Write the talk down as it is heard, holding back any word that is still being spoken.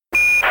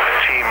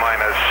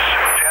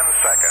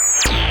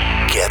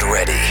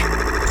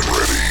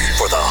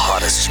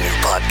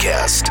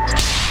podcast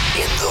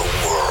in the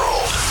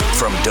world.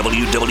 From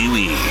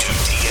WWE to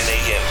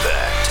TNA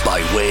Impact, by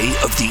way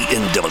of the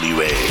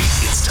NWA,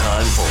 it's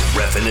time for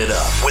Reffing It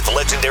Up with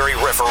legendary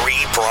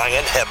referee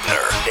Brian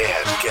Hebner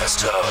and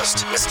guest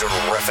host, Mr.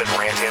 Reffin'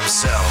 Rant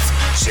himself,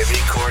 Jimmy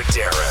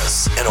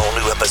Corderas. An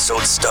all-new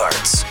episode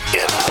starts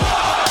in...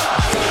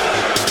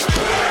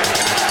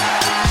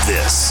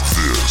 This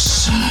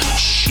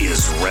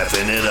is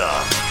Reffing It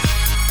Up.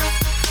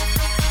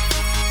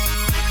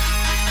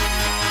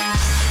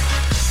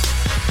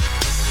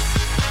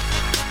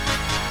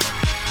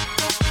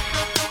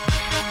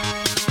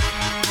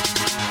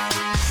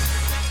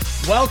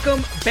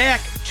 Welcome back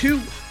to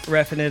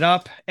Reffing It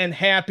Up, and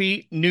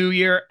Happy New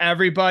Year,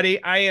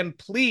 everybody. I am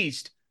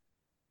pleased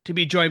to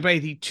be joined by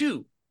the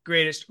two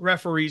greatest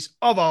referees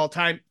of all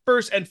time.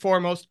 First and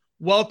foremost,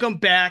 welcome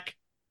back,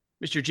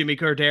 Mr. Jimmy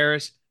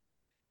Corderas.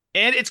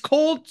 And it's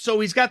cold,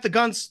 so he's got the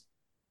guns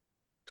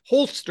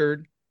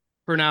holstered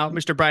for now,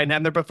 Mr. Brian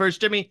Hebner. But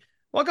first, Jimmy,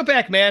 welcome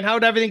back, man.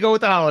 How'd everything go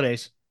with the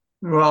holidays?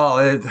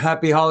 Well,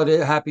 happy holiday,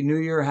 happy New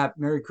Year,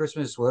 Merry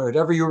Christmas,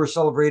 whatever you were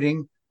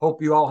celebrating.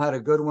 Hope you all had a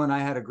good one. I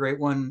had a great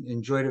one.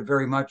 Enjoyed it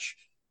very much.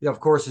 Yeah, of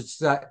course, it's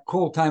that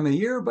cold time of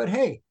year, but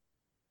hey,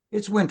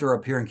 it's winter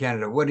up here in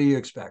Canada. What do you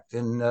expect?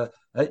 And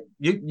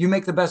you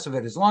make the best of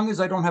it. As long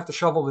as I don't have to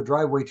shovel the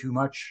driveway too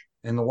much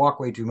and the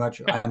walkway too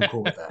much, I'm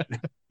cool with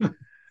that.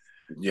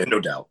 Yeah,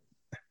 no doubt.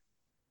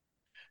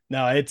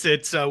 No, it's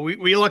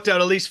we lucked out,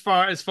 at least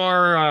far as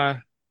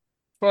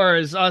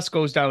us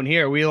goes down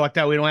here. We lucked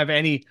out. We don't have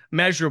any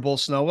measurable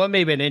snow. Well,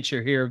 maybe an inch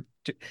or here,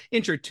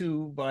 inch or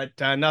two, but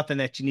nothing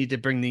that you need to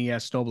bring the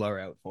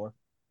snowblower out for.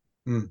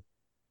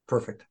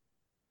 Perfect.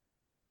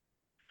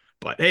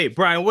 But hey,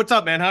 Brian, what's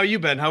up, man? How you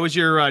been? How was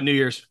your New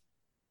Year's?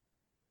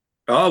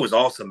 Oh, it was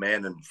awesome,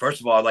 man. And first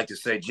of all, I'd like to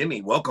say,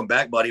 Jimmy, welcome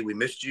back, buddy. We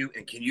missed you.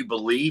 And can you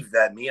believe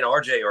that me and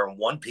RJ are in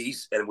one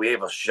piece and we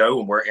have a show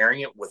and we're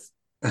airing it with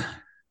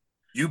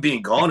you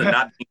being gone and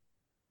not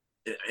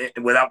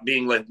without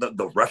being like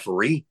the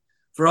referee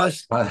for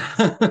us?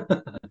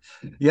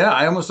 Yeah,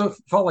 I almost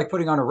felt like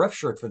putting on a ref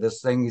shirt for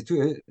this thing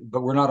too,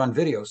 but we're not on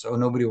video, so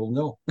nobody will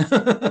know.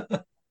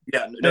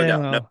 Yeah, no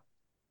doubt.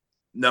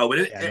 No, but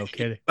no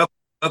kidding.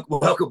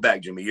 Welcome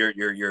back, Jimmy.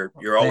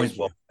 You're always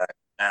welcome back.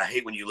 I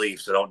hate when you leave,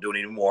 so don't do it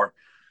anymore.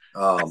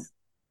 But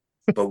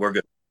we're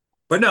good.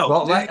 But no,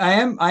 well,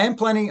 I am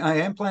planning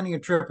a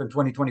trip in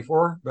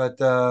 2024, but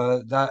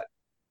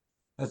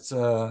that's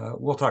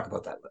we'll talk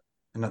about that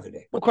another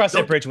day. We'll cross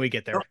that bridge when we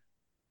get there.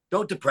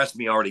 Don't depress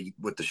me already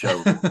with the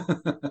show.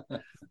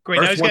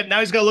 Great. Now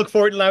he's got to look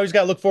forward. Now he's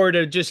got to look forward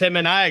to just him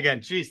and I again.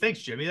 Jeez, thanks,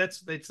 Jimmy.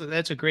 That's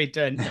a great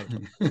note.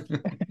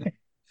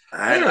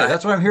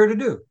 That's what I'm here to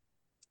do.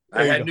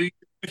 I had New Year's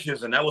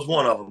wishes, and that was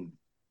one of them.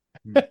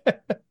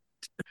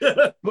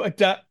 But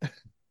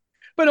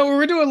no,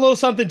 we're doing a little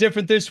something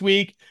different this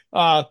week.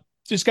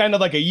 Just kind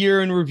of like a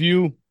year in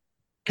review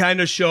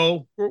kind of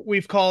show.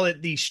 We've called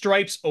it the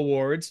Stripes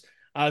Awards.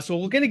 So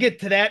we're going to get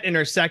to that in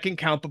our second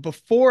count. But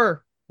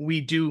before we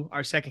do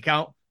our second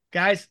count,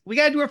 guys, we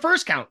got to do our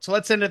first count. So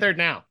let's send it there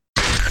now.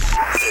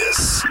 This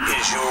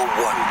is your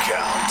one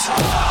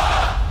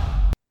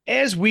count.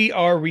 As we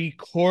are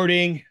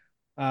recording,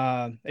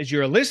 as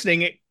you're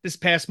listening, this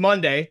past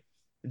Monday,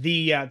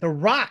 the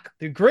Rock,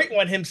 the great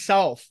one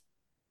himself,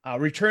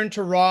 returned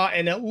to Raw,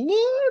 and it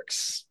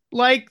looks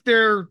like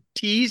they're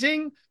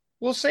teasing,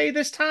 we'll say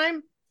this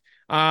time,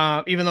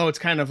 even though it's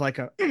kind of like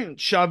a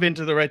shove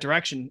into the right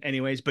direction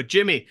anyways. But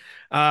Jimmy,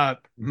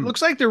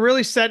 looks like they're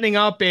really setting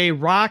up a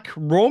Rock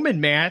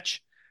Roman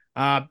match.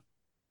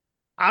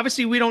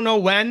 Obviously, we don't know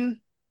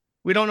when,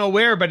 we don't know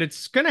where, but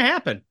it's going to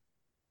happen.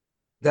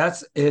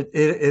 That's it.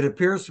 It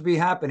appears to be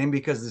happening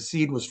because the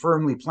seed was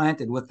firmly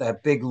planted with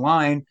that big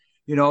line.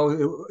 You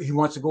know, he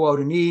wants to go out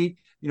and eat,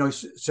 you know,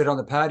 sit on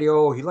the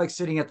patio. He likes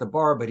sitting at the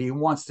bar, but he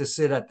wants to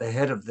sit at the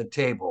head of the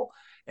table.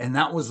 And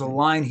that was the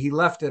line he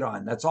left it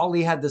on. That's all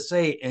he had to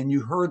say. And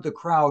you heard the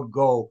crowd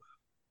go,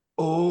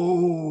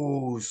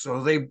 oh,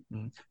 so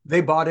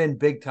they bought in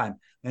big time.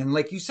 And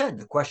like you said,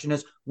 the question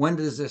is, when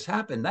does this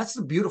happen? That's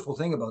the beautiful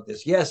thing about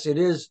this. Yes, it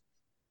is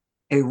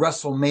a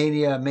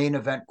WrestleMania main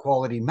event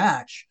quality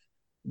match,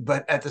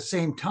 but at the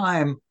same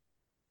time,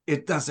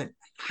 it doesn't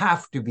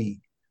have to be.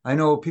 I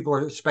know people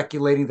are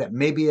speculating that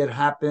maybe it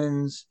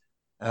happens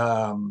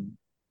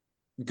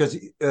because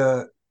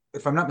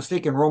if I'm not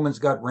mistaken, Roman's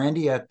got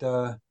Randy at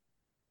the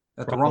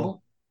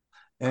Rumble,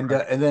 and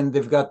then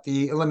they've got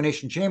the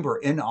Elimination Chamber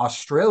in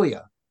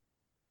Australia,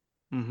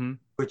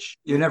 which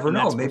you never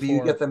know. Maybe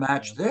you get the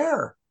match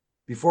there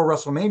before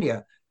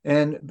WrestleMania,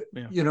 and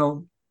you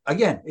know,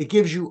 again, it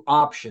gives you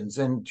options.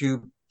 And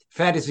to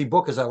fantasy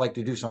book, as I like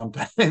to do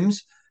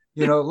sometimes,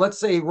 you know,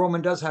 let's say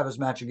Roman does have his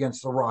match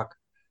against The Rock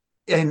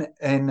in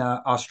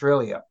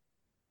Australia,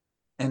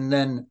 and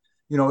then,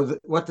 you know,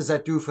 what does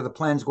that do for the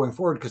plans going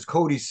forward? Because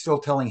Cody's still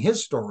telling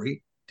his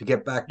story to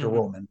get back to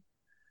Roman.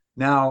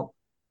 Now,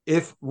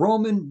 if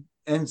Roman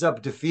ends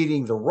up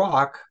defeating The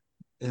Rock,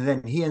 and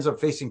then he ends up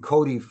facing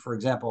Cody, for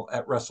example,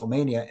 at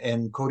WrestleMania,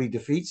 and Cody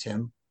defeats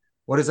him,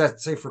 what does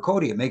that say for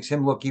Cody? It makes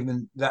him look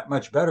even that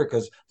much better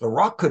because The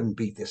Rock couldn't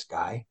beat this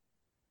guy.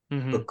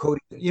 Mm-hmm. But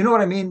Cody, you know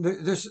what I mean?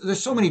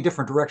 There's so many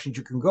different directions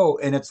you can go,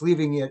 and it's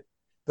leaving it.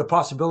 The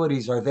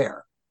possibilities are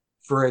there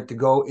for it to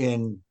go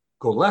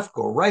left,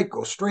 go right,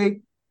 go straight,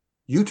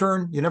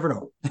 U-turn. You never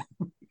know.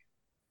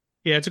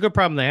 Yeah, it's a good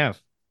problem to have.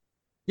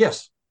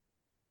 Yes,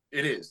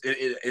 It is.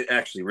 It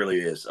actually really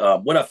is.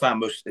 What I find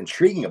most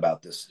intriguing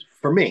about this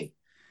for me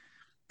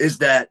is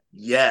that,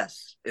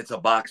 yes, it's a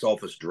box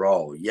office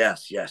draw.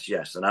 Yes, yes,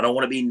 yes. And I don't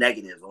want to be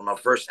negative on the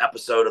first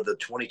episode of the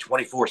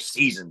 2024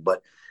 season,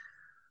 but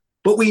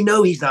we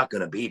know he's not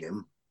going to beat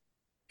him.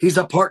 He's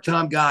a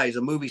part-time guy. He's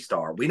a movie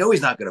star. We know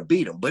he's not going to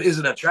beat him, but is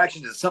it an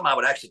attraction? Is it something I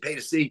would actually pay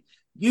to see?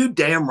 You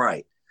damn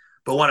right.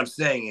 But what I'm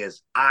saying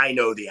is I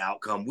know the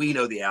outcome. We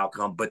know the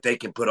outcome, but they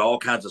can put all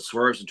kinds of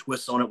swerves and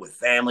twists on it with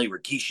family,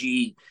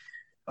 Rikishi,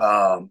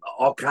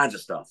 all kinds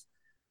of stuff.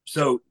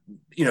 So,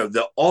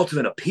 the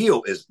ultimate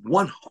appeal is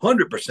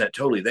 100%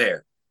 totally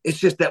there. It's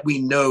just that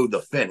we know the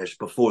finish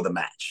before the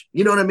match.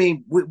 You know what I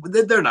mean?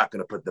 They're not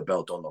going to put the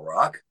belt on The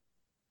Rock.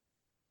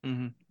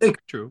 Mm-hmm.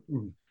 True.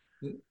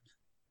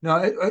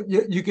 No,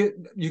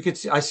 you could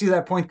see. I see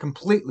that point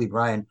completely,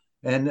 Brian,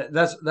 and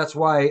that's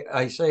why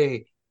I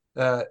say,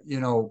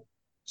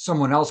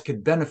 someone else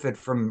could benefit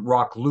from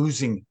Rock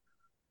losing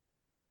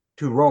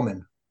to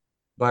Roman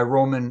by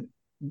Roman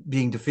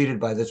being defeated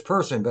by this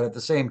person. But at the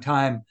same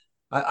time,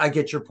 I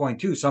get your point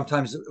too.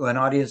 Sometimes an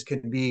audience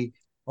can be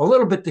a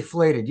little bit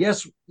deflated.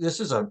 Yes, this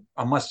is a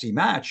must-see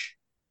match,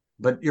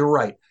 but you're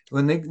right.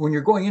 When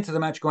you're going into the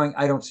match going,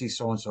 I don't see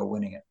so-and-so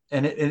winning it.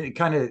 And it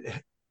kind of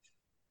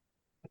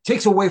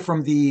takes away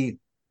from the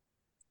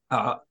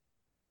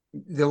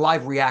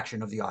live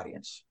reaction of the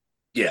audience.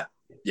 Yeah.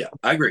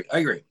 I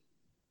agree.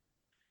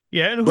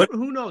 Yeah, and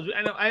who knows?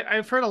 I know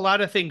I've heard a lot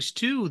of things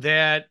too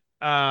that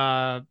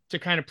to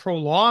kind of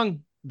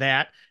prolong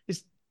that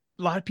is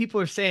a lot of people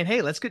are saying,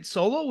 hey, let's get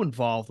Solo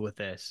involved with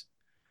this.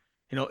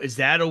 Is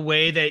that a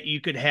way that you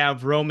could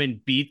have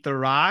Roman beat The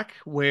Rock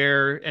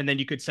and then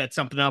you could set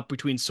something up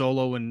between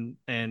Solo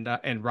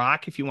and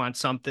Rock if you want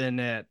something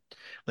at,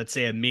 let's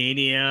say, a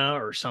Mania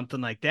or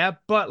something like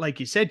that. But like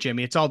you said,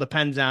 Jimmy, it all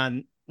depends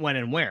on when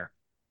and where.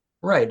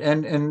 Right.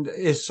 And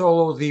is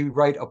Solo the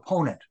right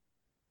opponent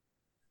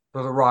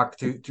for The Rock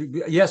to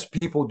yes,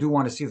 people do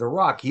want to see The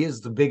Rock. He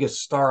is the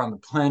biggest star on the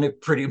planet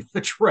pretty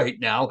much right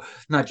now,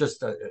 not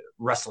just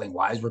wrestling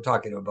wise. We're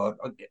talking about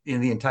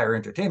in the entire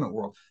entertainment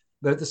world.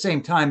 But at the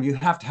same time, you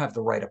have to have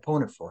the right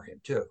opponent for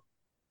him too.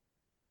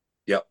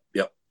 Yep.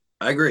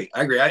 I agree.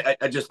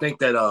 I just think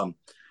that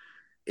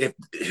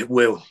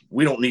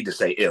we don't need to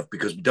say if,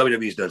 because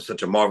WWE's done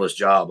such a marvelous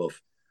job of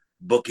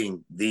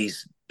booking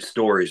these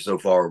stories so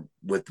far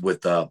with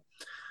the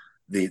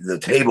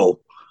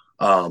table.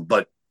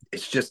 But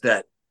it's just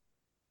that,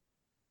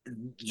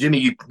 Jimmy,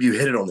 you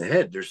hit it on the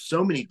head. There's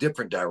so many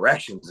different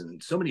directions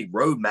and so many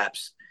road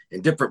maps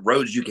and different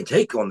roads you can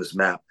take on this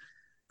map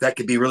that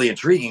could be really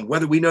intriguing,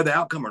 whether we know the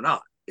outcome or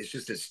not. It's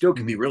just, it still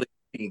can be really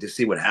intriguing to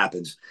see what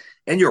happens.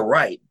 And you're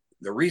right.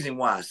 The reason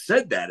why I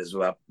said that is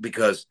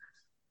because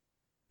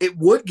it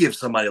would give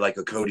somebody like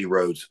a Cody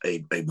Rhodes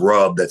a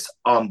rub that's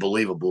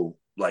unbelievable,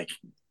 like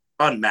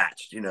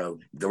unmatched.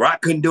 The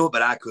Rock couldn't do it,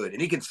 but I could.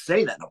 And he can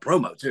say that in a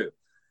promo too.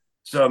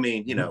 So, I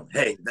mean,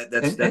 hey,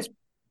 that's.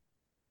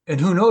 And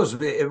who knows?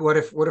 What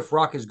if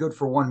Rock is good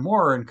for one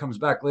more and comes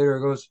back later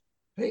and goes,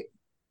 hey,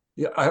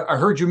 yeah, I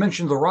heard you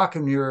mention The Rock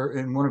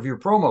in one of your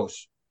promos.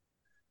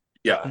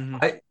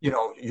 Yeah.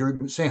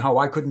 You're saying how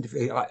I couldn't.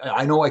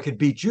 I know I could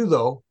beat you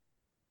though.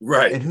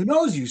 Right. And who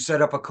knows? You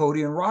set up a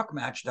Cody and Rock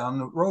match down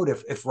the road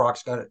if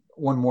Rock's got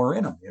one more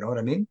in him. You know what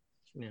I mean?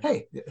 Yeah.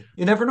 Hey,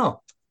 you never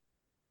know.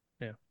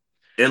 Yeah.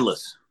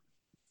 Endless.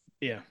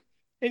 Yeah.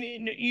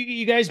 And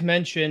you guys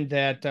mentioned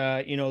that,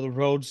 the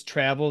roads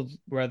traveled,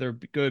 whether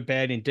good,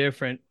 bad, and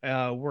different.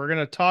 We're going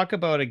to talk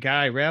about a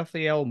guy,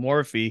 Raphael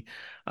Morphy,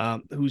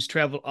 who's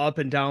traveled up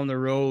and down the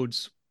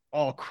roads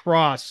all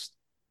across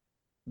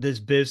this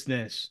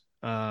business.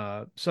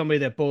 Somebody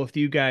that both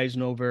you guys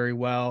know very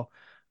well,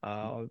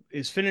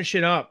 is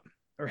finishing up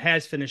or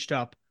has finished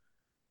up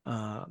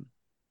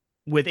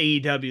with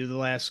AEW the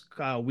last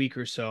week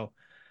or so.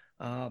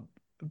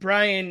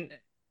 Brian,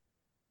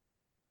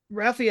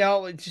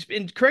 Raphael,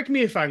 and correct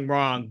me if I'm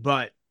wrong,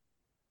 but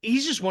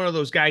he's just one of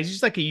those guys.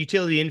 He's like a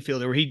utility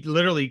infielder where he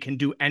literally can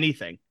do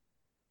anything.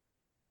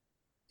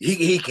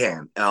 He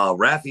can.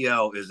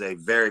 Raphael is a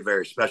very,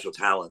 very special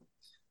talent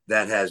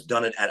that has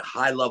done it at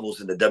high levels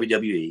in the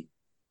WWE.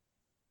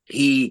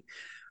 He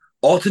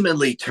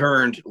ultimately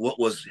turned what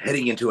was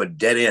heading into a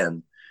dead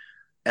end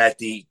at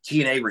the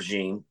TNA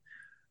regime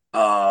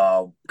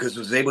because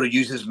was able to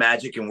use his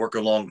magic and work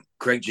along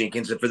Craig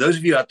Jenkins. And for those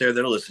of you out there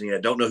that are listening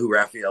that don't know who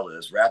Raphael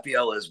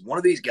is one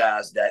of these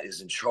guys that is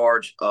in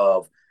charge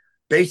of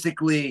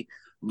basically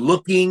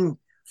looking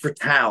for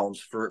towns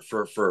for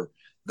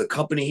the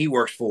company he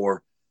works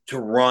for to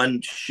run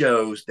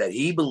shows that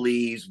he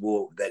believes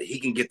that he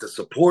can get the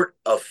support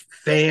of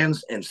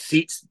fans and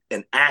seats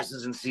and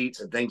asses and seats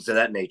and things of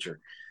that nature.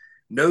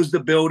 Knows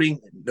the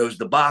building, knows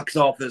the box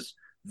office,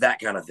 that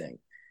kind of thing.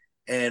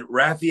 And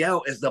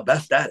Raphael is the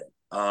best at it.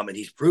 And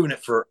he's proven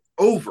it for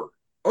over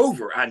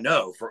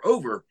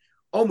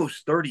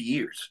almost 30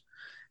 years.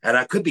 And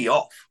I could be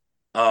off.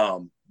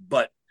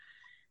 But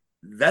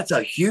that's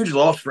a huge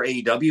loss for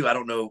AEW. I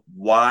don't know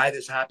why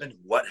this happened,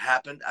 what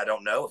happened. I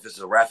don't know if this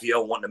is a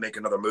Raphael wanting to make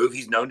another move.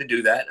 He's known to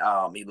do that.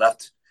 He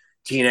left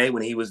TNA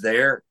when he was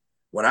there,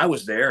 when I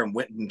was there, and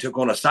went and took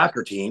on a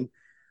soccer team,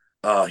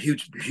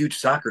 huge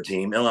soccer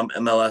team,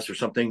 MLS or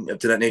something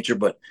to that nature.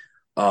 But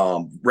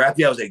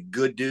Raphael's a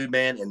good dude,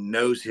 man, and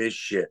knows his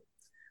shit.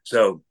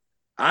 So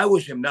I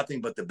wish him nothing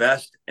but the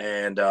best.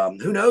 And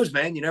who knows,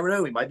 man? You never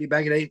know. He might be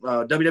back at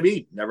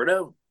WWE. Never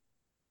know.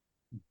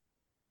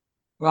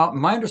 Well,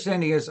 my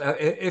understanding is,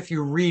 if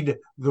you read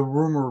the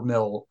rumor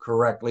mill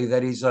correctly,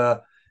 that he's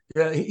a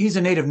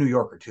native New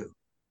Yorker too.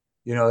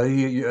 You know,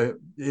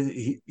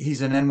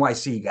 he's an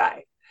NYC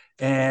guy,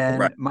 and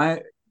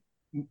right.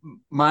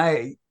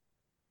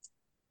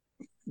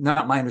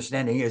 not my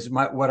understanding is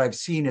what I've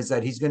seen is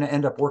that he's going to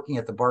end up working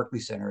at the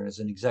Barclays Center as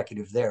an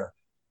executive there,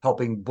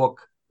 helping book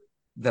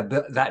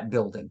that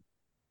building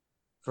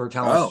for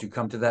talents to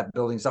come to that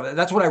building. So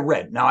that's what I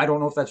read. Now I don't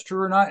know if that's true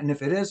or not, and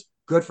if it is,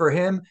 good for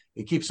him.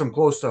 It keeps him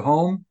close to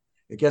home.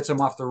 It gets him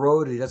off the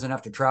road. He doesn't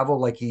have to travel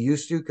like he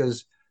used to,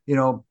 because he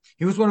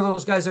was one of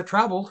those guys that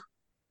traveled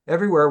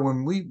everywhere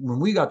when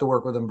we got to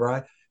work with him,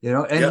 Bri.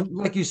 And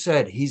like you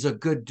said, he's a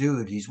good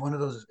dude. He's one of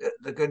those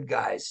the good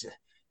guys,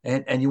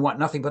 and you want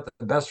nothing but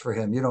the best for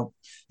him.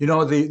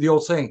 The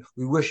old saying,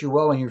 "We wish you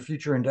well in your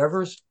future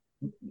endeavors."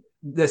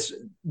 This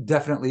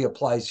definitely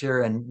applies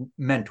here, and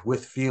meant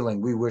with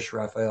feeling. We wish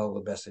Raphael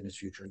the best in his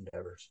future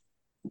endeavors.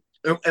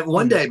 And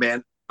one day,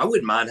 man, I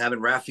wouldn't mind having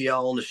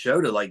Raphael on the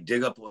show to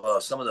dig up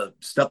some of the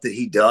stuff that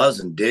he does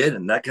and did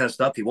and that kind of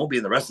stuff. He won't be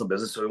in the wrestling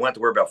business, so he won't have to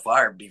worry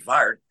about be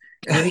fired.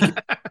 And then he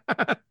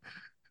can,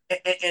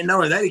 and not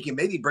only that, he can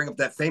maybe bring up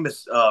that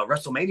famous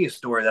WrestleMania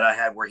story that I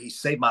had where he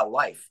saved my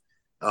life.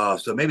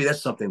 So maybe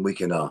that's something we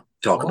can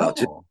talk about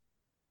too.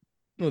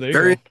 Oh,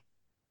 there you go.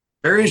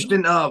 Very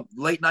interesting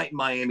late night in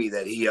Miami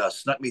that he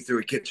snuck me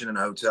through a kitchen in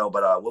a hotel,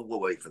 but we'll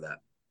wait for that.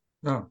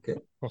 Oh,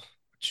 okay. Oh,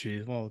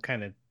 geez. Well,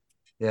 kind of.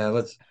 Yeah,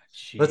 let's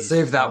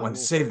save that one.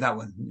 Save that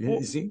one.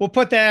 We'll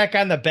put that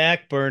on the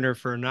back burner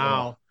for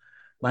now.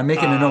 I'm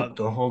making a note,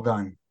 though. Hold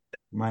on.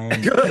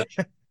 Miami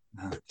kitchen.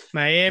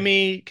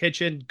 Miami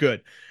kitchen,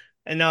 good.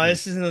 And no,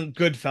 this isn't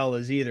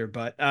Goodfellas either,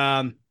 but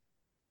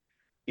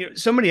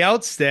somebody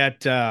else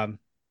that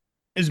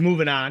is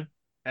moving on.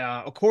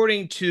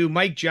 According to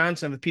Mike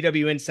Johnson of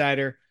PW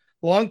Insider,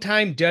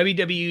 longtime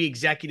WWE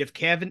executive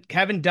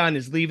Kevin Dunn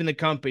is leaving the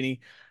company.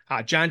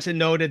 Johnson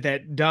noted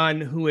that Dunn,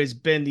 who has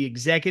been the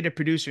executive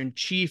producer and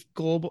chief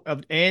global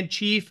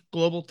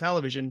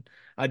television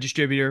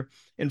distributor,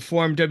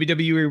 informed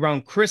WWE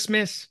around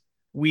Christmas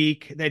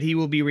week that he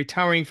will be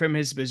retiring from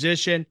his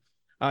position.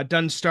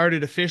 Dunn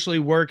started officially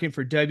working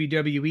for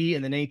WWE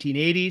in the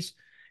 1980s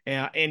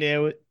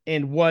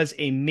and was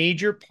a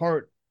major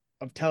part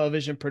of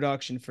television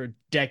production for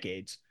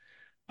decades.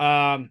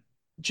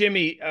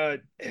 Jimmy,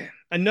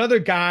 another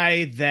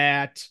guy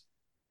that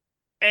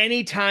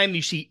anytime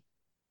you see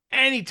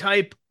any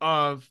type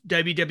of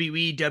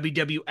WWE,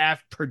 WWF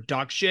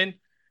production,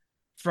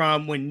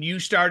 from when you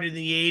started in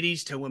the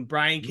 80s to when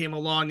Brian came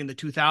along in the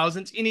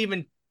 2000s, and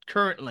even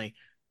currently,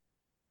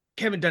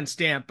 Kevin Dunn's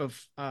stamp of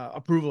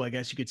approval, I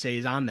guess you could say,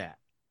 is on that.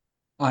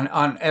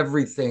 On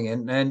everything.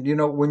 And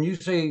when you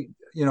say,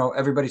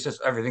 everybody says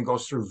everything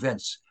goes through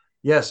Vince.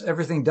 Yes,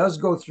 everything did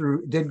go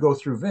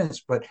through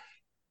Vince, but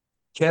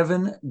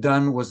Kevin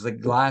Dunn was the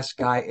glass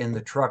guy in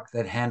the truck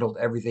that handled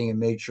everything and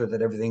made sure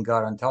that everything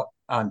got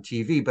on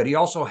TV. But he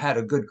also had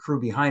a good crew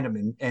behind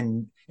him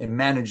and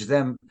managed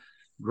them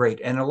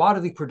great. And a lot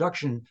of the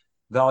production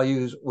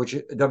values, which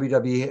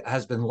WWE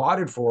has been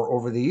lauded for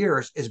over the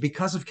years, is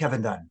because of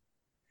Kevin Dunn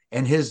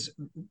and his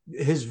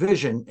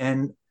vision,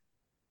 and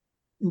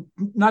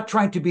not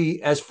trying to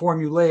be as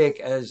formulaic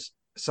as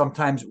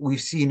sometimes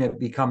we've seen it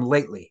become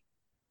lately.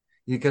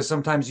 Because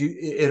sometimes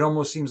it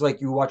almost seems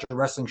like you watch a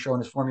wrestling show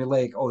and it's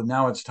formulaic. Oh,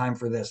 now it's time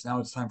for this. Now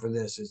it's time for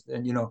this.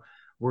 And,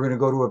 we're going to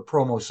go to a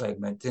promo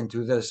segment,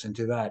 into this,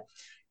 into that.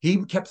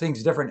 He kept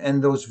things different.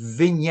 And those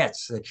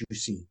vignettes that you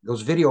see,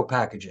 those video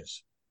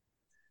packages,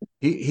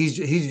 he's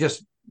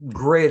just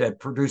great at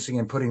producing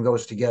and putting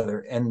those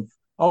together. And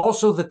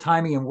also the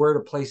timing and where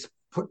to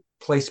put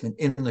placement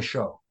in the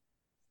show.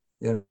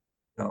 He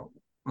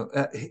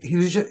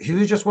was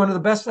just one of the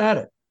best at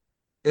it,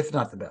 if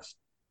not the best.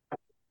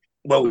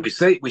 Well, we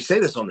say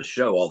this on the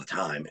show all the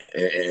time,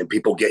 and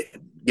people get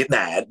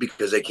mad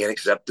because they can't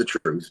accept the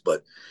truth.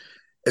 But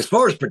as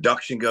far as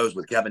production goes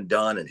with Kevin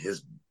Dunn and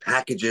his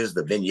packages,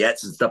 the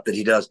vignettes and stuff that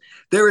he does,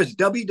 there is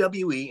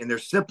WWE and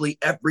there's simply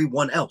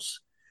everyone else.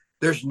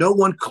 There's no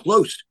one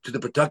close to the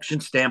production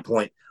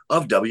standpoint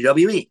of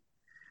WWE.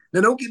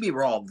 Now, don't get me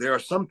wrong. There are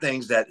some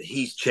things that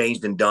he's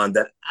changed and done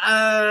that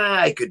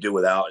I could do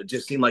without. It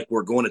just seemed like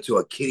we're going into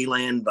a kiddie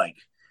land,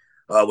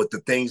 with the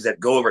things that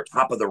go over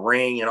top of the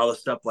ring and all the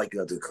stuff, like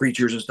the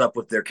creatures and stuff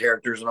with their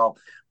characters and all.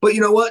 But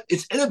you know what?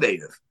 It's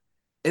innovative.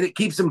 and it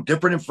keeps him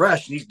different and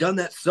fresh. And he's done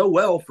that so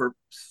well for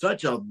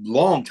such a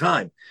long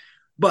time.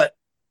 But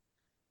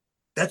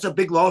that's a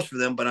big loss for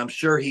them. But I'm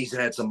sure he's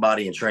had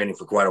somebody in training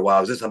for quite a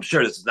while. I'm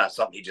sure this is not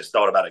something he just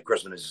thought about at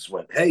Christmas and just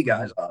went, "Hey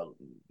guys,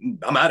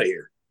 I'm out of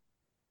here."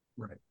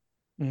 Right.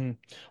 Mm-hmm.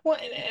 Well,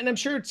 and I'm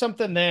sure it's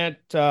something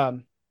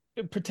that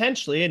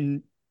potentially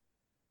and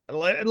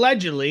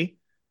allegedly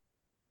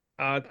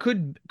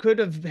could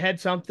have had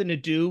something to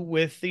do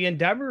with the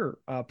Endeavor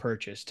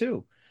purchase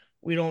too.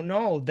 We don't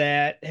know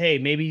that. Hey,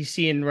 maybe he's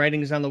seeing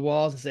writings on the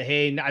walls and say,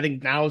 "Hey, I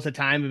think now is the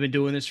time. I've been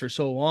doing this for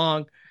so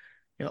long.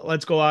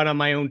 Let's go out on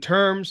my own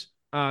terms."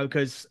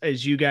 Because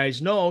as you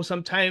guys know,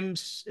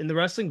 sometimes in the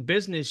wrestling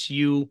business,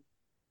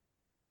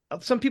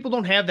 some people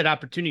don't have that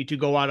opportunity to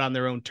go out on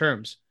their own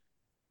terms.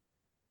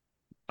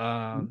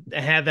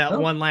 Have that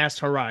one last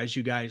hurrah, as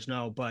you guys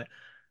know. But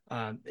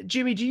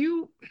Jimmy, do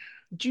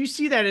you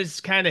see that as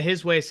kind of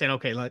his way of saying,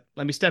 okay, let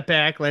me step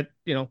back, let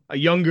a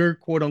younger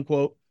quote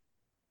unquote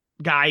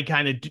guy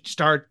kind of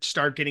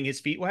start getting his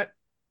feet wet?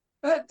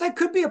 That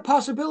could be a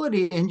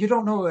possibility, and you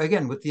don't know.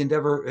 Again, with the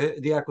Endeavor,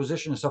 the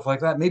acquisition and stuff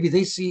like that, maybe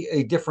they see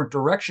a different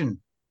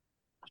direction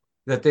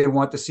that they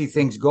want to see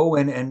things go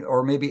in, and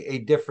or maybe a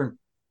different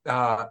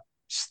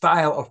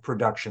style of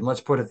production.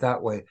 Let's put it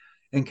that way.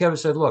 And Kevin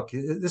said, "Look,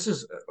 this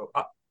is,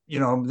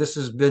 this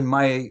has been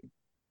my,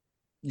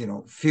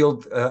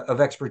 field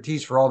of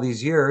expertise for all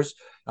these years.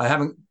 I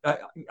haven't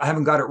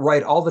got it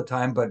right all the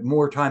time, but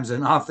more times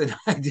than often,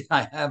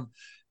 I have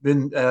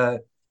been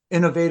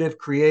innovative,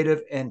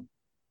 creative, and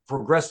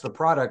progressed the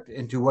product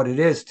into what it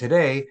is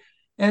today.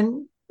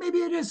 And maybe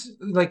it is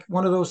like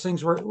one of those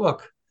things where,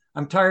 look,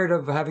 I'm tired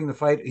of having the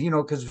fight,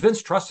 because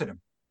Vince trusted him.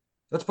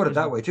 Let's put it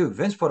that way too.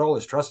 Vince put all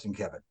his trust in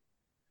Kevin."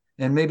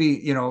 And maybe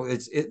he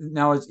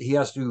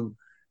has to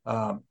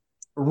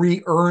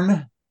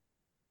re-earn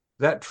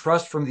that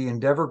trust from the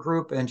Endeavor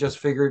group, and just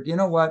figured, you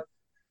know what,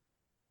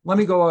 let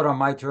me go out on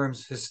my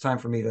terms. It's time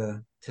for me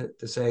to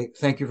say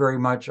thank you very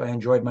much. I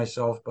enjoyed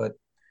myself, but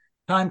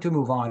time to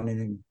move on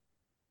and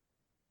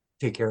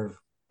take care of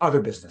other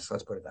business.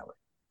 Let's put it that way.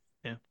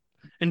 Yeah,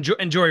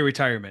 enjoy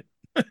retirement.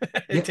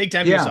 Take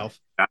time to yourself.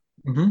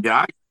 Mm-hmm.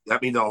 Yeah, I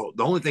mean the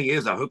only thing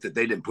is, I hope that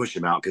they didn't push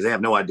him out, because they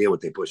have no idea what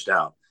they pushed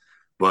out.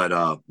 But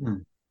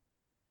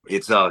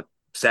it's sad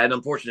and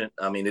unfortunate.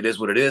 I mean, it is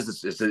what it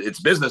is. It's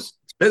business.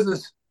 It's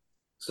business.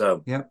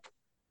 So yeah.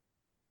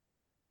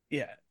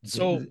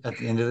 So at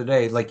the end of the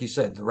day, like you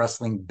said, the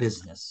wrestling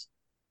business.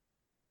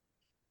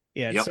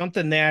 Yeah, it's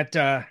something that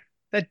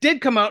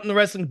did come out in the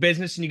wrestling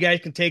business, and you guys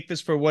can take this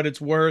for what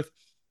it's worth.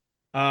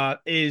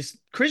 Is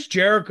Chris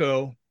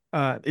Jericho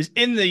is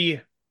in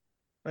the,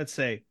 let's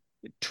say,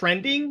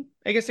 trending,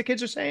 I guess the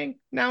kids are saying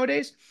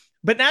nowadays,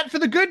 but not for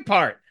the good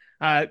part.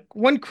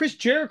 One Chris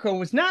Jericho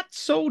was not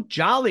so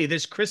jolly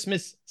this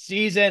Christmas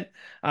season.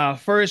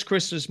 First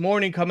Christmas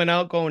morning coming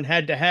out, going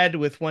head to head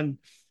with one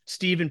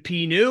Stephen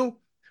P. New.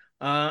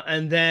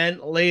 And then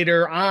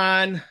later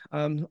on,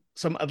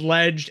 some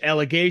alleged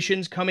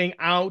allegations coming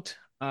out.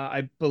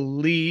 I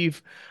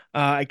believe,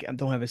 I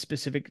don't have a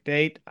specific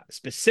date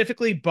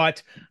specifically,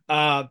 but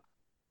guys,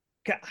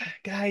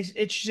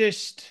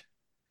 it's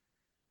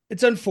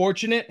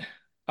unfortunate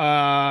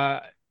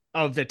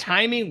of the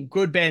timing,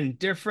 good, bad, and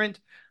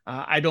different.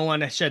 I don't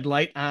want to shed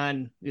light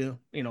on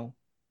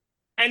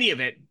any of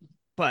it,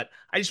 but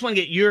I just want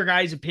to get your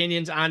guys'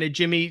 opinions on it.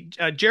 Jimmy,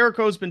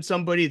 Jericho's been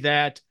somebody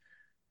that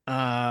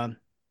has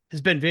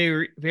been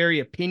very, very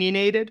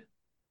opinionated,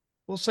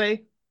 we'll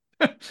say,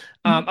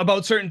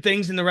 about certain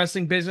things in the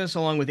wrestling business,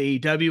 along with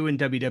AEW and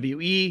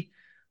WWE.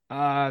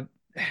 Man,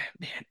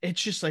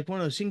 it's just like one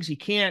of those things you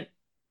can't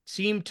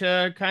seem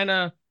to kind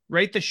of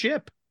right the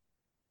ship.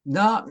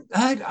 No,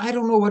 I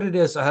don't know what it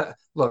is.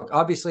 Look,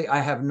 obviously, I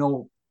have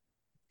no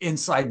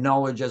inside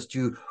knowledge as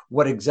to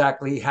what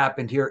exactly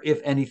happened here,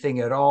 if anything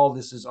at all.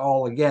 This is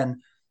all,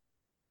 again,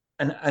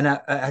 an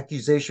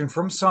accusation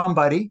from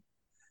somebody,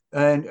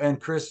 and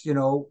Chris,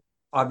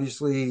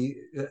 obviously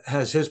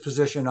has his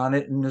position on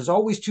it, and there's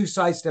always two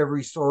sides to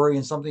every story,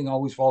 and something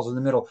always falls in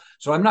the middle.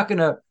 So I'm not going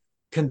to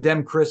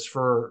condemn Chris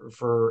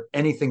for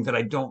anything that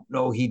I don't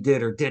know he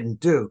did or didn't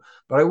do,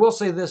 but I will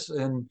say this,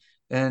 and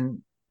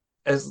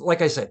as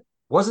like I said,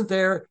 wasn't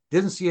there,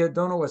 didn't see it,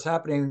 don't know what's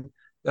happening.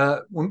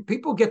 When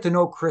people get to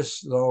know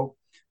Chris, though,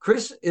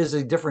 Chris is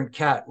a different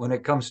cat when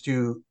it comes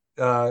to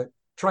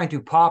trying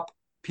to pop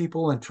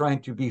people and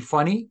trying to be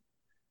funny.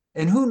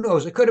 And who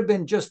knows, it could have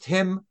been just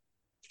him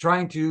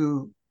trying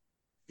to,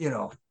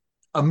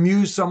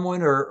 amuse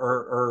someone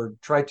or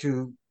try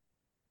to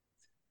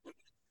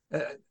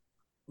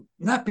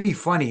not be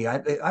funny. I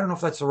don't know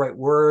if that's the right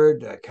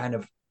word. Kind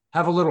of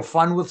have a little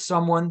fun with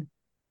someone,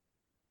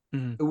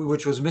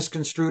 which was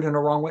misconstrued in a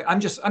wrong way.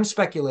 I'm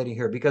speculating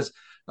here, because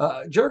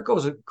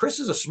Chris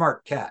is a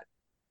smart cat.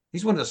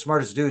 He's one of the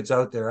smartest dudes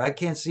out there. I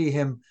can't see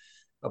him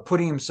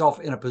putting himself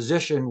in a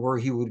position where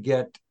he would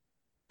get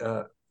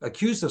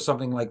accused of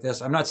something like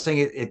this. I'm not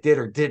saying it did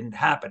or didn't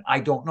happen. I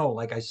don't know.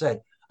 Like I said,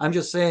 I'm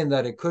just saying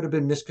that it could have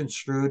been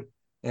misconstrued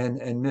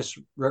and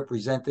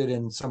misrepresented,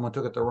 and someone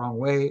took it the wrong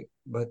way.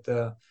 But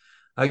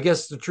I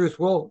guess the truth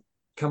will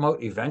come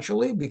out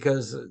eventually?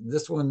 Because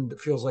this one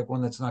feels like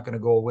one that's not going to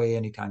go away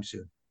anytime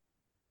soon.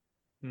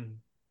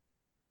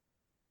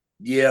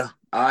 Yeah,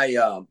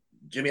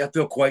 Jimmy, I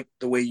feel quite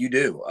the way you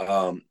do.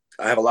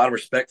 I have a lot of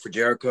respect for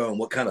Jericho, and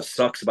what kind of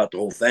sucks about the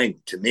whole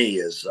thing to me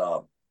is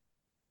a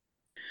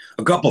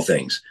couple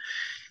things.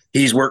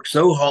 He's worked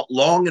so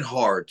long and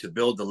hard to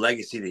build the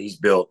legacy that he's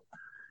built,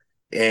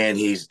 and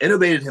he's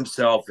innovated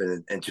himself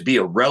and to be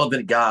a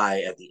relevant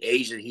guy at the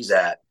age that he's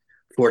at,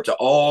 for it to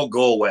all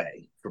go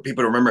away, for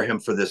people to remember him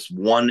for this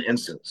one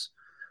instance,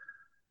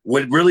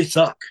 would really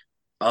suck.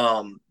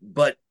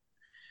 But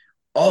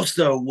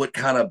also, what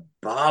kind of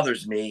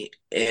bothers me,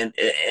 and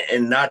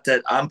not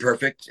that I'm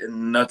perfect,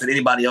 and not that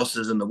anybody else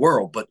is in the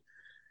world, but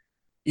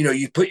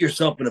you put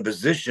yourself in a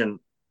position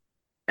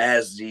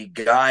as the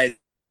guy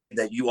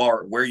that you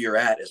are, where you're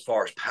at as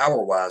far as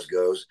power wise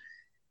goes,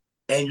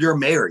 and you're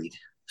married,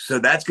 so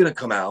that's going to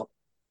come out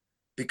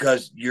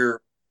because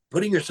you're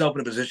putting yourself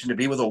in a position to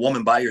be with a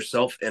woman by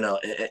yourself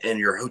in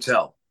your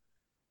hotel.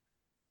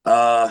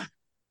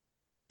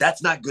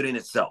 That's not good in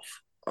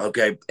itself.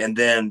 Okay. And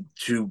then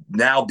to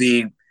now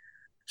be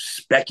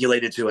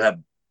speculated to have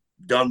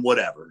done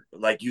whatever,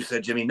 like you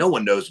said, Jimmy, no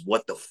one knows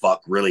what the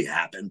fuck really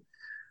happened.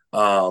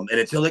 And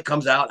until it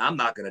comes out, I'm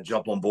not going to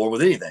jump on board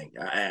with anything.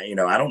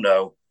 I don't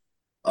know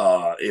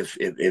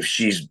if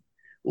she's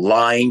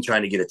lying,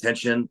 trying to get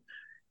attention,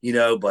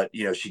 but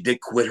she did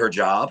quit her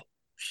job.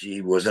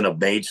 She was in a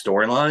maid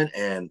storyline,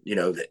 and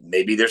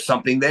maybe there's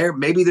something there,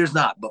 maybe there's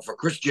not. But for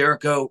Chris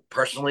Jericho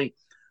personally,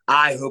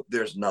 I hope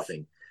there's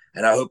nothing.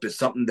 And I hope it's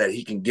something that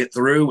he can get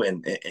through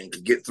and can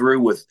get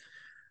through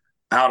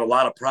without a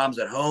lot of problems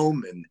at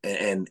home,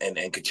 and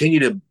continue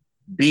to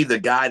be the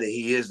guy that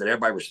he is, that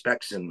everybody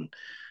respects. And,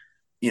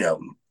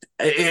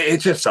 it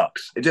just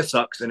sucks. It just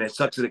sucks. And it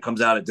sucks that it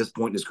comes out at this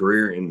point in his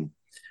career. And,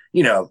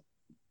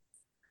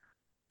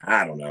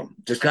 I don't know,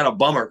 just kind of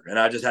bummer. And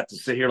I just have to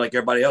sit here like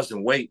everybody else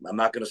and wait. I'm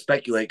not going to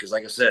speculate because,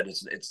 like I said,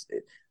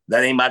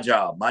 that ain't my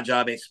job. My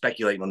job ain't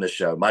speculating on this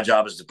show. My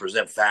job is to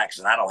present facts,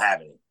 and I don't have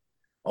any.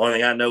 Only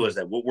thing I know is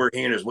that what we're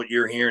hearing is what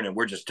you're hearing, and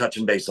we're just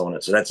touching base on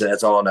it. So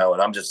that's all I know.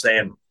 And I'm just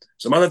saying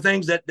some other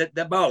things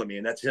that bother me,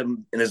 and that's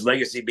him and his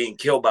legacy being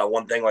killed by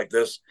one thing like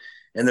this.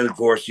 And then, of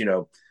course,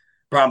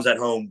 problems at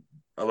home,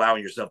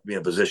 allowing yourself to be in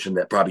a position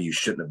that probably you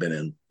shouldn't have been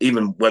in,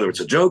 even whether it's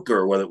a joke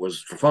or whether it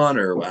was for fun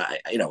or,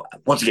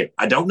 once again,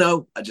 I don't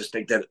know. I just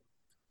think that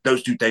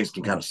those two things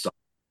can kind of suck.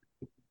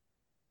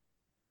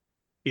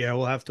 Yeah,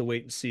 we'll have to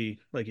wait and see,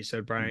 like you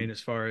said, Brian,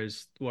 as far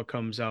as what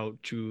comes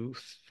out,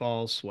 truth,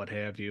 false, what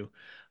have you.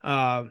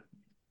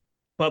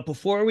 But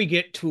before we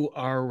get to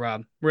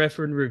our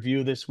reference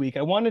review this week,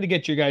 I wanted to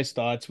get your guys'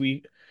 thoughts.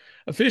 We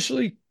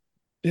officially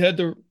had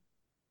the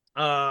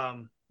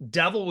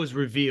Devil was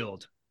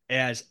revealed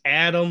as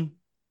Adam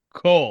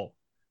Cole,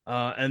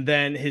 and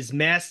then his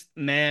masked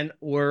men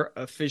were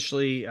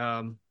officially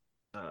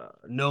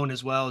known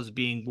as well as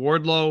being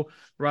Wardlow,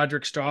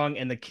 Roderick Strong,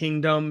 and the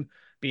Kingdom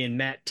being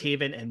Matt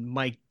Taven and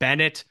Mike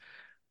Bennett.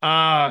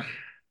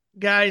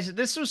 Guys,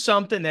 this was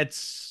something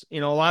that's, a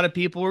lot of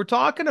people were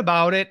talking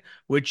about it,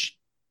 which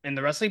in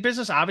the wrestling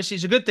business, obviously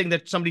is a good thing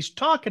that somebody's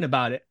talking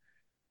about it.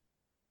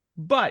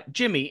 But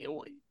Jimmy,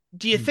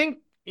 do you think,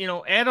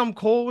 Adam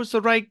Cole was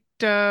the right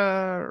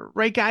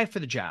guy for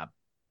the job?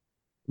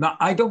 No,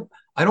 I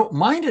don't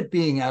mind it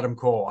being Adam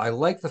Cole. I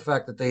like the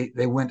fact that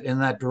they went in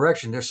that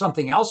direction. There's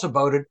something else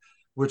about it,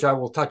 which I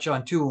will touch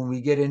on too when we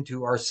get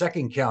into our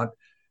second count.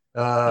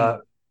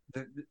 But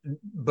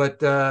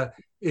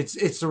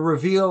it's the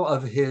reveal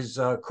of his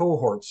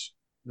cohorts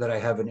that I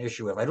have an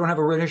issue with. I don't have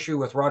an issue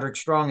with Roderick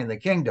Strong in the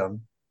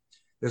Kingdom.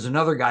 There's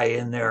another guy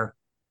in there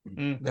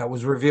that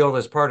was revealed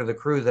as part of the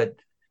crew that,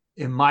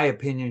 in my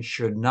opinion,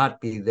 should not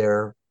be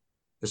there,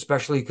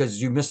 especially because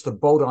you missed the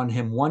boat on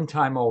him one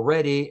time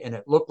already, and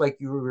it looked like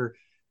you were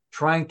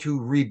trying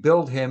to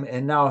rebuild him,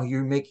 and now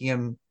you're making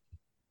him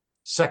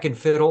second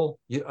fiddle.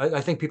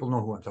 I think people know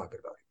who I'm talking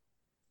about.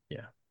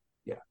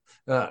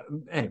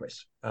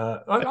 Anyways,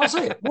 I'll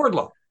say it.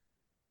 Wardlow.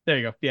 There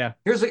you go. Yeah.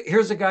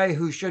 Here's a guy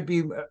who should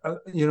be,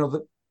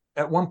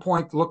 at one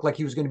point looked like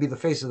he was going to be the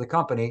face of the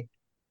company,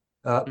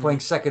 playing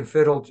second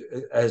fiddle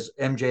as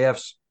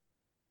MJF's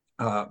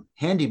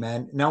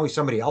handyman. Now he's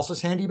somebody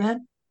else's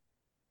handyman.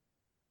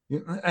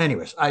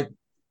 Anyways,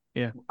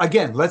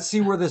 again, let's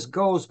see where this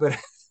goes, but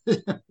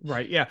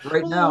right. Yeah.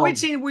 Now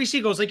we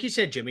see goes, like you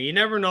said, Jimmy, you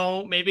never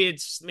know. Maybe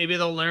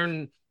they'll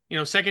learn,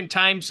 second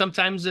time,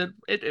 sometimes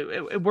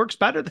it works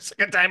better the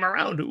second time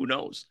around. Who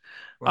knows?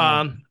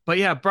 Wow. But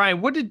yeah, Brian,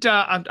 what did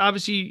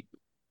obviously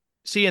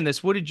seeing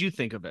this, what did you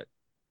think of it?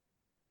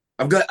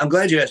 I'm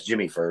glad you asked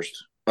Jimmy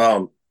first.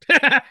 I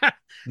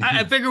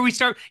figure we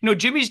start,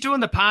 Jimmy's doing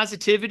the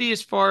positivity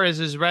as far as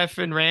his ref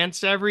and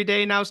rants every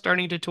day now,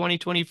 starting to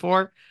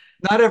 2024.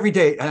 Not every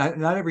day.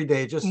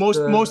 Just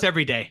most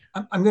every day.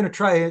 I'm going to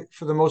try it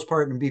for the most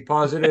part and be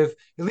positive,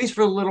 at least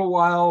for a little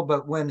while.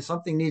 But when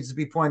something needs to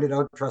be pointed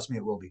out, trust me,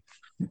 it will be.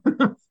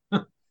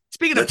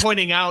 Speaking of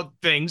pointing out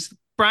things,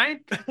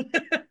 Brian.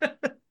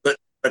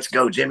 Let's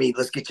go, Jimmy.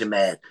 Let's get you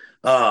mad.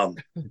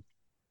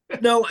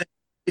 No,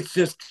 it's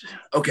just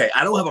okay.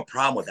 I don't have a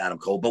problem with Adam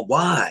Cole, but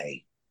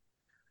why?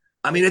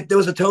 I mean, there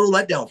was a total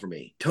letdown for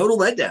me. Total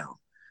letdown.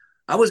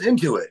 I was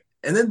into it,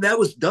 and then that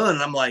was done,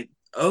 and I'm like,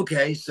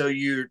 okay, so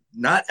you're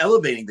not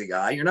elevating the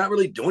guy. You're not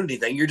really doing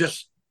anything. You're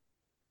just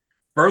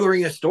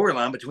furthering a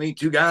storyline between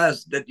two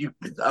guys that you.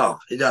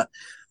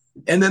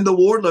 And then the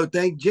Wardlow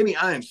thing, Jimmy,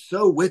 I am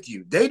so with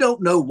you. They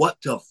don't know what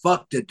the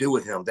fuck to do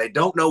with him. They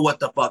don't know what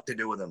the fuck to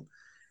do with him.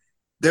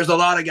 There's a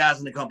lot of guys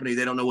in the company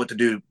they don't know what to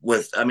do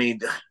with. I mean,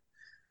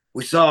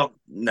 we saw,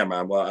 never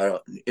mind.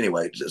 Well,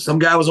 anyway, some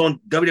guy was on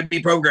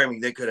WWE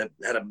programming. They could have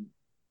had a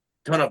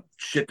ton of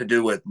shit to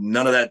do with.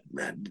 None of that.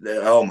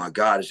 Oh my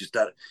God, it's just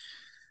that.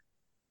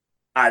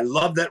 I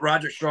love that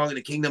Roderick Strong and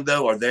the Kingdom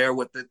though are there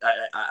with it.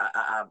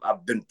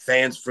 I've been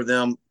fans for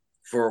them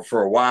for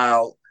a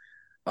while.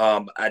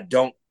 I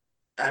don't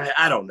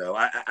know.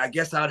 I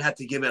guess I would have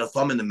to give it a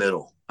thumb in the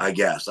middle. I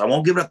guess I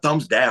won't give it a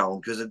thumbs down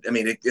because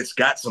it's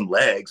got some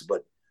legs,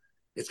 but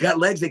it's got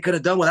legs they could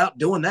have done without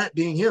doing that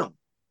being him.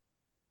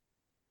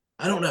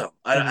 I don't know.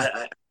 I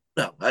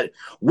don't know.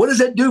 What does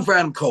that do for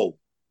Adam Cole?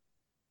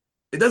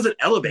 It doesn't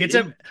elevate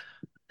him.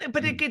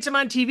 But it gets him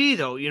on TV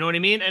though. You know what I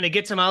mean? And it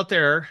gets him out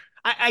there.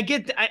 I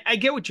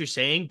get what you're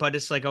saying, but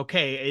it's like,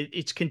 okay,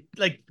 it's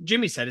like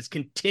Jimmy said, it's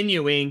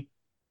continuing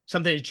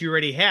something that you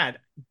already had,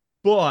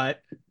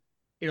 but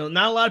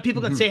not a lot of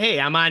people can say, hey,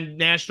 I'm on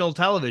national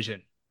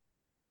television.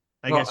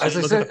 I guess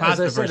you look at the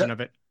positive version of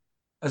it.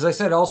 As I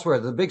said elsewhere,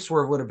 the big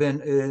swerve would have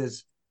been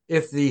is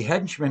if the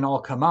henchmen all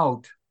come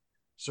out,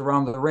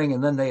 surround the ring,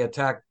 and then they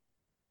attack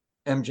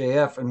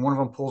MJF, and one of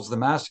them pulls the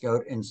mask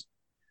out, and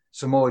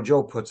Samoa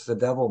Joe puts the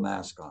devil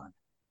mask on.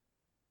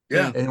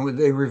 Yeah, and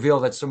they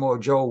reveal that Samoa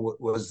Joe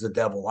was the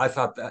devil. I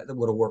thought that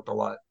would have worked a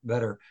lot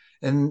better.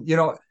 And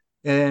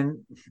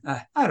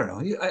I don't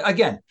know.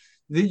 Again,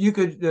 you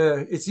could.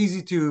 It's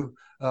easy to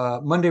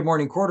Monday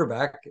morning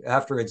quarterback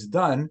after it's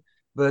done,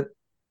 but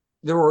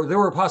there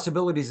were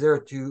possibilities there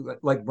to,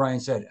 like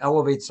Brian said,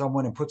 elevate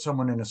someone and put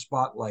someone in a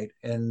spotlight,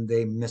 and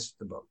they missed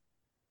the boat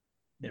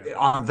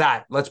on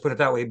that. Let's put it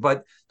that way.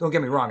 But don't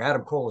get me wrong,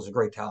 Adam Cole is a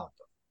great talent.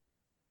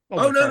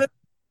 No,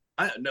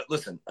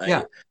 listen,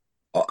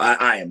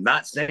 I am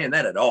not saying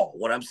that at all.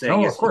 What I'm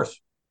saying is, of course,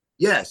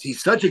 yes,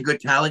 he's such a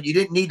good talent. You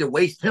didn't need to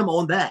waste him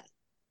on that.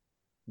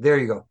 There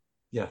you go.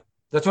 Yeah,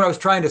 that's what I was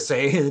trying to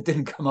say. It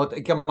didn't come out.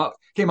 It came out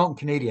in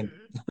Canadian.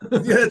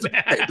 Yeah,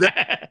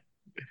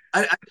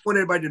 I want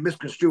everybody to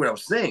misconstrue what I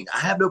was saying. I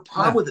have no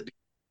problem with it being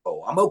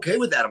Cole. I'm okay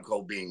with Adam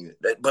Cole being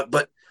that,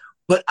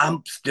 but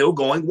I'm still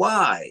going,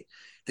 why?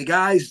 The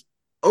guy's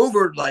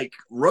over like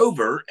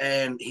Rover,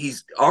 and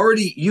he's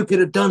already. You could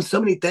have done so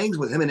many things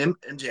with him and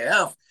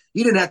MJF.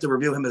 You didn't have to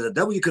reveal him as a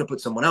devil. You could have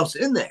put someone else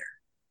in there.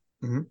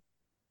 Mm-hmm.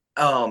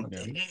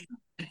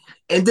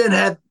 And then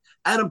have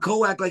Adam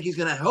Cole act like he's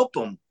going to help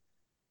him,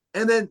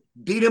 and then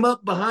beat him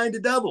up behind the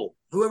devil,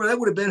 whoever that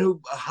would have been,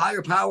 a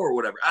higher power or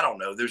whatever. I don't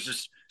know. There's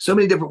just so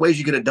many different ways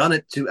you could have done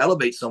it to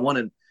elevate someone,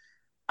 and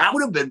I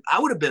would have been.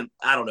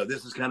 I don't know.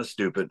 This is kind of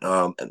stupid.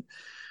 And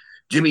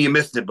Jimmy, you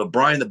missed it, but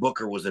Brian the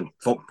Booker was in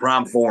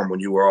prime form when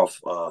you were off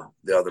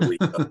the other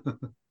week.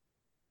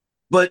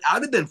 But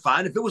I'd have been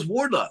fine if it was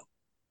Wardlow.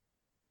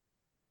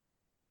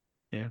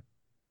 Yeah.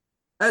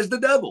 As the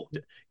devil.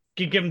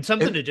 You give him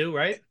something to do,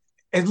 right?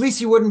 At least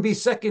he wouldn't be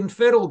second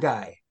fiddle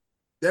guy.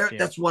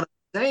 That's what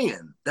I'm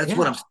saying. That's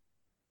what I'm saying.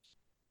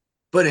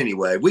 But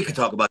anyway, we could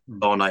talk about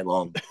it all night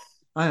long.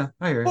 I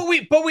hear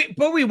you.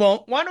 But we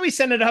won't. Why don't we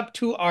send it up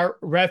to our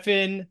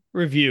Reffin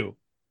Review?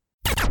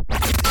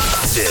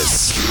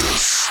 This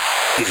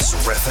is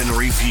Reffin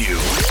Review.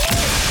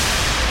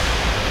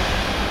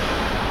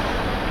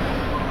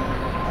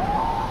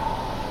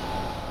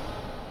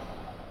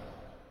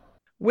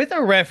 With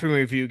our Reffin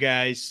Review,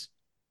 guys,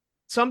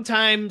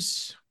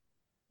 sometimes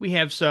we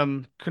have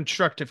some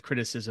constructive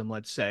criticism,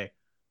 let's say,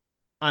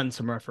 on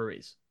some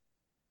referees.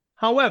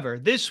 However,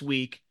 this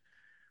week,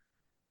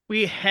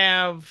 we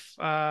have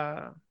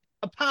a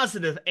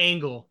positive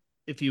angle,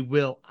 if you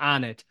will,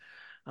 on it.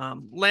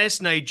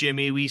 Last night,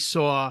 Jimmy, we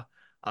saw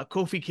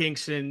Kofi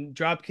Kingston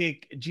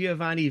dropkick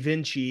Giovanni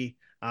Vinci,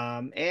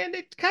 and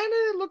it kind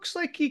of looks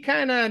like he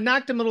kind of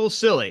knocked him a little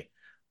silly.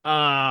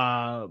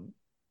 Got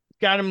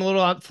him a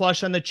little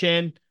flush on the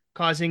chin,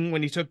 causing,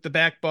 when he took the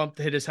back bump,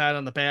 to hit his head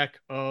on the back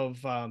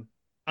of on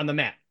the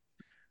mat.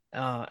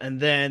 And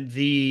then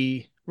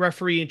the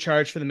referee in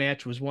charge for the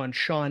match was one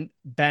Sean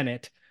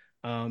Bennett.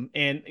 And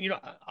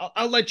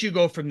I'll let you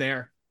go from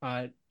there,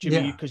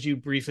 Jimmy, because you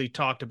briefly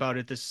talked about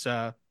it this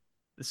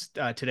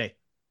today.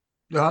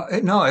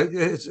 No,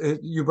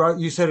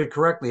 you said it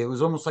correctly. It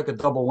was almost like a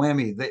double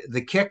whammy.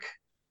 The kick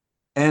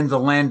and the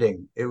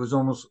landing. It was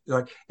almost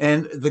like,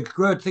 and the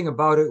good thing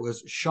about it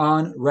was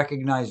Sean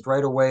recognized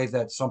right away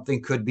that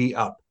something could be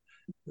up.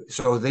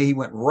 So he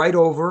went right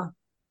over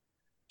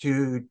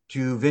to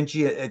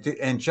Vinci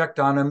and checked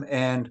on him.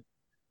 And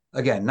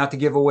again, not to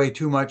give away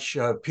too much,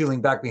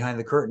 peeling back behind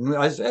the curtain,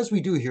 as we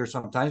do here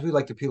sometimes, we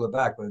like to peel it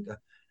back, but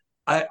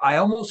I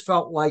almost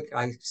felt like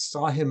I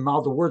saw him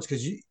mouth the words,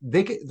 because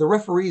the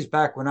referees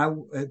back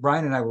when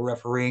Brian and I were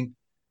refereeing,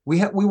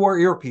 we wore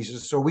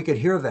earpieces so we could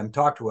hear them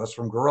talk to us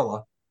from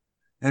Gorilla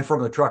and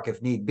from the truck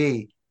if need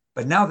be.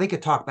 But now they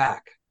could talk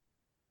back.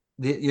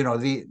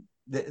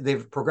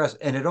 They've progressed,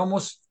 and it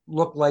almost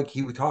looked like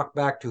he would talk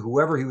back to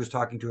whoever he was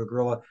talking to, a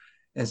Gorilla,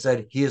 and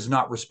said he is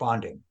not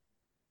responding.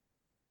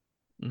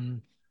 Mm-hmm.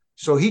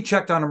 So he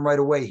checked on him right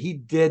away. He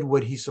did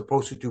what he's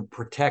supposed to do,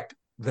 protect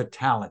the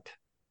talent.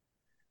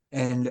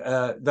 And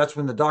that's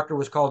when the doctor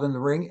was called in the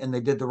ring, and they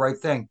did the right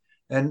thing.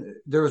 And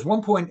there was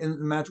one point in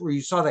the match where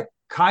you saw that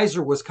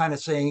Kaiser was kind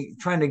of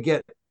trying to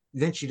get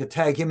Vinci to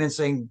tag him in,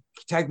 saying,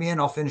 tag me in,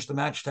 I'll finish the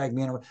match, tag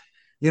me in.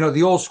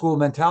 The old school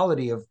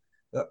mentality of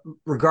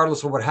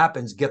regardless of what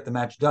happens, get the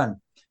match done.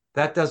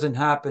 That doesn't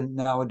happen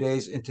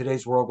nowadays in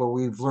today's world, where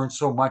we've learned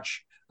so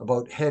much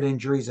about head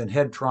injuries and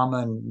head trauma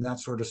and that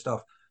sort of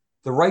stuff.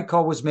 The right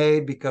call was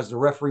made because the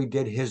referee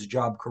did his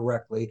job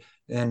correctly.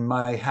 And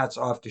my hat's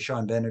off to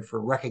Sean Bennett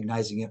for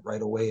recognizing it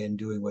right away and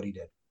doing what he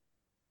did.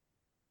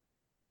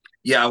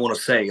 Yeah, I want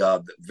to say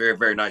very,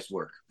 very nice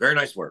work. Very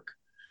nice work.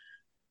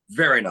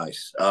 Very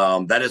nice.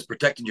 That is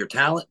protecting your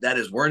talent. That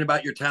is worrying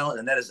about your talent.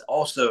 And that is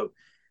also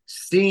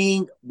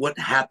seeing what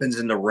happens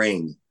in the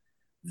ring,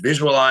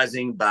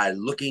 visualizing by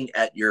looking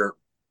at your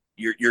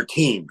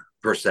team,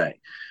 per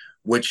se,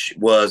 which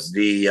was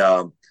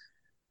the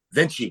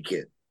Vinci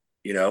kid,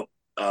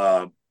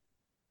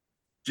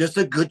 just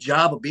a good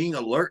job of being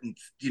alert and,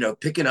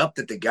 picking up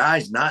that the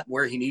guy's not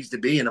where he needs to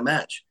be in a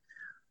match.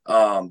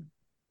 I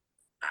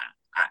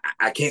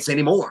can't say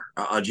any more.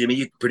 Jimmy,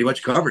 you pretty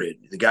much covered it.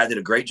 The guy did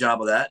a great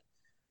job of that.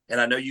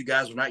 And I know you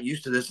guys were not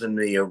used to this in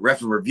the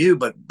ref and review,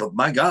 but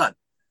my God,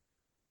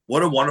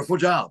 what a wonderful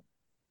job.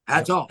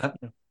 Hats off.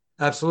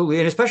 Absolutely.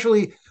 And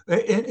especially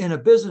in a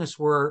business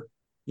where,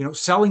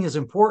 selling is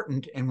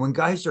important. And when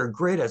guys are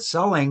great at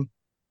selling,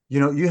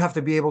 you have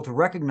to be able to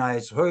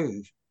recognize,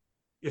 hey,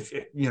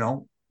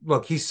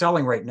 look, he's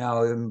selling right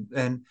now.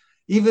 And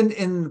even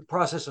in the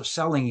process of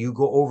selling, you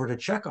go over to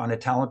check on a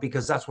talent,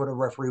 because that's what a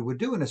referee would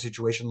do in a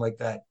situation like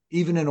that,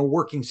 even in a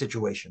working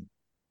situation,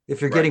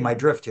 if you're getting my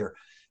drift here.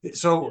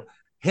 So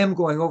him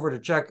going over to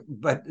check,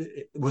 but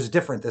it was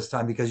different this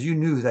time because you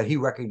knew that he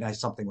recognized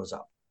something was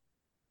up.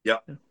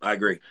 Yep, I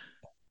agree.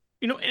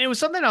 And it was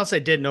something else I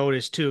did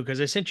notice too, because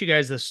I sent you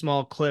guys the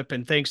small clip,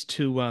 and thanks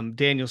to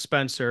Daniel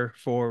Spencer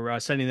for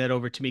sending that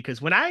over to me.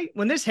 Because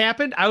when this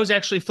happened, I was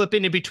actually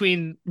flipping in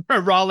between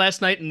Raw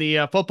last night and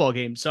the football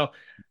game. So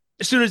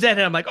as soon as that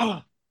hit, I'm like,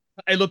 oh,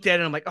 I looked at it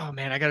and I'm like, oh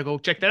man, I got to go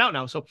check that out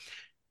now. So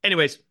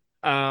anyways,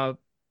 in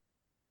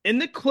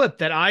the clip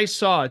that I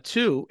saw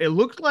too, it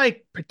looked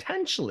like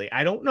potentially,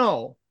 I don't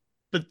know,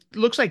 but it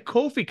looks like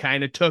Kofi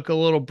kind of took a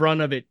little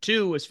brunt of it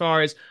too, as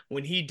far as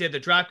when he did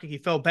the dropkick, he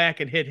fell back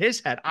and hit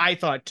his head. I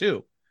thought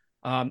too.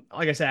 Like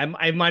I said,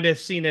 I might have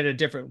seen it a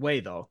different way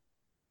though.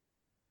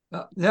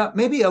 Yeah,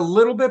 maybe a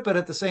little bit, but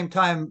at the same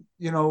time,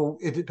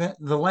 it depends.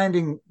 The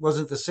landing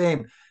wasn't the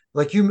same.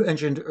 Like you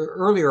mentioned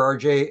earlier,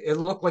 RJ, it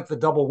looked like the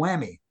double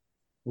whammy,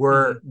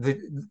 where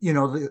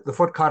the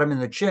foot caught him in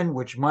the chin,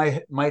 which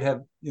might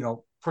have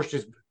pushed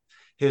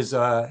his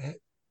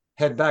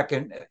head back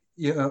and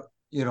to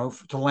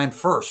land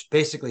first.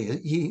 Basically,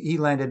 he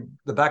landed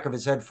the back of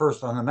his head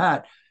first on the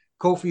mat.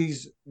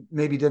 Kofi's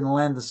maybe didn't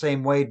land the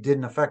same way,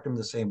 didn't affect him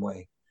the same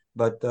way,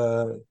 but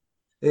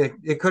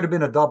it could have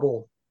been a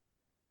double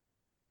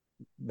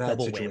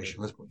situation.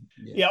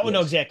 Well,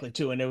 no, exactly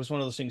too. And it was one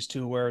of those things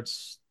too, where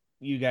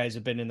you guys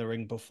have been in the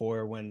ring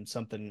before when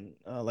something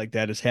like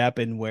that has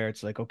happened, where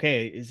it's like,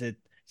 okay, is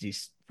he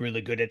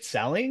really good at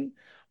selling?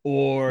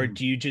 Or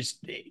do you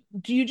just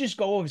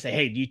go over and say,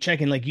 hey, do you check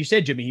in? Like you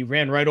said, Jimmy, he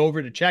ran right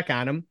over to check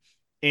on him.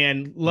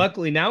 And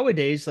luckily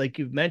nowadays, like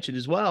you've mentioned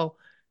as well,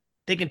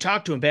 they can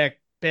talk to him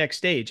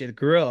backstage at a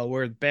Gorilla,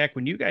 where back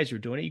when you guys were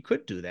doing it, you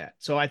could do that.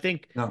 So I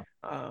think you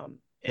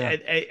can't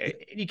be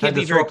you can't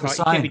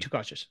be too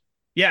cautious.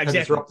 Yeah, exactly.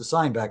 Had to throw up the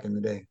sign back in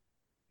the day.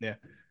 Yeah.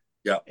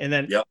 Yeah. And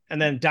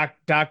then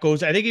Doc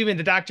goes, I think even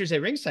the doctor's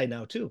at ringside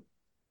now too,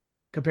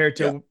 compared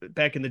to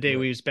back in the day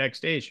when he was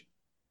backstage.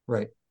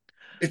 Right.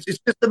 It's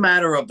just a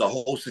matter of the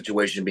whole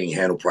situation being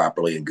handled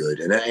properly and good.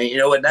 And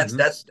and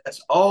that's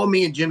all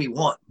me and Jimmy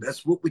want.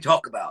 That's what we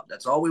talk about.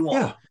 That's all we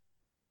want.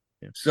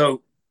 Yeah.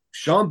 So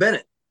Sean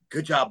Bennett,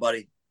 good job,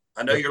 buddy.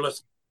 I know you're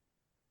listening.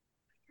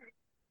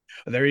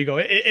 There you go.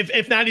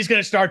 If not, he's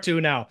going to start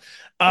to now.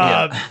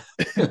 But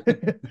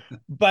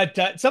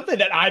something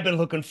that I've been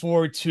looking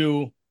forward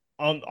to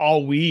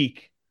all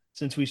week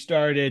since we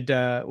started,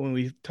 when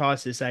we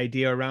tossed this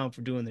idea around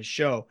for doing the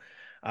show,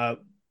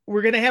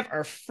 we're going to have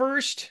our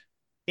first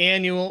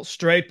annual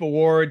Stripe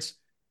Awards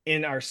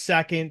in our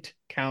second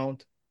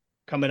count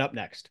coming up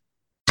next.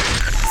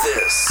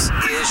 This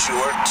is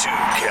your 2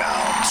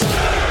 count.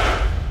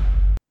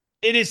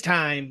 It is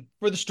time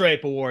for the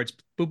Stripe Awards.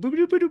 I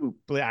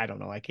don't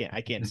know. I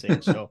can't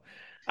sing. So,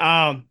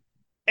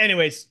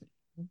 anyways,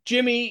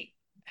 Jimmy,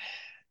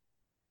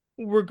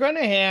 we're going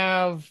to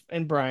have,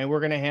 and Brian, we're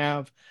going to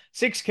have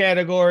 6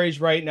 categories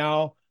right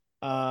now.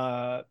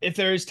 If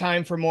there is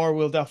time for more,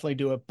 we'll definitely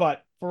do it.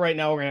 But for right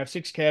now, we're going to have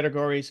 6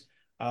 categories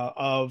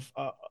of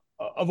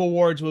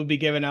awards we'll be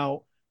giving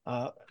out.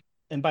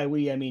 and by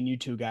we, I mean you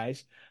two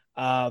guys.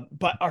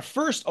 But our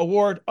first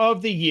award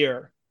of the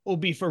year will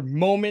be for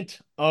moment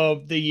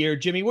of the year.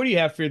 Jimmy, what do you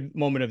have for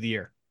moment of the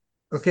year?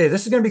 Okay,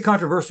 this is going to be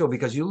controversial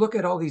because you look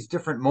at all these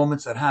different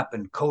moments that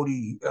happened.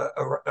 Cody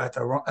at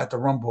the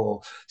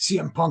Rumble,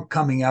 CM Punk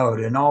coming out,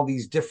 and all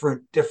these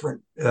different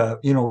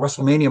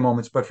WrestleMania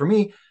moments. But for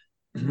me,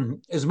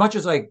 as much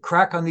as I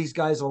crack on these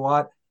guys a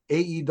lot,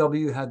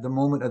 AEW had the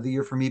moment of the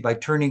year for me by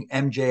turning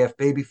MJF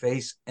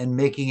babyface and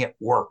making it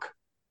work.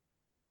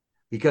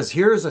 Because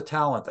here's a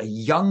talent, a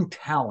young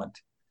talent,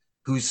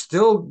 he's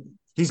going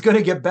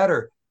to get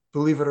better,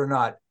 believe it or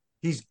not.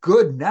 He's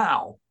good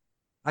now.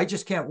 I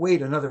just can't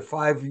wait another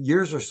 5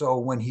 years or so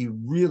when he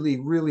really,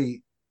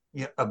 really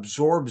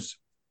absorbs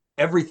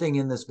everything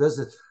in this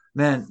business.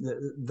 Man,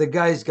 the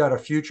guy's got a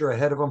future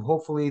ahead of him.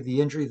 Hopefully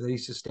the injury that he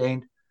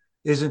sustained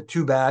isn't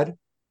too bad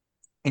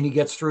and he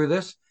gets through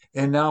this.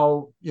 And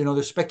now,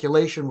 there's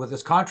speculation with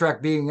his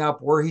contract being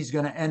up where he's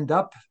going to end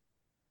up.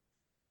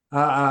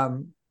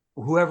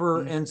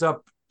 Whoever ends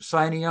up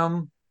signing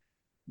him,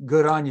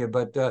 good on you.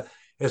 But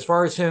as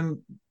far as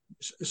him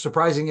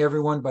surprising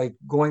everyone by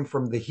going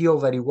from the heel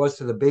that he was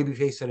to the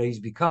babyface that he's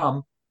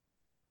become,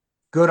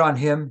 good on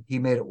him. He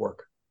made it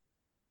work.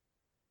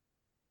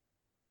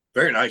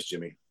 Very nice,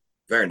 Jimmy.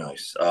 Very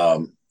nice.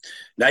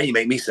 Now you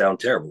make me sound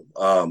terrible.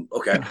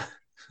 Okay.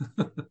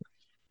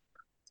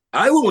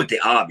 I went with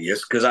the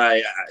obvious because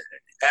I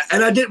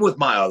did with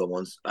my other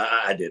ones.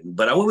 I didn't,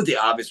 but I went with the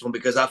obvious one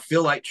because I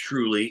feel like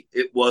truly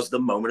it was the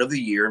moment of the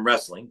year in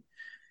wrestling.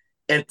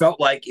 And felt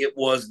like it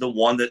was the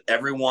one that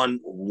everyone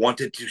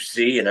wanted to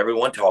see and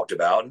everyone talked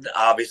about. And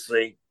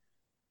obviously,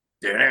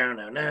 look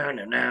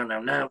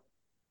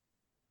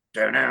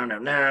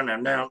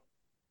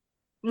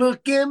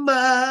in my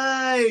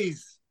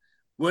eyes.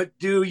 What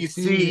do you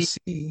see?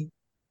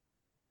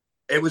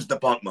 It was the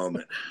Punk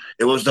moment.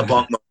 It was the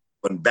Punk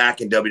moment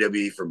back in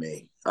WWE for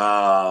me.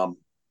 And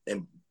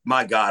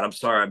my God, I'm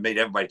sorry I made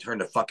everybody turn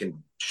the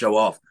fucking show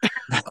off.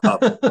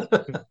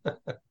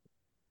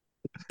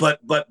 But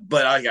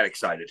I got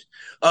excited.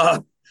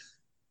 But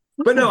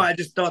no, I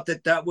just thought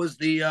that was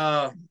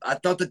I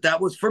thought that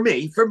was for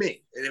me. I mean,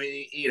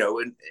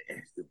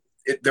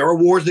 there are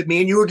awards that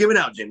me and you were giving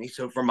out, Jimmy.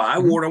 So for my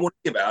award, I want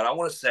to give out. I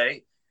want to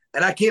say,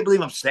 and I can't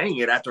believe I'm saying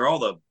it after all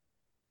the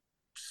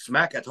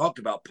smack I talked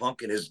about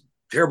Punk and his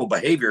terrible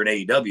behavior in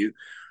AEW,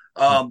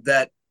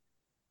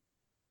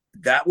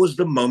 that was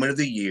the moment of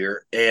the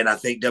year. And I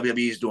think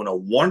WWE is doing a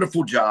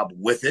wonderful job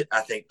with it.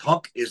 I think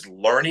Punk is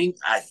learning,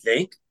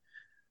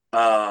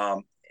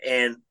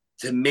 and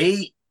to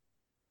me,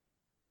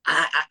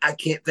 I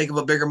can't think of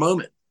a bigger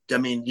moment. I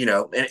mean,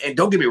 and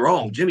don't get me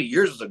wrong, Jimmy,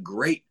 yours is a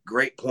great,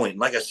 great point.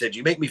 Like I said,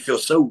 you make me feel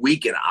so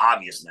weak and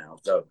obvious now.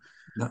 So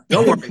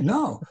don't worry.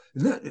 No,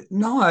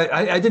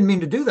 I didn't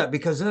mean to do that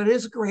because that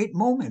is a great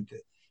moment.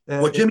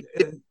 Well, Jimmy,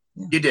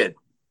 you did.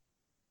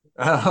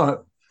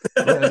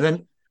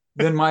 Then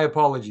my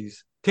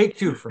apologies. Take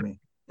two for me.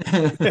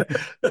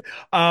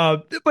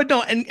 But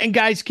no, and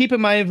guys, keep in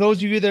mind, those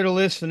of you that are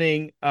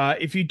listening,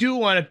 if you do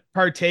want to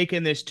partake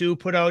in this too,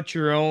 put out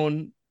your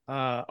own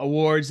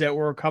awards that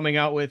we're coming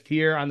out with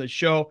here on the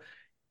show.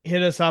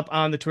 Hit us up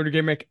on the Twitter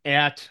gimmick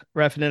at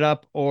Reffing It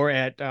Up or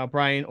at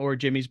Brian or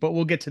Jimmy's, but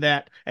we'll get to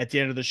that at the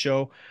end of the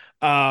show.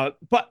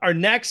 But our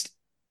next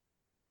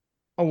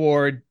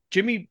award,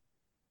 Jimmy,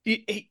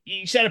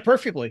 you said it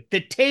perfectly.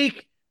 The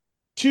Take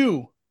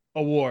Two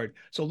award.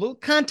 So a little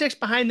context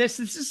behind this.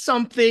 This is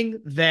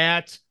something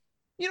that,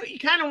 you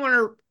kind of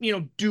want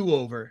to, do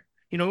over.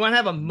 You want to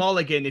have a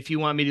mulligan, if you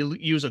want me to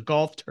use a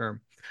golf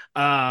term.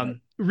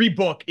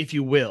 Rebook, if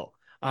you will.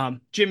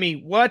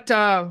 Jimmy, what's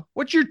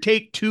your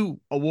Take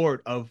Two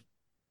award of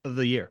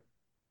the year?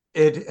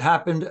 It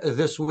happened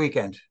this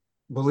weekend,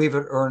 believe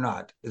it or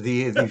not.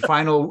 The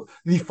final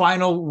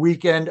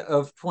weekend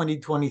of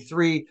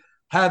 2023,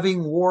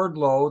 having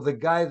Wardlow, the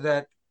guy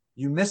that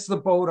you missed the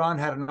boat on,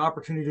 had an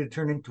opportunity to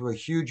turn into a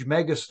huge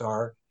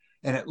megastar,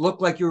 and it looked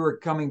like you were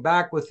coming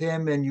back with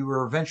him and you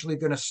were eventually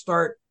going to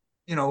start,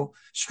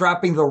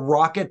 strapping the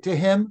rocket to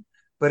him.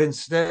 But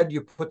instead,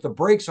 you put the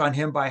brakes on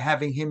him by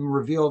having him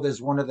revealed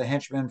as one of the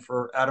henchmen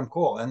for Adam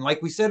Cole. And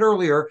like we said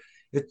earlier,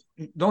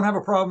 don't have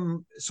a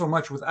problem so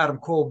much with Adam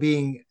Cole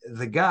being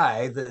the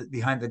guy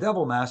behind the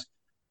devil mask,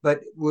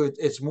 but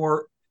it's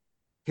more,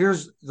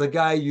 here's the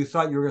guy you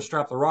thought you were going to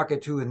strap the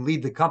rocket to and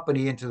lead the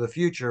company into the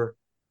future,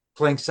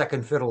 playing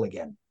second fiddle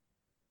again.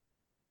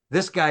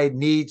 This guy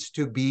needs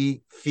to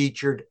be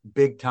featured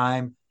big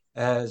time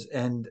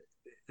and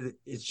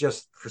it's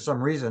just, for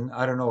some reason,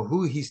 I don't know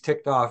who he's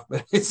ticked off,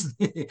 but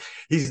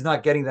he's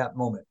not getting that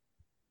moment.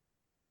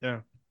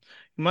 Yeah.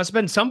 It must have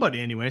been somebody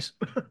anyways.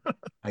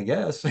 I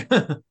guess.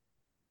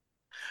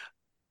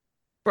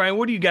 Brian,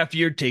 what do you got for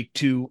your Take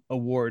Two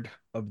award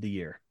of the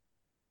year?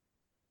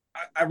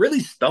 I really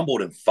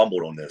stumbled and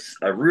fumbled on this.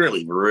 I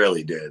really,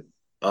 really did.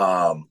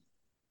 I'm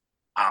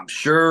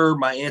sure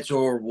my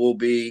answer will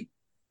be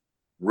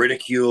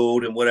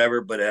ridiculed and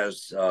whatever, but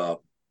has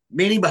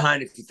meaning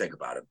behind it if you think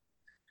about it.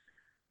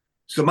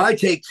 So my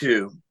Take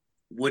Two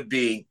would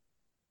be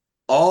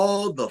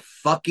all the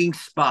fucking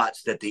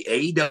spots that the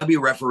AEW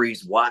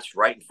referees watched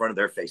right in front of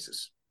their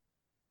faces.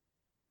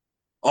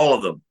 All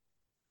of them.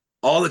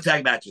 All the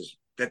tag matches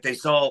that they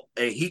saw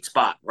a heat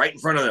spot right in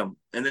front of them,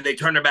 and then they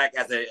turned their back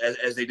as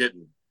they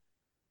didn't.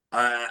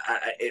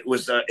 It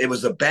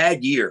was a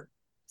bad year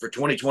for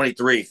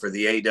 2023 for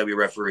the AEW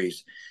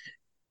referees,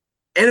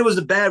 and it was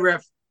a bad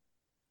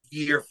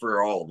year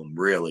for all of them,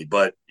 really.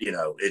 But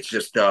it's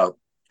just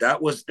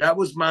that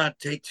was my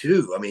take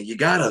too. I mean, you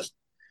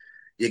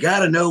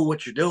gotta know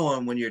what you're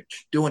doing when you're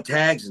doing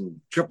tags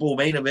and triple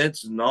main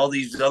events and all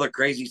these other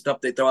crazy stuff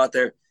they throw out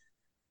there.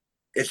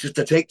 It's just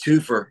a take two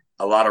for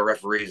a lot of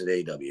referees at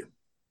AEW.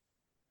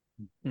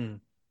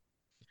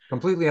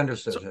 Completely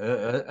understood.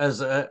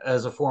 As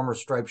a former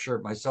striped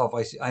shirt myself,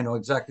 I know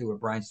exactly what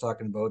Brian's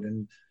talking about,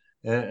 and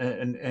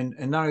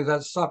not only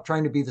that, stop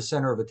trying to be the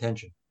center of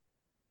attention.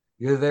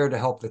 You're there to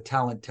help the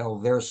talent tell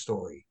their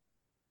story.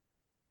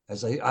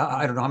 As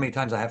I don't know how many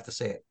times I have to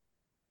say it.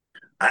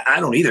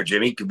 I don't either,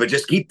 Jimmy, but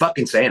just keep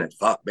fucking saying it.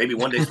 Fuck, maybe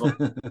one day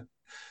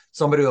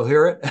somebody will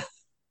hear it.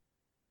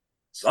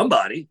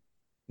 Somebody.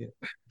 Yeah.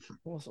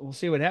 We'll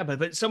see what happens.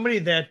 But somebody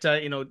that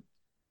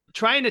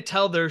trying to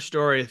tell their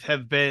story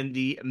have been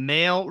the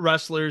male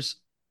wrestlers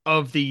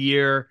of the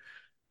year.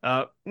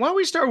 Why don't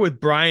we start with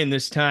Brian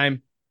this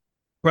time?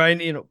 Brian,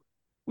 you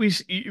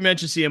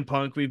mentioned CM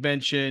Punk, we've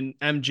mentioned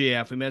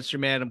MJF, we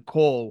mentioned Adam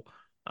Cole,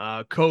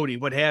 Cody,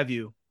 what have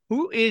you.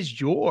 Who is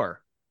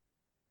your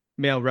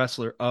male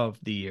wrestler of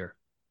the year?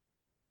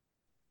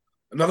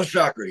 Another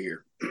shocker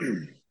here.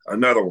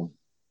 Another one.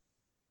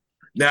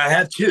 Now I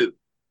have two,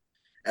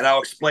 and I'll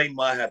explain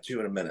why I have two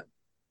in a minute.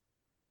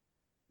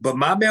 But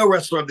my male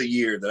wrestler of the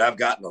year that I've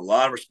gotten a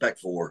lot of respect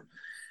for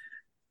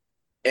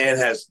and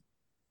has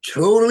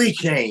totally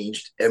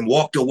changed and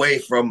walked away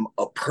from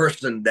a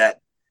person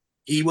that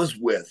he was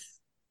with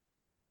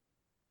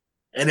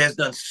and has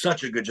done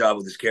such a good job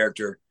with his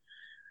character.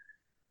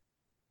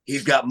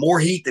 He's got more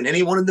heat than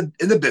anyone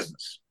in the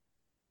business.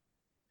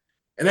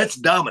 And that's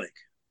Dominic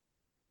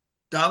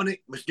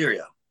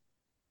Mysterio.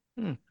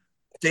 I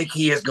think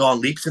he has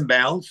gone leaps and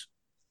bounds.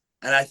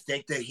 And I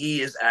think that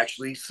he is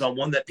actually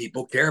someone that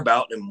people care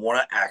about and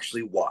want to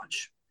actually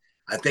watch.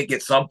 I think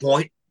at some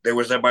point there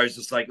was everybody's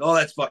just like, oh,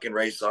 that's fucking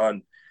Ray's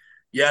son.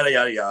 Yada,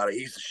 yada, yada.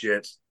 He's the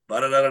shit.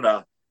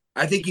 Da-da-da-da-da.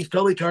 I think he's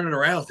totally turning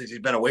around since he's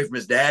been away from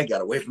his dad, got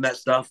away from that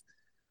stuff.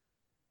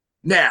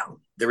 Now,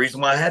 the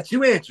reason why I have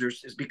two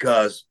answers is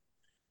because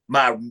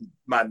my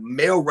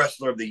male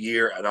wrestler of the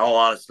year, in all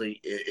honesty,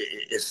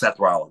 is Seth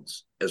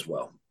Rollins as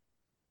well.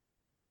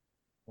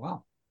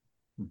 Wow.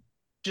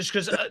 Just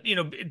because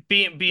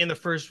being the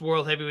first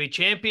world heavyweight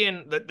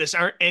champion, this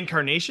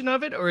incarnation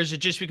of it, or is it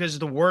just because of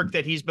the work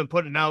that he's been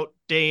putting out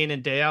day in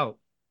and day out?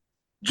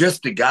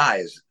 Just the guy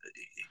is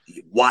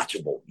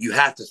watchable. You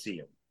have to see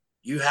him.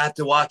 You have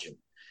to watch him.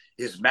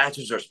 His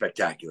matches are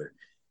spectacular.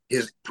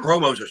 His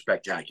promos are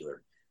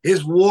spectacular.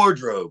 His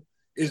wardrobe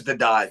is to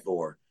die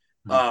for.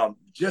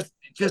 Just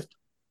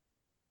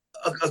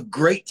a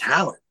great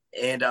talent,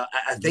 and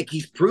I think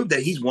he's proved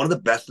that he's one of the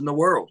best in the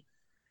world.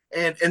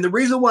 And the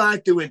reason why I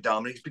threw in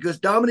Dominic is because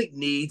Dominic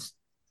needs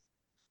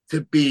to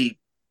be,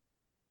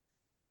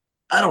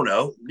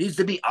 needs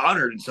to be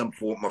honored in some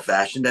form or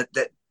fashion, that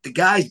the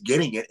guy's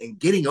getting it and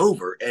getting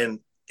over. And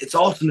it's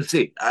awesome to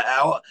see.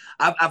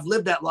 I've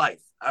lived that life.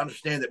 I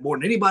understand that more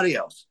than anybody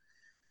else.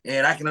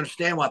 And I can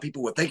understand why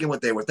people were thinking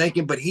what they were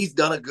thinking, but he's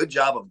done a good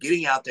job of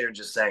getting out there and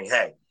just saying,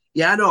 hey,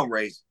 yeah, I know I'm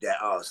Ray's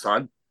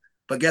son,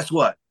 but guess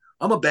what?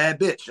 I'm a bad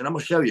bitch and I'm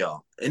going to show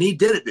y'all. And he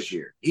did it this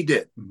year. He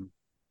did. Mm-hmm.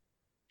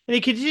 And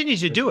he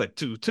continues to do it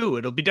too.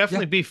 It'll be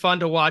definitely be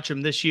fun to watch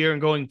him this year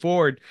and going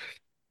forward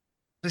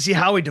to see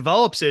how he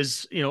develops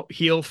as,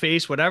 heel,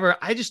 face, whatever.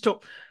 I just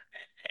don't,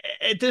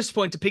 at this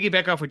point, to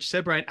piggyback off what you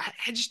said, Brian,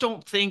 I just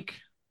don't think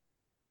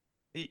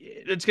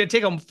it's going to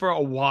take him for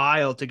a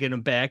while to get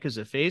him back as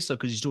a face, though,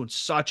 because he's doing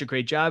such a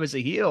great job as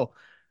a heel.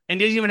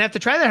 And he doesn't even have to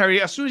try that hard.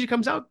 As soon as he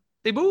comes out,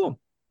 they boo him.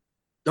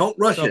 Don't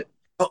rush it.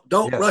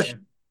 Don't rush it.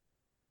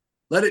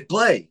 Let it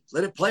play.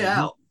 Let it play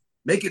out.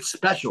 Make it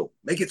special.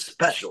 Make it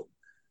special.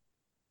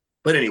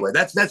 But anyway,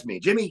 that's me.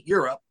 Jimmy,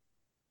 you're up.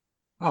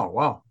 Oh,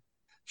 wow.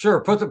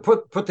 Sure. Put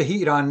the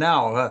heat on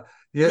now.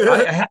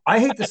 I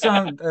hate to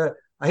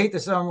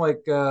sound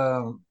like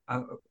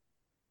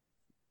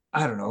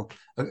I don't know,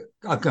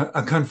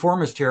 a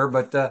conformist here,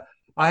 but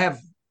I have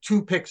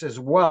two picks as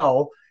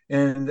well,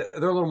 and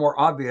they're a little more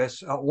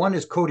obvious. One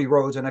is Cody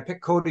Rhodes, and I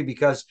picked Cody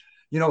because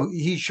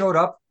he showed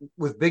up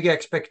with big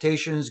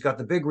expectations, got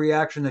the big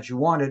reaction that you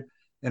wanted.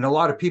 And a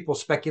lot of people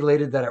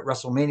speculated that at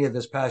WrestleMania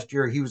this past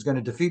year, he was going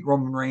to defeat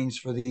Roman Reigns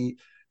for the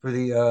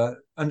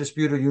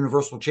Undisputed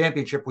Universal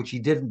Championship, which he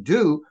didn't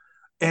do.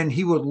 And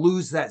he would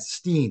lose that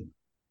steam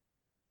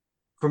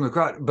from the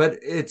crowd. But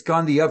it's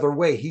gone the other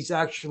way. He's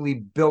actually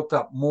built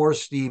up more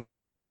steam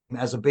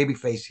as a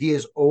babyface. He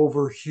is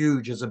over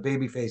huge as a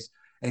babyface,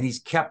 and he's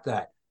kept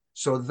that.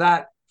 So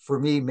that, for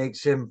me,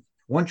 makes him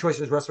one choice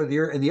as Wrestler of the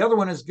Year. And the other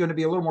one is going to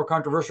be a little more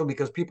controversial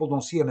because people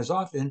don't see him as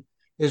often,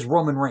 is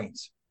Roman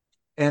Reigns.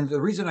 And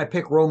the reason I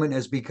pick Roman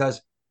is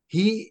because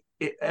he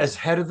as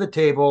head of the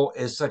table,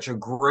 is such a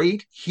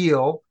great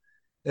heel,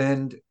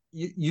 and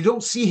you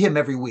don't see him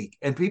every week.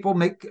 And people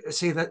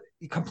say that,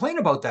 complain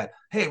about that.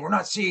 Hey, we're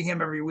not seeing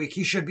him every week.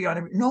 He should be on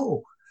every.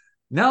 No,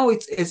 now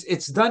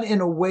it's done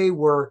in a way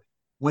where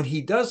when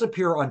he does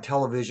appear on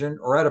television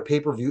or at a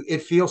pay-per-view,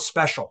 it feels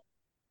special.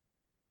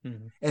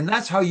 Mm-hmm. And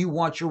that's how you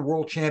want your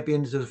world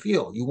champions to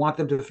feel. You want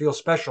them to feel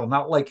special,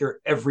 not like your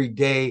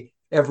everyday,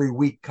 every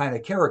week kind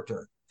of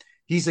character.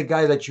 He's a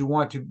guy that you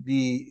want to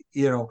be,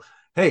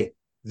 hey,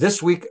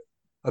 this week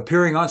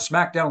appearing on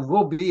SmackDown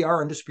will be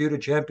our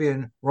undisputed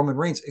champion, Roman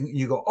Reigns. And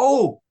you go,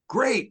 oh,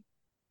 great.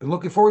 I'm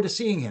looking forward to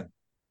seeing him.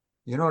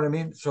 You know what I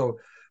mean? So,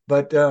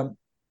 but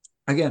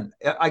again,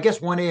 I guess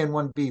 1A and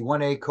 1B.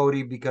 1A,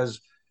 Cody, because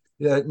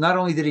not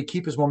only did he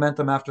keep his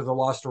momentum after the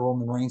loss to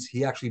Roman Reigns,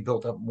 he actually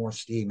built up more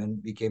steam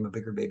and became a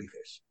bigger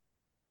babyface.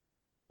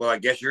 Well, I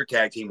guess your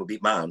tag team will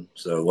beat mine,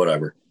 so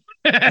whatever.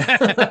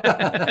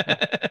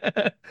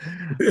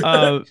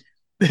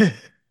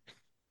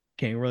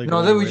 Can't really.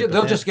 No,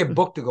 they'll just get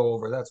booked to go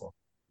over. That's all.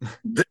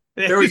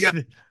 There we go.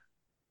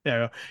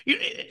 Yeah,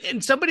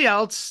 and somebody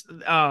else,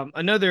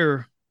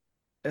 another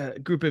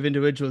group of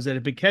individuals that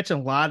have been catching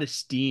a lot of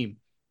steam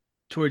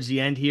towards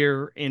the end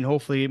here, and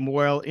hopefully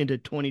well into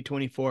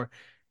 2024,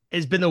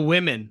 has been the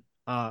women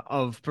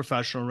of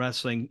professional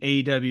wrestling: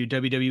 AEW,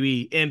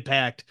 WWE,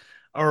 Impact,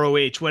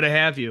 ROH, what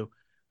have you.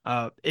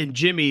 And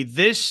Jimmy,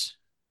 this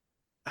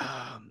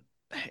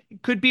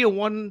could be a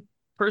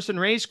one-person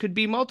race, could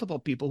be multiple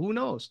people, who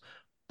knows?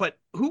 But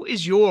who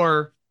is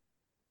your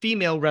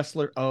female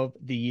wrestler of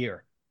the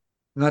year?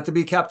 Not to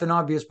be Captain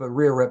Obvious, but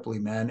Rhea Ripley,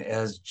 man,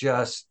 has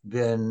just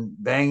been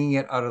banging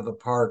it out of the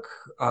park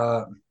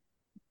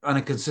on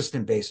a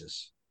consistent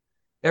basis.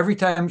 Every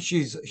time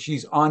she's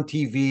on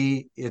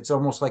TV, it's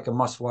almost like a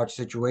must-watch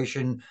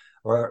situation.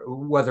 Or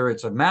whether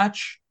it's a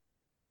match,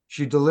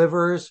 she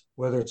delivers.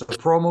 Whether it's a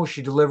promo,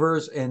 she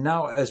delivers. And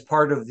now, as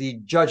part of the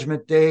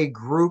Judgment Day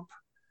group,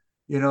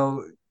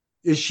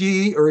 is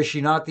she or is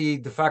she not the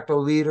de facto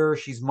leader?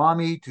 She's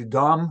mommy to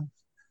Dom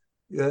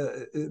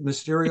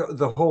Mysterio,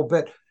 the whole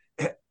bit.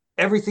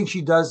 Everything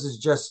she does is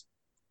just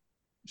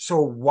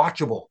so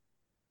watchable.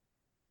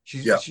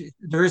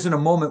 There isn't a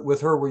moment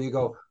with her where you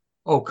go,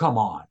 "Oh, come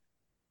on!"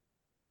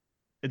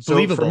 It's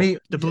believable. For me,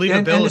 the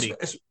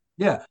believability.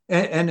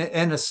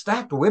 And a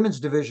stacked women's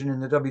division in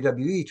the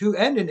WWE too,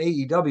 and in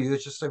AEW.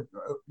 It's just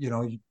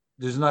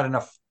there's not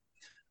enough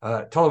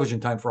television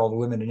time for all the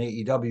women in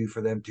AEW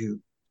for them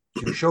to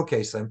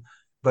showcase them.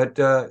 But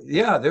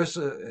there's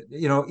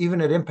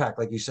even at Impact,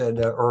 like you said,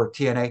 or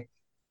TNA.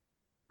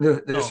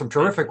 There's some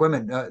terrific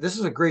women. This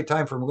is a great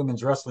time for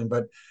women's wrestling,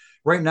 but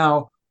right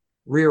now,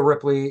 Rhea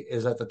Ripley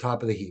is at the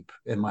top of the heap,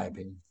 in my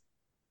opinion.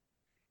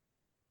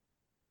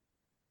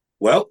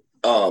 Well,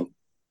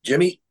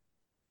 Jimmy,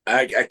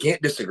 I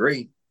can't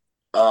disagree.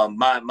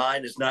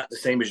 Mine is not the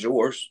same as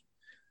yours.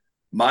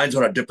 Mine's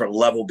on a different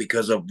level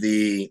because of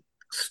the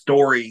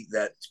story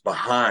that's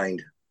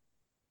behind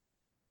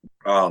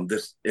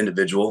this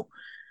individual.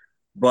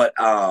 But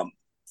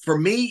for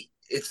me,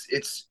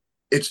 it's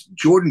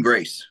Jordynne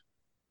Grace.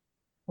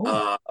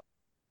 I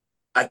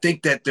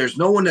think that there's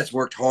no one that's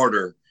worked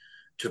harder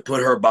to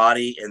put her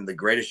body in the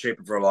greatest shape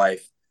of her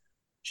life.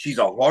 She's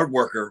a hard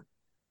worker.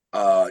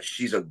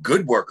 She's a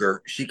good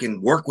worker. She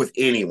can work with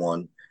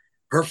anyone.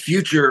 Her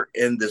future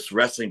in this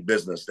wrestling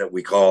business that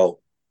we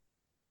call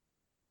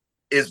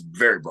is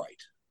very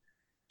bright.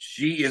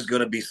 She is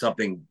going to be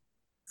something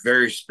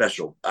very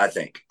special, I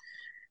think.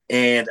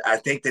 And I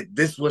think that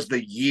this was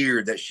the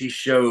year that she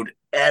showed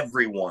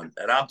everyone,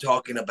 and I'm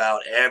talking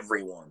about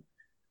everyone,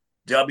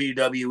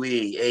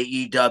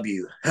 WWE,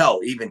 AEW,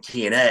 hell, even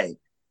TNA.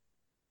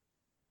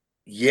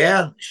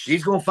 Yeah,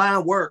 she's going to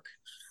find work.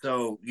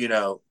 So,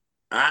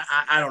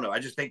 I don't know. I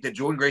just think that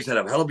Jordynne Grace had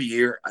a hell of a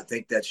year. I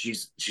think that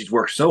she's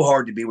worked so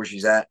hard to be where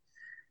she's at.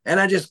 And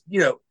I just,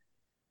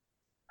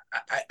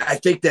 I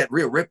think that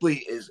Rhea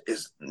Ripley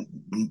is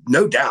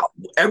no doubt.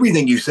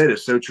 Everything you said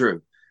is so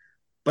true.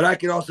 But I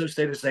could also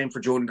say the same for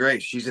Jordynne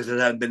Grace. She just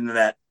hasn't been in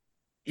that,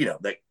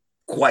 like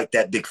quite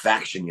that big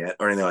faction yet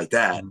or anything like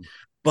that.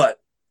 But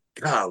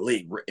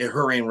golly,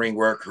 her in-ring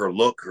work, her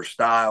look, her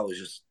style is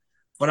just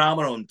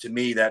phenomenal. And to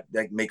me, that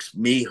makes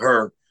me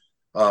her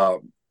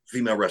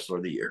female wrestler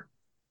of the year.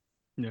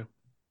 No.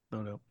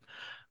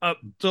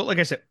 So like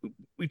I said,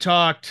 we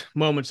talked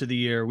moments of the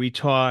year. We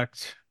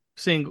talked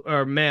single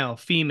or male,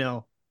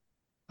 female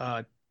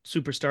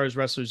superstars,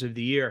 wrestlers of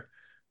the year.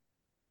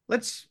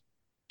 Let's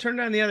turn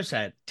it on the other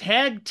side.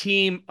 Tag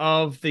team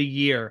of the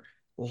year.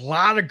 A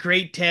lot of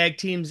great tag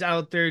teams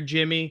out there,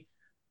 Jimmy,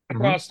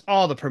 across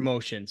all the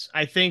promotions.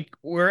 I think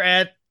we're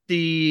at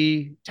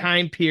the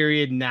time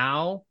period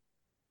now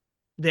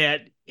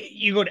that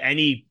you go to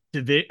any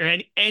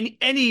division,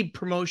 any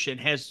promotion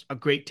has a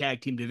great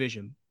tag team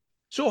division.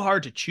 So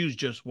hard to choose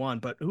just one,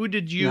 but who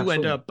did you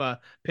end up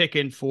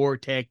picking for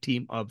tag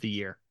team of the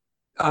year?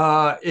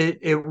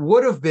 It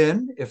would have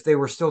been, if they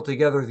were still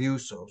together, the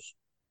Usos,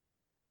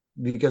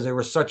 because they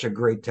were such a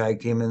great tag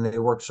team and they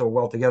worked so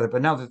well together.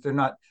 But now that they're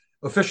not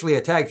officially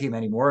a tag team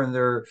anymore and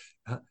they're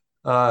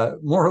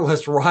more or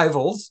less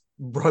rivals,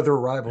 brother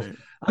rivals.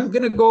 I'm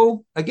going to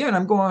go again.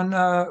 I'm going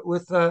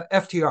with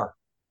FTR.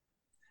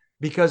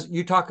 Because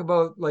you talk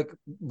about, like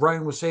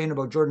Brian was saying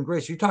about Jordynne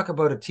Grace, you talk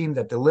about a team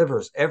that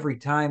delivers every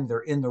time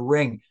they're in the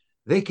ring.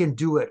 They can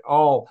do it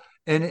all.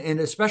 And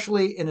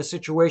especially in a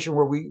situation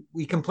where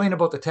we complain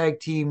about the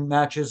tag team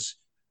matches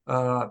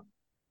in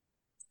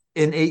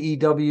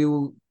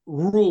AEW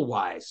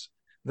rule-wise,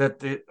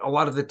 that a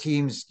lot of the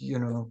teams,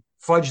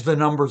 fudge the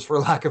numbers, for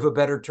lack of a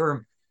better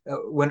term,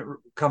 when it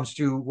comes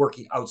to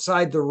working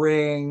outside the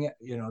ring,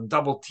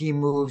 double team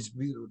moves,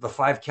 the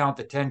 5 count,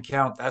 the 10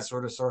 count, that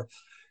sort of stuff.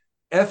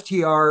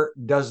 FTR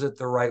does it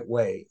the right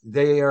way.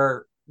 They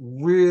are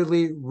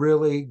really,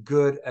 really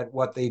good at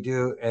what they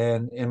do.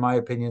 And in my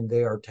opinion,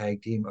 they are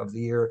tag team of the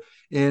year.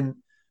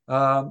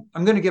 I'm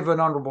going to give an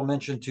honorable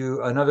mention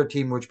to another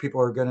team, which people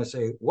are going to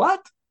say,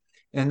 what?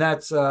 And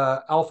that's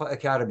Alpha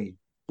Academy,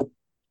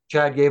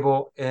 Chad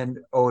Gable and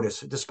Otis.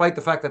 Despite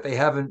the fact that they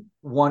haven't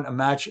won a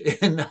match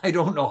in, I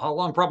don't know how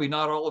long, probably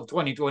not all of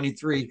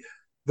 2023,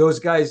 those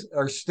guys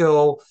are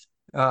still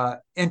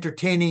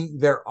entertaining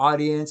their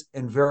audience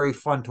and very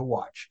fun to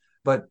watch.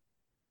 But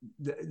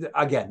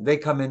again, they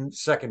come in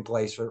second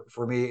place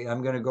for me.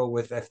 I'm going to go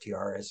with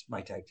FTR as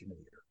my tag team of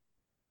the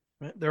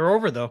year. They're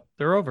over, though.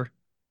 They're over.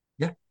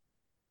 Yeah.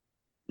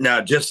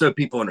 Now, just so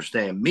people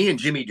understand, me and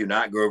Jimmy do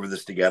not go over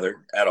this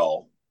together at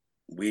all.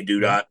 We do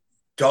not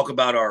talk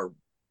about our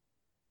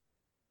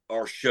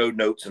show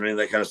notes and any of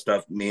that kind of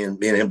stuff. Me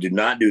and him do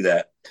not do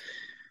that.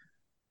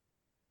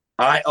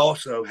 I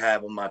also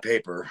have on my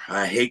paper,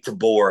 I hate to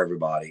bore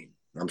everybody.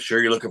 I'm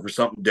sure you're looking for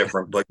something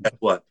different, but guess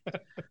what?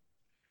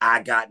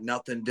 I got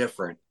nothing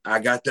different. I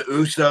got the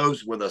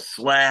Usos with a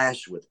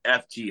slash with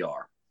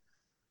FTR.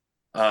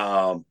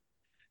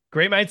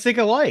 Great minds think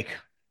alike.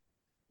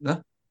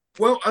 No?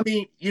 Well, I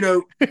mean,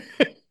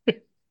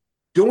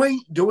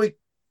 doing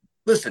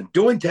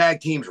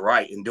tag teams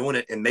right and doing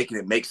it and making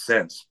it make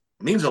sense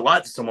means a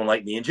lot to someone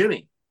like me and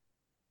Jimmy.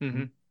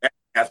 Mm-hmm.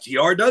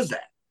 FTR does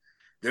that.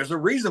 There's a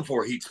reason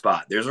for Heat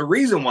Spot. There's a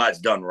reason why it's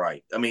done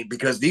right. I mean,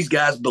 because these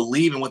guys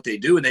believe in what they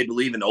do, and they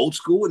believe in old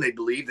school, and they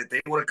believe that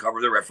they want to cover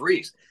the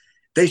referees.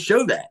 They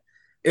show that.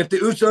 If the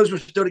Usos were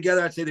still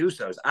together, I'd say the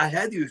Usos. I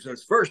had the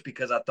Usos first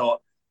because I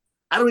thought,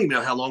 I don't even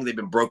know how long they've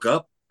been broke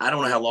up. I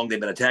don't know how long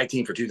they've been a tag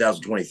team for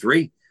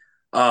 2023.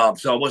 So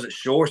I wasn't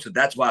sure. So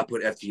that's why I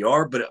put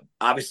FTR. But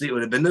obviously it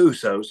would have been the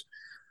Usos.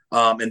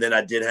 And then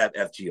I did have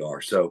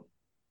FTR. So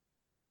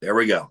there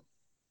we go.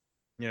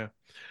 Yeah.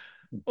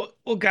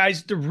 Well,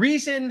 guys, the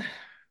reason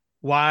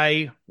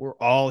why we're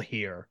all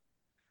here,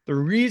 the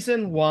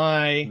reason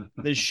why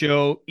the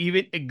show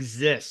even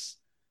exists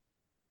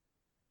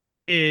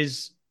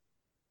is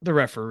the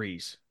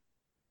referees.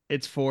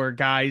 It's for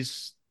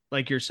guys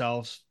like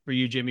yourselves, for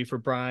you, Jimmy, for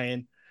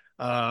Brian,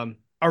 a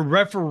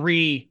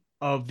referee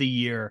of the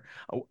year.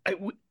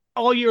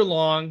 All year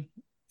long,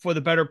 for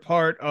the better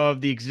part of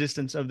the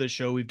existence of the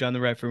show, we've done the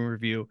referee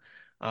review.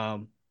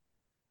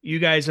 You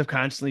guys have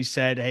constantly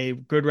said, hey,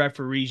 good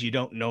referees, you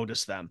don't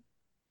notice them.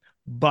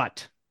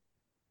 But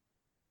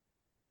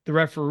the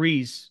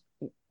referees,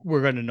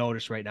 we're going to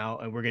notice right now,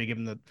 and we're going to give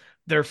them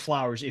their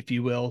flowers, if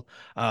you will.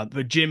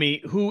 But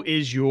Jimmy, who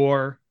is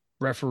your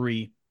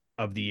referee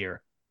of the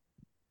year?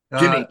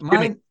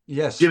 Jimmy,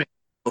 yes. Jimmy,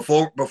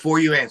 before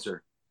you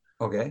answer.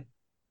 Okay.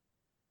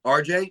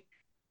 RJ,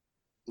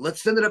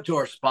 let's send it up to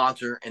our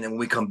sponsor, and then when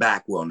we come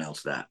back, we'll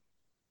announce that.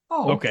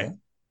 Oh, okay.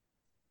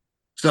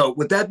 So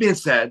with that being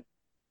said,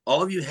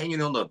 all of you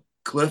hanging on the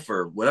cliff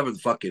or whatever the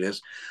fuck it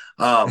is,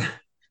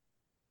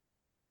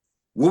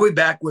 we'll be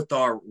back with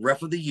our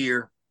ref of the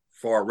year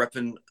for our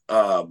reffing.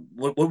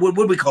 What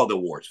do we call the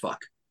awards?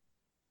 Fuck.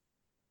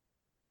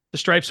 The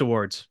Stripes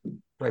Awards.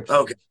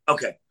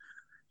 Okay.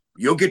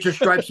 You'll get your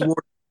Stripes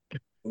Award.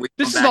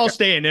 This is all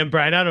staying in,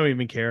 Brian. I don't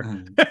even care.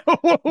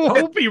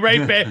 We'll be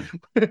right back.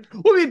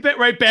 We'll be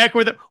right back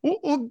with it.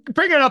 We'll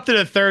bring it up to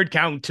the third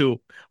count too.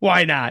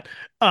 Why not?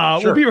 Sure.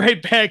 We'll be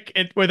right back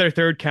with our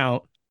third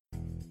count.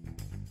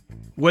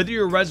 Whether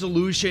your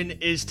resolution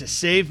is to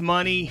save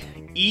money,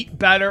 eat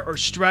better, or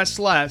stress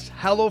less,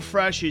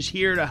 HelloFresh is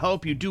here to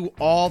help you do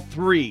all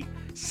three.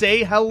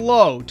 Say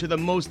hello to the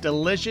most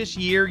delicious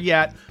year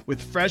yet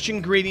with fresh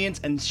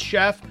ingredients and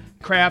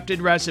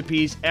chef-crafted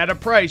recipes at a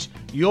price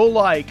you'll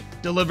like,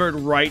 delivered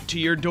right to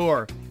your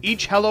door.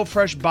 Each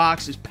HelloFresh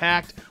box is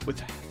packed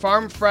with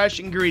farm-fresh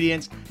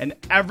ingredients, and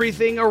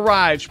everything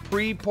arrives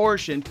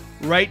pre-portioned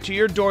right to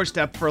your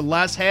doorstep for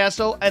less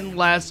hassle and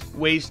less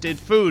wasted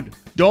food.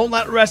 Don't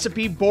let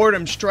recipe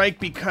boredom strike,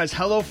 because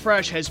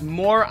HelloFresh has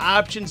more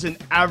options than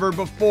ever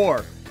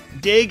before.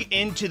 Dig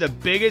into the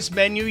biggest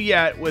menu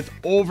yet with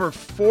over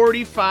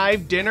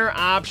 45 dinner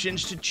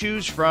options to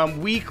choose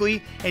from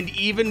weekly, and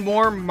even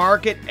more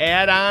market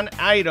add-on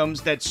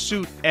items that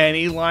suit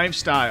any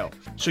lifestyle.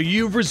 So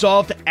you've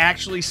resolved to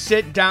actually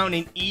sit down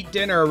and eat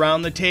dinner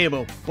around the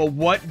table. But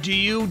what do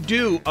you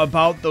do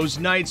about those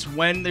nights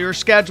when your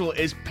schedule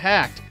is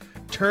packed?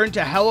 Turn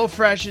to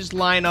HelloFresh's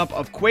lineup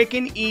of quick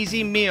and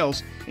easy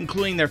meals,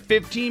 including their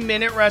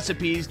 15-minute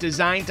recipes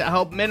designed to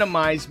help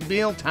minimize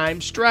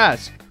mealtime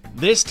stress.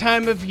 This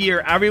time of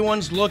year,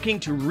 everyone's looking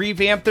to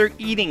revamp their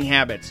eating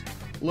habits.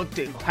 Look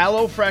to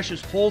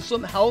HelloFresh's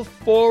wholesome,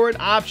 health-forward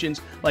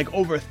options like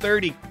over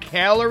 30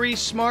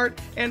 calorie-smart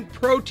and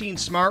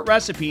protein-smart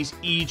recipes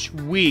each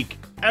week.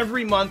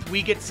 Every month,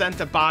 we get sent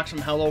a box from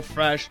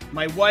HelloFresh.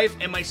 My wife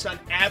and my son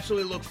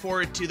absolutely look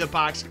forward to the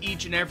box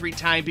each and every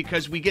time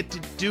because we get to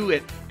do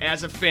it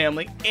as a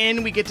family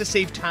and we get to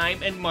save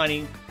time and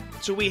money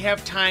so we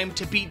have time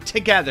to be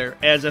together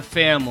as a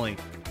family.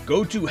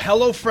 Go to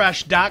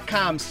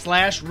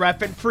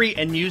HelloFresh.com/ReffinFree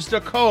and use the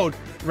code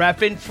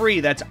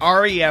ReffinFree. That's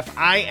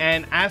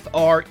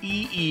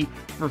REFINFREE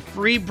for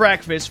free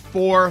breakfast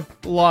for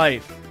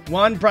life.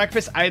 One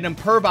breakfast item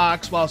per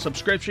box while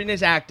subscription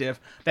is active.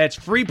 That's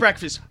free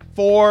breakfast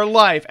for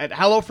life at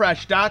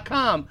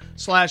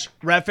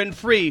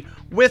HelloFresh.com/ReffinFree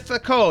with the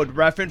code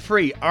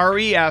ReffinFree.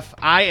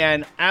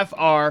 REFINFREE.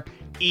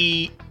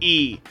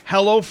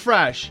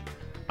 HelloFresh,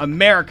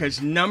 America's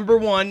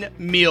 #1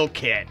 meal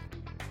kit.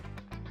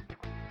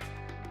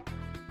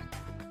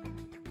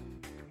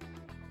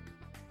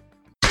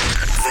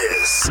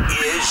 This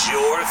is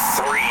your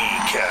 3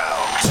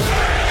 count.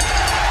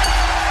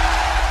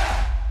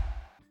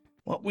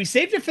 Well, we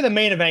saved it for the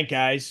main event,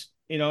 guys.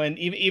 And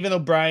even though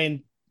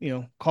Brian,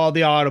 called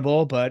the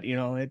audible, but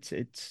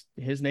it's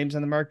his name's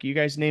on the marquee, you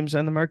guys' names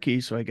on the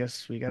marquee, so I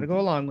guess we got to go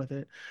along with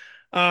it.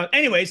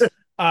 Anyways,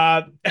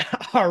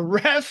 our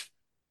ref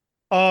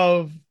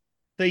of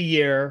the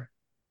year,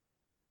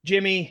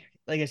 Jimmy.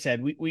 Like I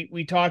said,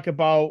 we talk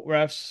about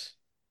refs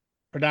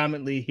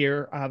predominantly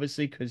here,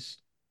 obviously, because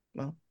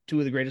two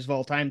of the greatest of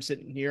all time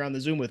sitting here on the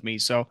Zoom with me.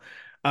 So,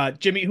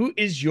 Jimmy, who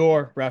is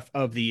your ref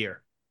of the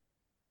year?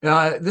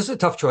 This is a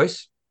tough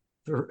choice,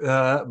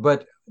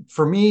 but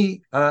for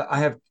me, I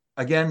have,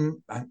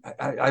 again,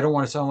 I don't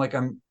want to sound like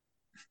I'm,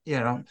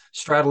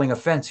 straddling a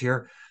fence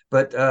here,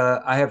 but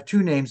I have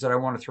 2 names that I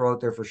want to throw out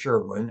there for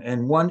sure.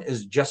 And one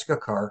is Jessica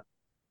Carr,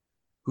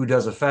 who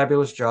does a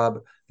fabulous job,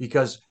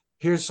 because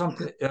here's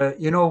something,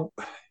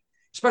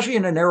 especially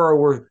in an era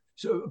where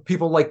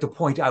people like to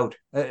point out,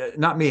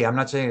 not me, I'm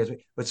not saying this,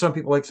 but some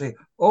people like to say,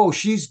 oh,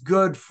 she's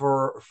good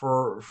for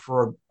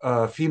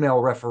a female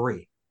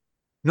referee.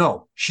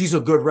 No, she's a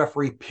good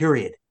referee,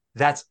 period.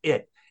 That's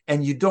it.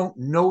 And you don't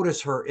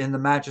notice her in the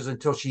matches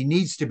until she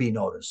needs to be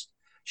noticed.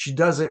 She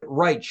does it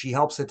right. She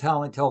helps the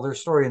talent tell their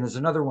story. And there's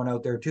another one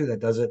out there, too, that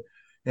does it,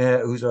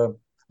 who's a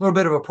little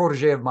bit of a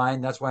protege of mine.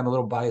 That's why I'm a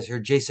little biased here.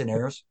 Jason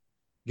Ayers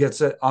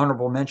gets an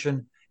honorable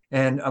mention.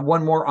 And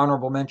one more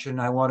honorable mention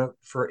I want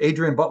for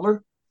Adrian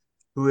Butler,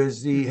 who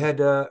is the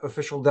head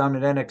official down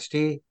at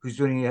NXT, who's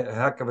doing a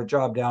heck of a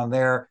job down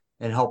there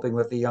and helping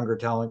with the younger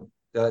talent.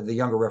 The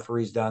younger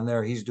referees down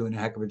there, he's doing a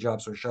heck of a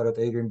job. So shout out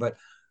to Adrian. But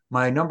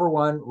my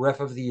 #1 ref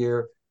of the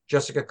year,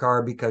 Jessica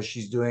Carr, because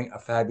she's doing a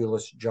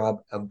fabulous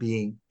job of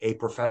being a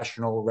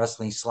professional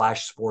wrestling /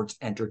 sports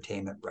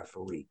entertainment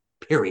referee,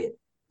 period.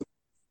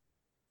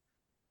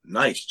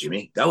 Nice,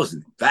 Jimmy. That was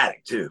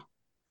emphatic too.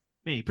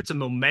 Man, you put some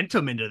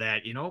momentum into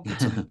that,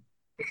 put some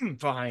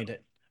behind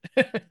it.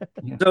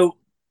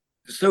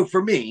 So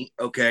for me,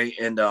 okay,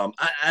 and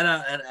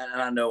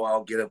I know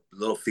I'll get a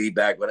little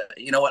feedback, but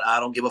you know what?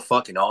 I don't give a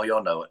fuck, and all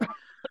y'all know it.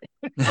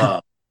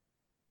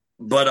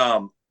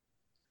 But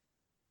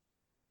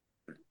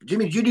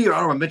Jimmy, did you do your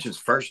honorable mentions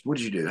first? What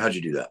did you do? How'd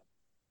you do that?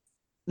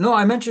 No,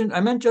 I mentioned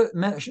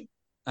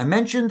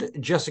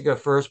Jessica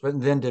first, but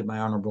then did my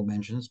honorable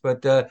mentions.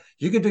 But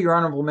you could do your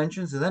honorable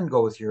mentions and then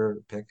go with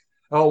your pick.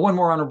 Oh, one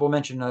more honorable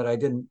mention that I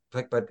didn't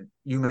pick, but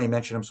you may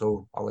mention them,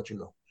 so I'll let you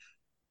go.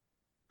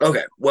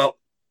 Okay, well,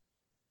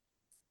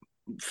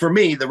 for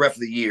me, the ref of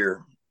the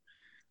year,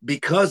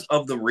 because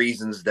of the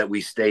reasons that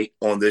we state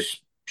on this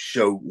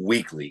show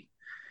weekly,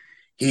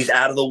 he's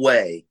out of the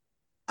way.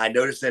 I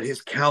noticed that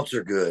his counts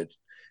are good.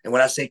 And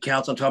when I say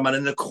counts, I'm talking about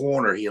in the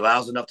corner. He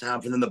allows enough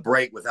time for them to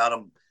break without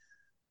them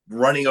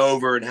running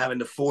over and having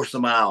to force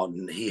them out.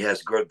 And he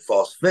has good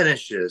false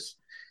finishes.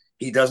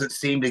 He doesn't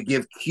seem to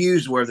give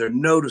cues where they're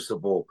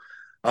noticeable.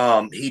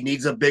 He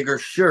needs a bigger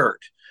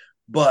shirt.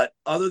 But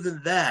other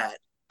than that,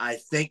 I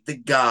think the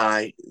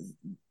guy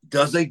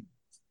does a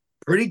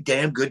pretty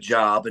damn good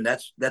job. And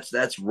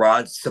that's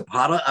Rod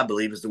Zapata, I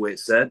believe is the way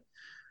it's said.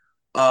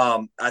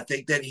 I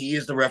think that he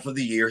is the ref of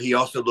the year. He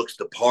also looks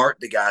the part.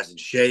 The guy's in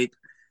shape.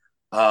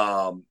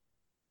 I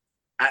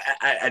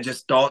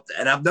just thought,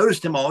 and I've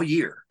noticed him all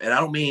year, and I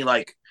don't mean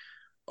like,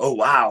 oh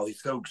wow,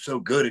 he's so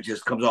good, it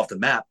just comes off the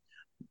map.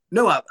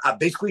 No, I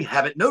basically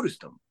haven't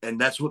noticed him, and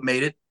that's what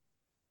made it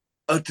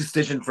a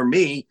decision for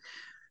me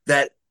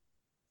that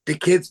the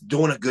kid's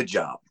doing a good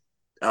job.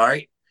 All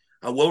right,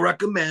 I will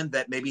recommend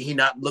that maybe he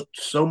not look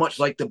so much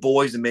like the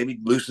boys and maybe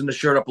loosen the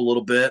shirt up a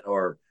little bit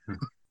or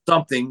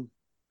something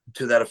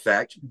to that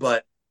effect,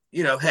 but.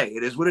 You know, hey,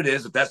 it is what it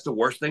is. If that's the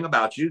worst thing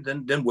about you,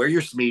 then wear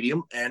your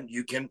medium and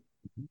you can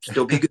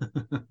still be good.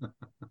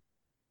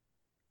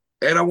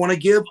 And I want to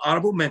give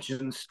honorable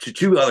mentions to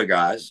two other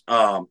guys,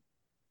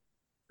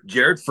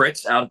 Jared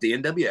Fritz out at the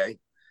NWA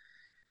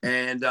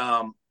and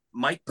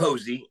Mike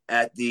Posey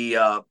at the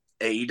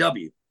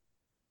AEW.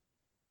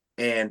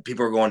 And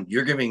people are going,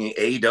 "You're giving an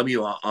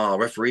AEW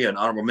referee an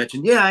honorable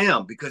mention?" Yeah, I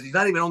am, because he's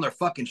not even on their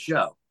fucking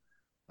show,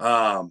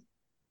 and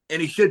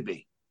he should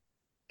be.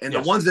 And the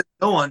Yes. ones that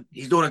are on,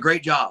 he's doing a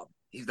great job.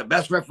 He's the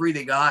best referee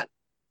they got.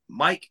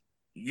 Mike,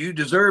 you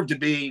deserve to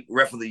be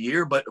ref of the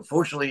year, but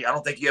unfortunately, I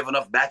don't think you have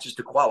enough matches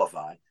to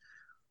qualify.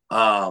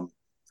 And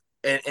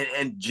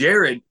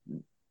Jared,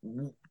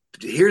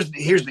 here's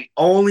the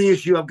only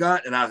issue I've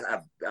got, and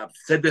I've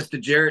said this to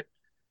Jared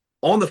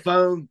on the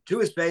phone, to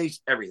his face,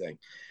 everything.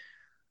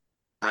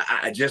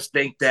 I just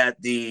think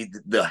that the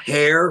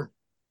hair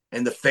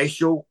and the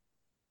facial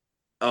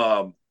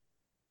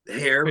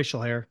hair,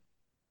 Facial hair.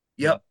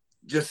 yep,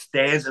 just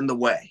stands in the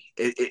way.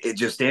 It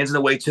just stands in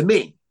the way to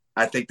me.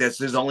 I think that's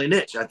his only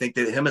niche. I think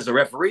that him as a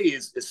referee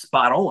is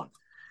spot on.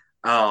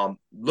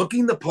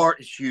 Looking the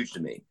part is huge to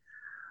me.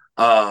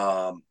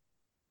 That's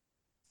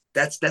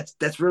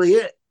really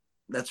it.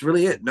 That's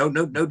really it.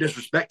 No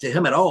disrespect to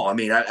him at all. I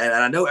mean,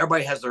 I know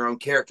everybody has their own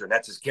character, and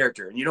that's his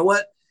character. And you know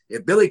what?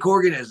 If Billy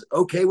Corgan is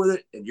okay with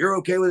it and you're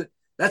okay with it,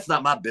 that's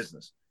not my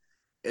business.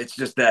 It's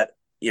just that,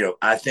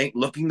 I think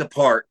looking the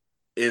part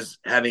is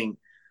having,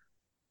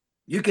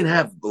 you can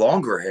have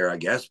longer hair, I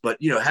guess, but,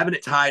 having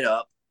it tied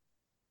up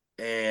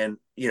and,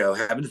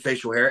 having the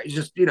facial hair, it's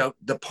just,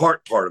 the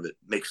part of it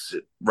makes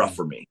it rough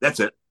for me. That's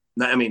it.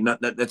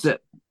 That's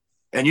it.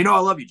 And, I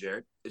love you,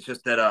 Jared. It's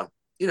just that,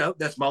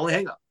 that's my only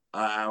hang up.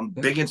 I'm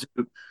big into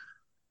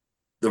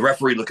the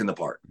referee looking the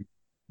part.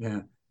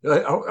 Yeah.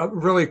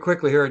 Really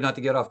quickly here, not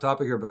to get off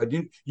topic here, but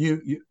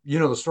you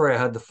know the story. I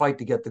had the fight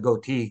to get the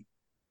goatee.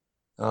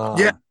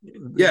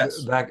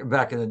 Yes.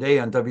 Back in the day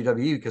on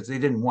WWE, because they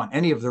didn't want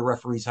any of the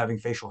referees having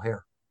facial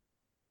hair.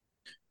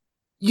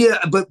 Yeah,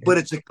 but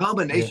it's a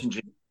combination.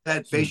 Yeah. You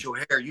had facial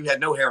hair. You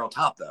had no hair on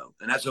top, though,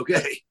 and that's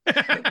okay.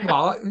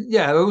 Well,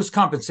 yeah, it was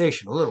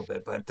compensation a little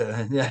bit, but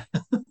yeah.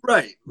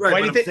 Right.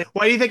 Why do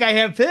you think I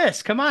have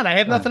this? Come on, I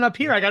have nothing up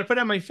here. I got to put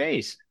it on my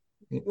face.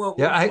 Well,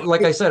 yeah,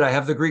 like I said, I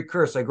have the Greek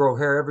curse. I grow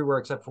hair everywhere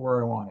except for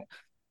where I want it.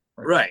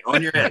 Right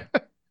on your head.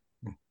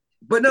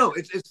 But no,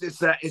 it's just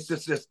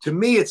to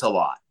me, it's a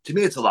lot. To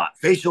me, it's a lot.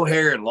 Facial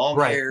hair and long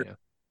hair. Yeah.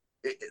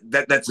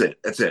 That's it.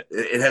 That's it.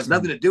 It has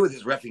nothing to do with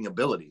his reffing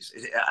abilities.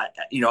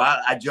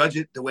 I judge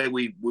it the way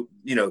we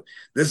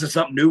this is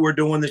something new we're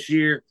doing this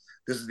year.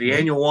 This is the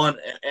annual one,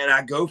 and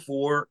I go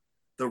for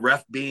the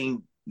ref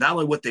being not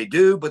only what they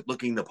do, but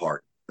looking the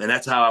part. And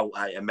that's how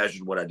I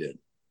measured what I did.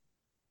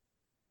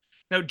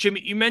 Now,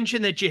 Jimmy, you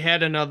mentioned that you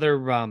had another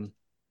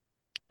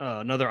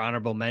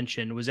honorable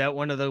mention. Was that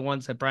one of the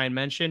ones that Brian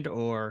mentioned,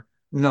 or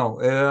no?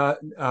 I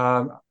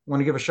want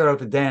to give a shout out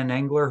to Dan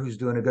Engler, who's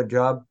doing a good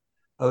job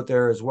out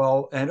there as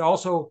well, and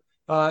also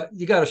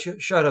you got to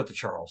shout out to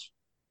Charles,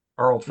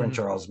 our old friend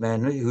Charles,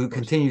 man, who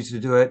continues to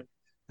do it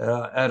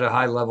at a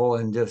high level,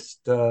 and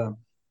just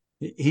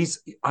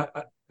he's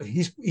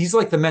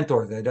like the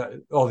mentor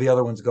that all the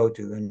other ones go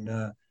to,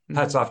 and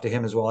hats off to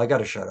him as well. I got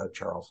to shout out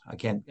Charles. I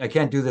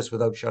can't do this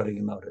without shouting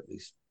him out at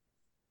least.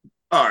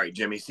 All right,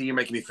 Jimmy. See, you're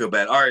making me feel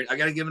bad. All right, I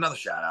got to give another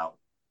shout out.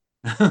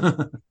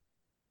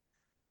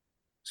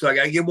 So I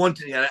got to give one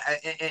to you, and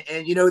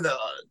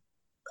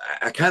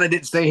I kind of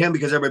didn't say him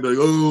because everybody be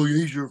like, oh,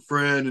 he's your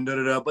friend and da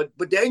da da. But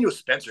Daniel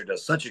Spencer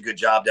does such a good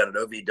job down at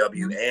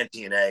OVW and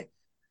TNA.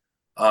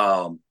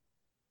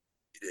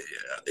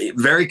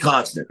 Very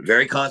constant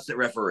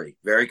referee,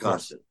 very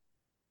constant.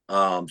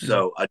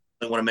 So I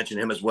want to mention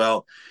him as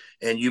well.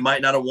 And you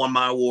might not have won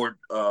my award,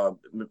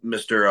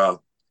 Mr.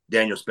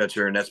 Daniel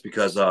Spencer, and that's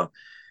because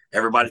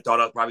everybody thought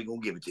I was probably going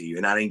to give it to you,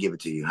 and I didn't give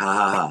it to you. Ha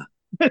ha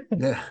ha.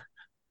 Yeah.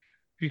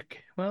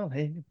 Well,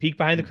 hey, peek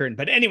behind the curtain.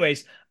 But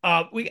anyways,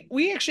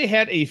 we actually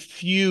had a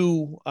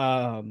few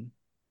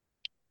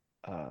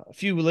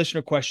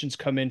listener questions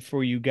come in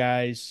for you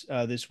guys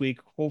this week.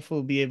 Hopefully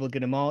we'll be able to get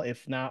them all.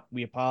 If not,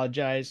 we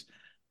apologize.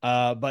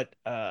 But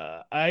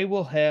I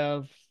will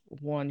have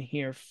one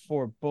here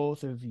for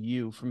both of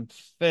you from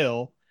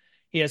Phil.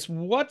 Yes,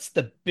 what's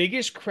the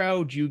biggest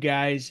crowd you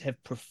guys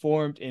have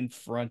performed in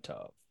front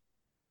of?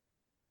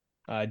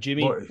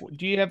 Jimmy,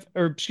 do you have,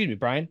 or excuse me,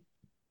 Brian?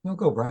 No,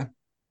 go, Brian.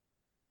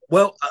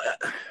 Well,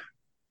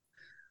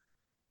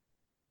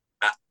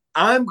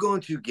 I'm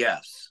going to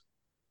guess,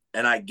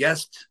 and I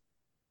guessed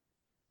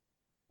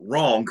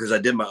wrong because I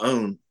did my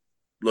own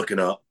looking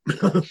up.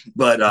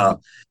 But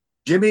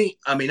Jimmy,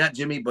 I mean, not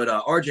Jimmy, but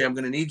RJ, I'm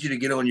going to need you to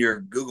get on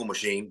your Google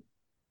machine.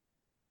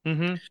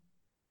 Mm-hmm.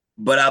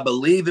 But I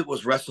believe it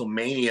was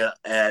WrestleMania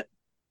at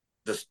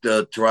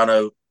the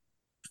Toronto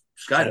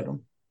Skydome.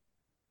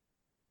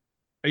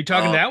 Are you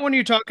talking that one or are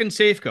you talking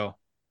Safeco?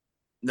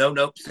 No.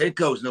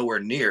 Safeco is nowhere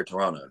near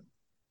Toronto.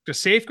 The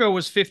Safeco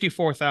was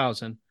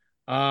 54,000.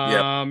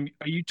 Are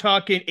you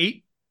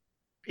talking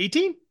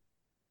 18?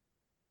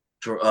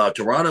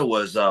 Toronto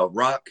was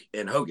Rock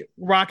and Hogan.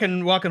 Rock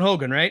and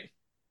Hogan, right?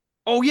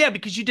 Oh yeah,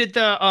 because you did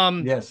the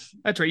yes,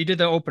 that's right. You did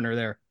the opener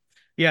there.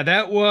 Yeah,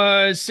 that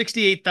was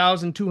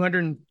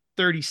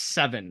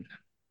 68,237.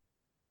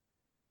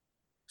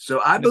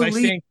 So I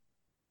believe,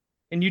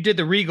 and you did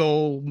the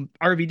Regal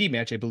RVD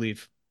match, I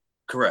believe.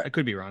 Correct. I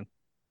could be wrong.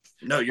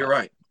 No, you're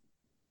right.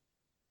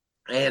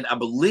 and I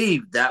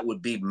believe that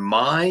would be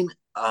mine.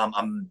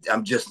 I'm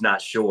just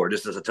not sure.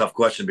 This is a tough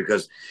question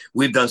because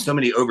we've done so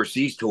many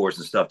overseas tours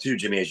and stuff too,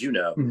 Jimmy, as you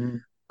know. Mm-hmm.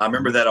 I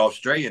remember that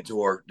Australian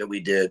tour that we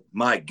did.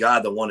 My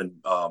God, the one in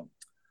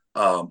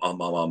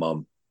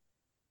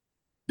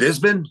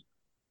Brisbane.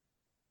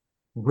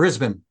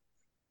 Brisbane.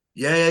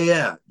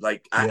 Yeah.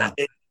 Like Yeah.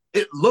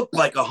 it looked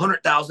like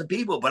 100,000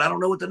 people, but I don't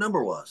know what the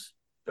number was.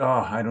 Oh,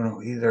 I don't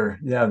know either.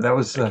 Yeah, that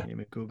was. I can't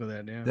even Google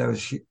that now. That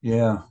was.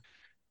 Yeah.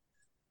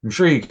 I'm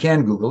sure you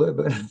can Google it,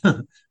 but.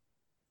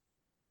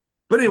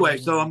 But anyway,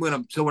 so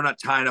we're not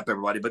tying up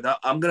everybody, but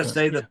I'm gonna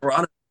say that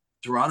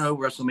Toronto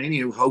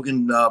WrestleMania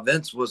Hogan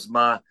Vince was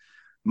my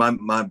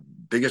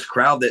biggest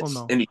crowd that's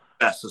in the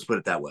US. Let's put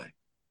it that way.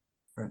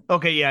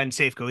 Okay, yeah, and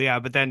Safeco, yeah,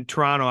 but then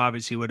Toronto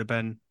obviously would have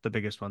been the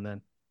biggest one then.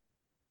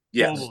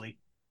 Yes. Globally.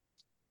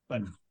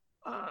 But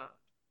all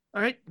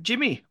right,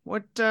 Jimmy,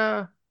 what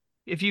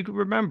if you could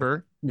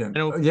remember?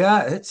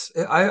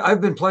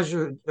 I've been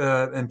pleasured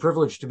and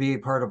privileged to be a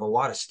part of a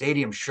lot of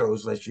stadium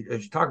shows as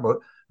you talk about.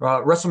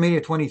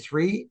 WrestleMania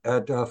 23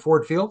 at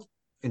Ford Field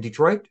in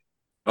Detroit.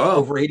 Oh,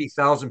 over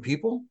 80,000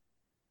 people.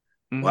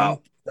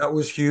 Wow. That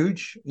was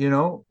huge,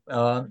 and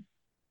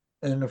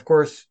of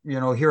course,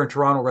 here in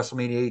Toronto,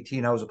 WrestleMania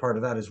 18, I was a part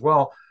of that as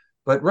well.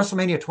 But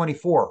WrestleMania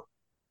 24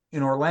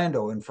 in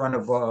Orlando in front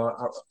of,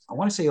 I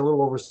want to say a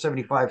little over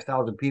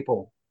 75,000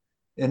 people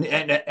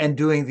and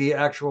doing the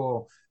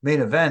actual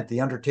main event,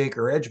 the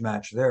Undertaker Edge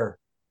match there,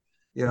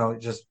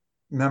 just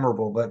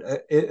memorable. But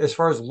as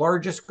far as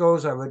largest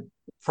goes, I would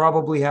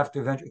probably have to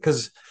eventually,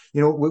 because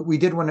we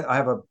did when I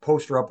have a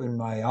poster up in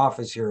my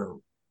office here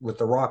with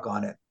The Rock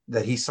on it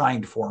that he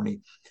signed for me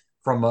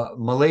from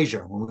Malaysia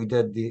when we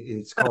did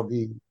it's called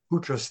the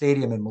Putra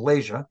Stadium in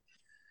Malaysia,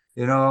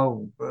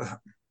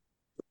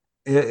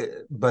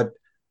 but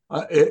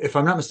if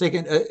I'm not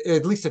mistaken,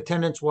 at least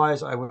attendance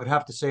wise, I would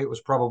have to say it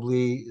was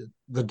probably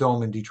the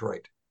Dome in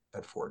Detroit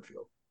at Ford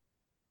Field.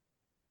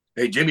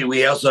 Hey Jimmy,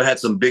 we also had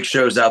some big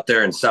shows out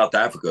there in South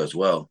Africa as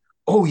well.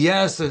 Oh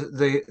yes,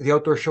 the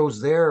outdoor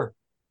shows there.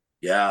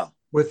 Yeah,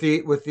 with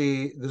the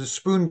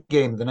spoon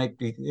game the night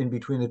in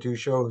between the two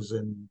shows,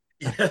 and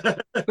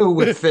who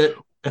would fit?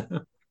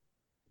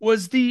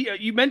 Was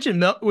you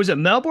mentioned was it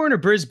Melbourne or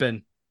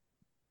Brisbane?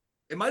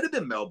 It might have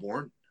been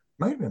Melbourne.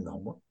 Might have been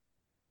Melbourne.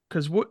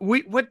 Because what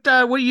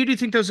year do you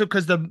think those are?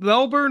 Because the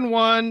Melbourne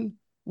one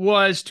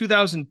was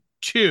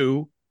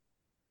 2002.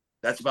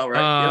 That's about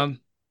right. Yep.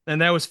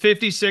 And that was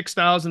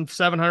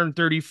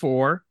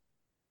 56,734.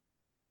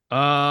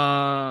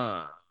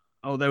 That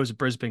was a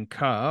Brisbane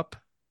Cup.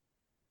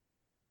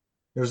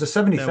 There was a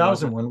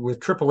 70,000 one with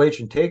Triple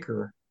H and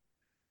Taker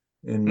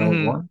in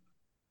Melbourne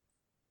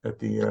at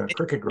the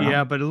cricket ground.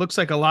 Yeah, but it looks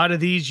like a lot of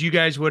these you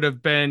guys would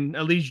have been,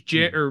 at least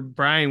or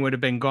Brian would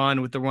have been gone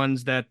with the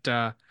ones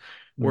that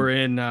were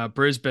in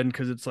Brisbane,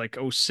 because it's like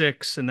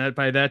 06, and that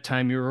by that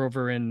time you were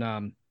over in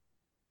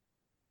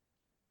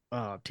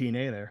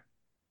TNA there.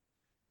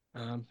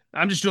 I'm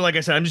just doing, like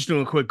I said, I'm just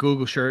doing a quick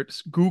Google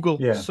search.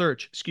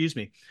 Excuse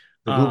me.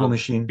 The Google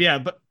machine. Yeah,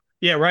 but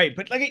yeah, right.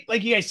 But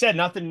like you guys said,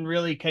 nothing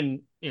really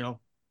can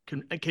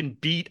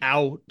beat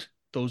out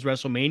those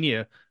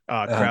WrestleMania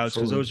crowds,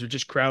 because those are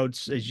just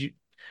crowds.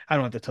 I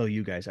don't have to tell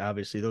you guys.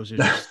 Obviously, those are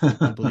just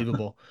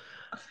unbelievable.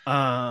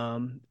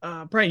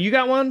 Brian, you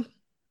got one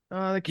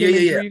that came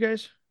in for you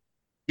guys?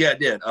 Yeah, I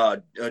did.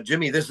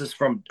 Jimmy, this is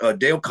from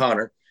Dale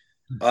Connor.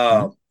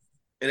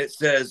 And it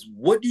says,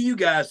 what do you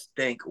guys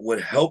think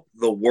would help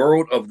the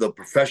world of the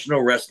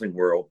professional wrestling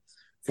world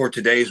for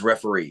today's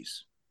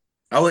referees?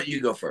 I'll let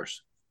you go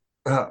first.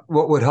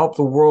 What would help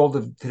the world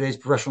of today's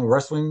professional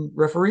wrestling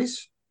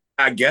referees?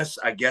 I guess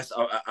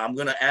I'm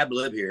going to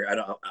ad-lib here.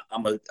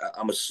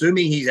 I'm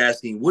assuming he's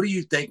asking, what do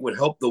you think would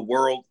help the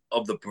world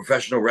of the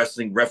professional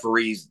wrestling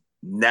referees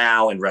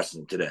now in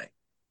wrestling today?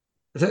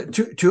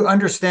 To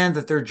understand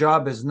that their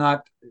job is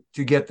not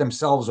to get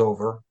themselves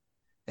over,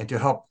 and to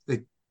help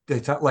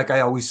like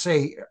I always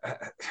say,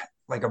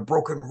 like a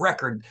broken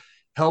record,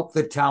 help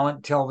the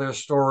talent tell their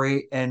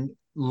story and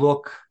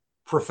look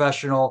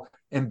professional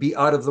and be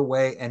out of the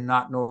way and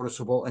not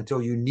noticeable until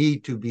you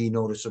need to be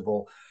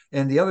noticeable.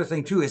 And the other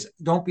thing too is,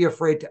 don't be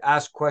afraid to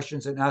ask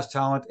questions and ask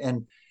talent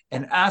and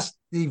ask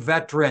the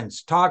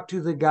veterans. Talk to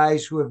the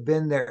guys who have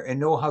been there and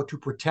know how to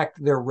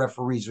protect their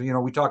referees.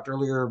 We talked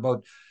earlier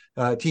about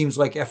teams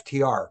like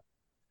FTR,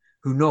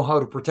 who know how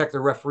to protect the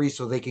referee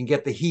so they can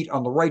get the heat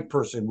on the right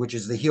person, which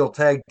is the heel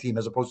tag team,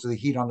 as opposed to the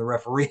heat on the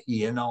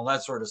referee and all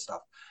that sort of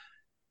stuff.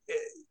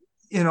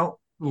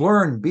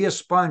 Learn, be a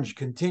sponge,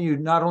 continue,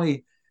 not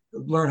only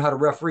learn how to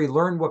referee,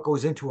 learn what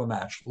goes into a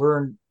match,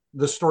 learn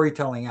the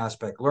storytelling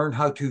aspect, learn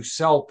how to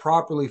sell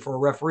properly for a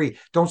referee.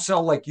 Don't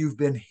sell like you've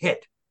been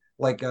hit,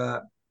 like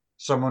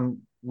someone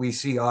we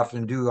see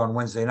often do on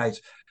Wednesday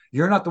nights.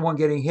 You're not the one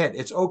getting hit.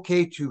 It's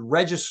okay to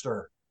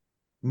register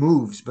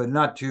moves, but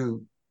not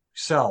to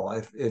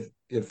sell.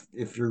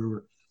 If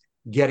you're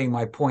getting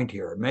my point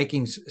here,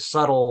 making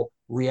subtle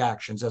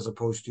reactions, as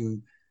opposed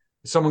to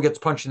someone gets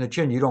punched in the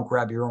chin, you don't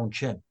grab your own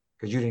chin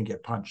because you didn't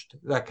get punched,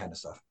 that kind of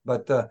stuff.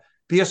 But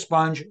be a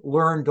sponge,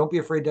 learn, don't be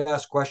afraid to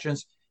ask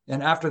questions,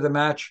 And after the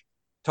match,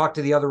 talk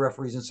to the other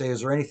referees and say, is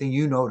there anything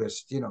you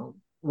noticed?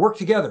 Work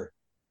together.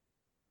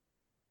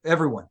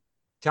 Everyone,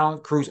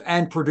 talent, crews,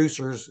 and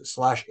producers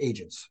 /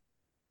 agents.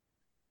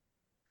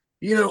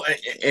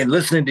 And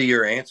listening to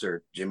your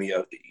answer, Jimmy,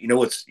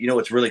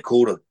 what's really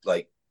cool to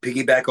like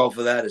piggyback off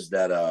of that is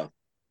that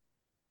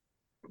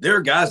there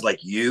are guys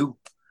like you,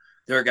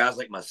 there are guys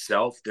like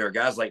myself, there are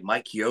guys like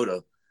Mike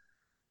Chioda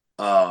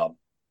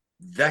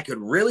that could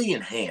really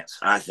enhance,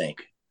 I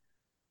think,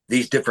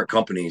 these different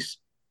companies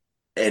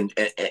and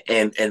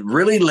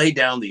really lay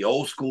down the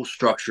old school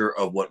structure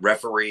of what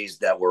referees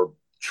that were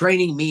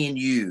training me and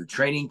you,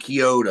 training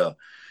Chioda,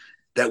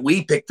 that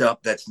we picked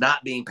up that's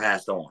not being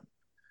passed on.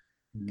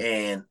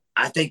 And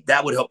I think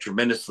that would help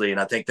tremendously. And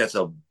I think that's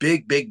a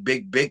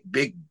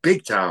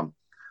big time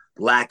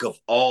lack of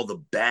all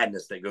the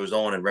badness that goes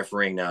on in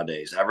refereeing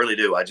nowadays. I really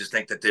do. I just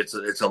think that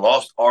it's a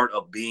lost art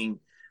of being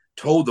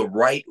told the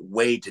right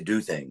way to do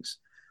things.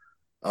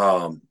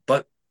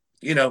 But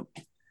I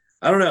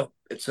don't know.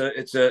 It's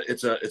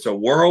a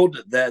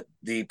world that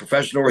the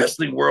professional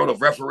wrestling world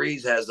of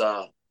referees has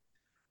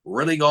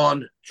really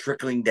gone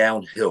trickling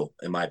downhill,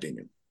 in my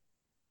opinion.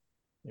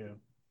 Yeah.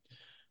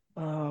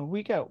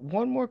 We got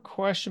one more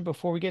question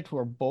before we get to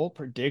our bold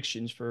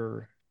predictions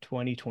for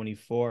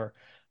 2024.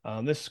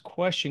 This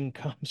question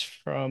comes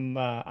from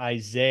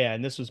Isaiah,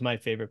 and this was my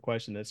favorite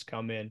question that's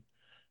come in.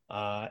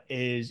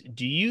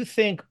 Do you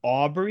think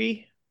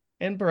Aubrey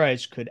and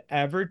Bryce could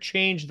ever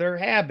change their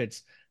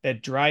habits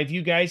that drive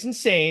you guys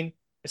insane,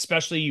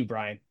 especially you,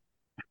 Brian?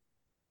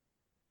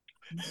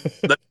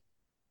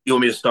 You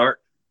want me to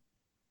start?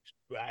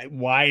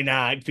 Why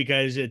not?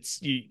 Because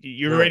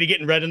you're already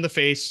getting red in the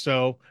face,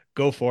 so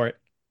go for it.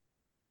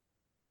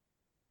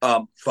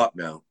 Fuck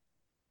no.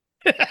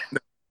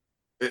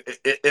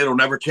 It'll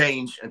never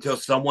change until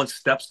someone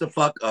steps the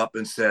fuck up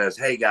and says,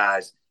 "Hey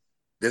guys,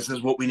 this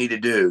is what we need to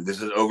do.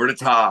 This is over the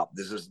top.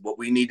 This is what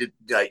we need to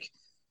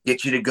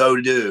get you to go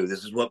to do.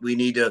 This is what we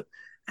need to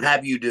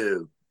have you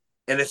do."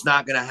 And it's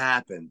not going to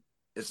happen.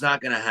 It's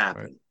not going to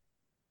happen.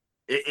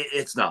 Right.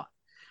 It's not,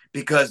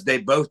 because they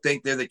both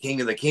think they're the king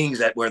of the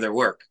kings at where they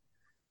work.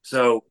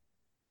 So,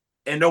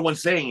 and no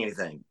one's saying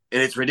anything,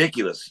 and it's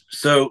ridiculous.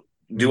 So,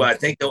 do I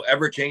think they'll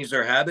ever change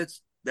their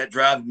habits that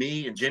drive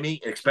me and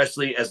Jimmy,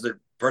 especially as the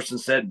person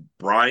said,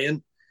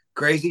 Brian,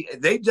 crazy?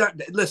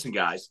 Listen,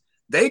 guys,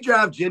 they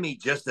drive Jimmy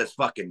just as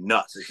fucking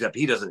nuts, except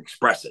he doesn't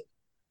express it.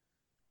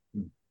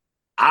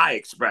 I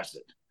express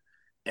it,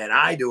 and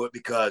I do it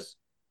because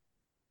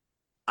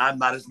I'm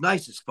not as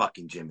nice as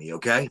fucking Jimmy.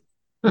 Okay.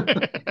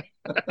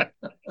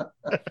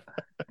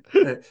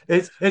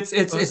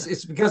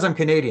 It's because I'm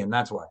Canadian.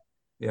 That's why,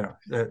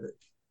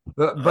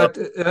 But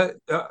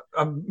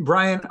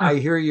Brian, I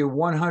hear you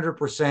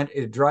 100%.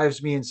 It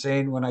drives me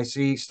insane when I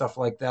see stuff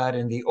like that,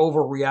 and the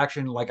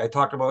overreaction, like I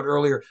talked about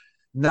earlier,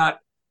 not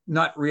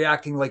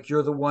reacting like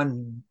you're the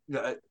one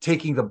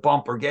taking the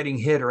bump or getting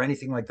hit or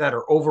anything like that,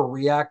 or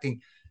overreacting.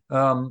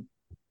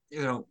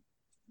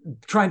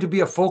 Trying to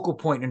be a focal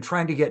point and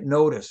trying to get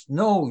noticed.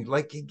 No,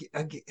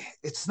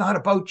 it's not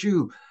about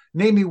you.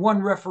 Name me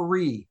one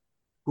referee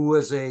who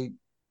was a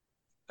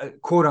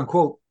quote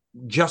unquote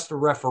just a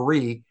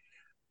referee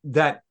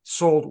that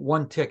sold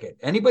one ticket.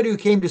 Anybody who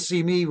came to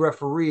see me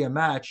referee a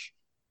match,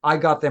 I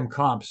got them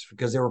comps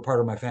because they were part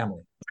of my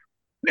family.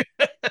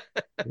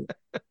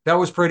 That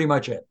was pretty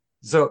much it.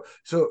 So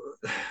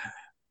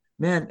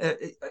man,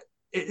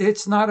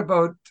 it's not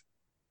about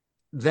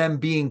them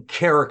being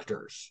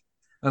characters,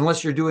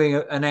 unless you're doing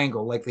an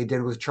angle like they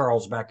did with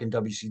Charles back in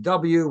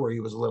WCW, where he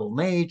was a little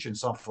mage and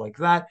stuff like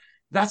that.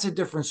 That's a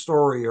different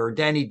story. Or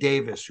Danny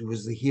Davis, who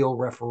was the heel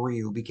referee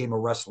who became a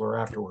wrestler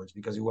afterwards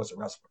because he was a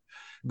wrestler.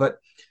 But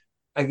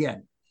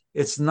again,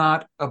 it's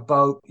not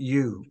about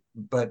you.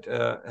 But,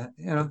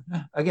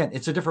 again,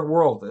 it's a different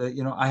world.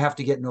 I have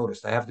to get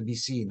noticed. I have to be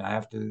seen. I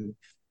have to,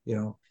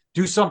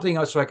 do something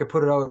else so I could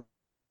put it out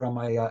on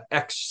my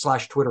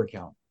X/Twitter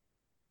account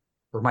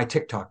or my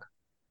TikTok.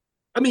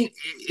 I mean,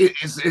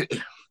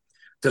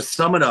 to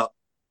sum it up,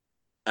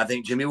 I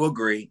think Jimmy will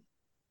agree.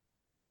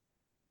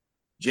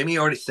 Jimmy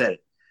already said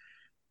it.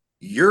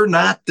 You're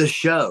not the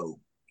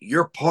show.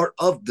 You're part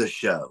of the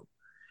show,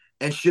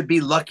 and should be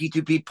lucky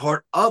to be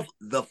part of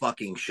the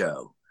fucking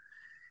show.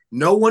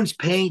 No one's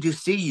paying to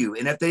see you,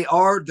 and if they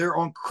are, they're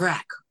on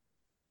crack.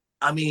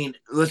 I mean,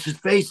 let's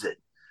just face it.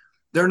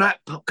 They're not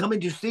coming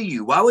to see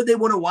you. Why would they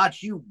want to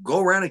watch you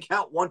go around and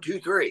count 1, 2,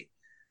 3?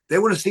 They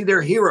want to see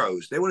their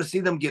heroes. They want to see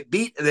them get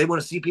beat, and they want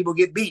to see people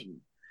get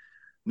beaten.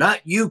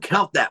 Not you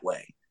count that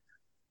way.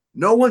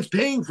 No one's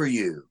paying for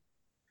you.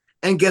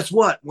 And guess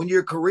what? When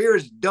your career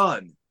is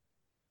done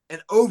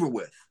and over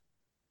with,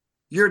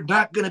 you're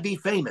not going to be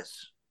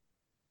famous.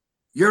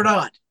 You're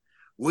not.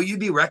 Will you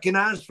be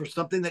recognized for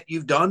something that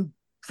you've done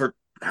for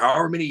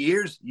however many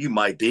years? You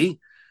might be,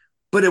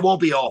 but it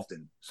won't be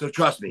often. So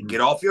trust me, get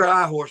off your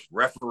high horse,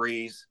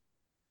 referees.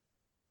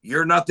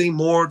 You're nothing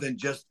more than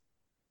just,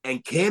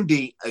 and can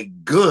be a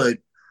good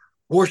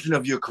portion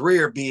of your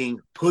career, being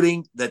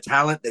putting the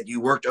talent that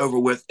you worked over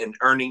with and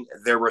earning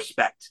their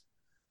respect.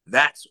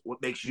 That's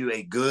what makes you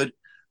a good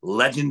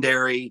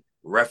legendary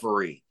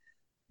referee.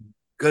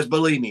 Because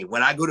believe me,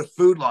 when I go to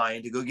Food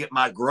Lion to go get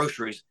my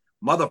groceries,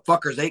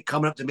 motherfuckers ain't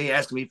coming up to me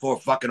asking me for a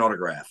fucking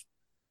autograph.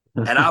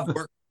 And I've worked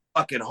with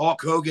fucking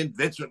Hulk Hogan,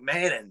 Vince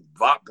McMahon, and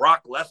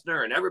Brock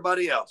Lesnar, and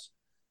everybody else.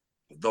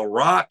 The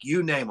Rock,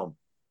 you name them.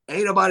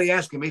 Ain't nobody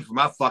asking me for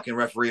my fucking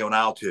referee on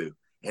aisle 2.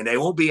 And they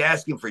won't be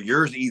asking for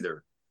yours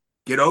either.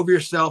 Get over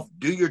yourself,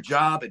 do your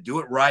job, and do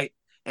it right,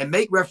 and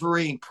make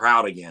refereeing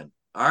proud again.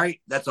 All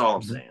right? That's all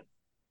I'm saying.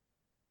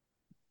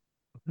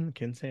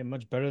 Can't say it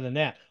much better than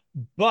that.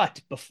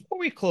 But before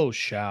we close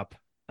shop,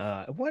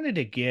 I wanted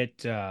to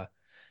get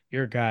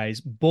your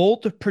guys'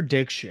 bold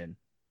prediction,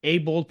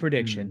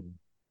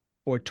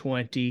 for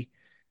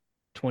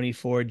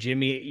 2024.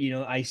 Jimmy,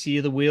 I see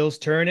the wheels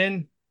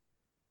turning,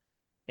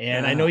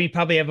 and I know you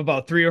probably have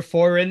about 3 or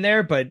 4 in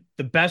there, but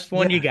the best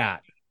one you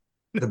got.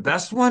 The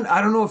best one?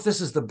 I don't know if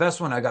this is the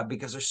best one I got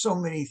because there's so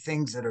many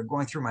things that are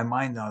going through my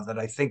mind now that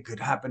I think could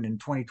happen in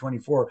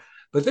 2024.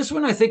 But this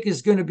one I think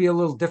is going to be a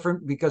little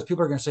different because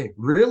people are going to say,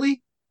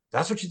 really?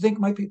 That's what you think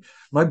might be?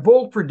 My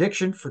bold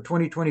prediction for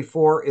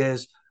 2024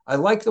 is I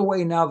like the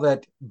way now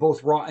that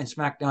both Raw and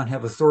SmackDown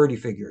have authority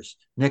figures.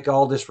 Nick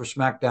Aldis for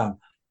SmackDown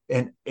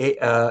and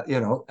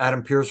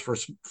Adam Pearce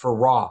for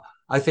Raw.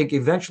 I think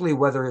eventually,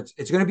 whether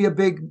it's going to be a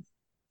big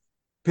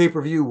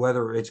pay-per-view,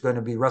 whether it's going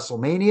to be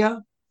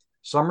WrestleMania,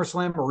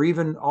 SummerSlam, or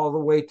even all the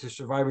way to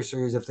Survivor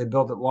Series, if they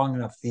build it long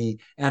enough, the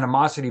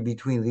animosity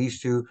between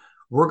these two,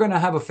 we're going to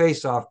have a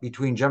face-off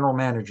between general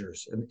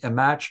managers, a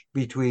match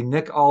between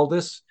Nick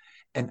Aldis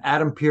and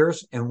Adam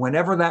Pearce. And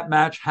whenever that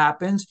match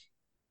happens,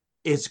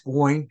 it's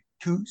going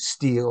to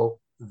steal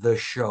the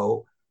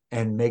show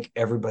and make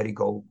everybody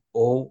go,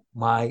 oh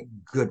my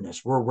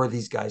goodness, where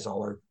these guys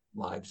all our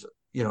lives,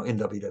 in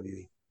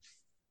WWE.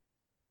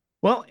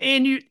 Well,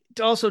 and you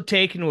also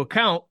take into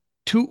account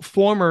 2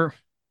 former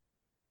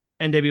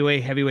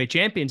NWA heavyweight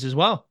champions as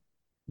well.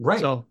 Right.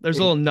 So there's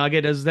a little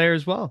nugget as there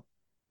as well.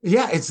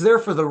 Yeah, it's there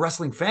for the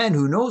wrestling fan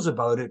who knows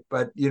about it,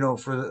 but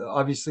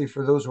obviously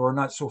for those who are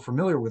not so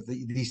familiar with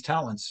these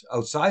talents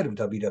outside of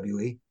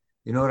WWE,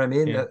 you know what I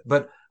mean? Yeah.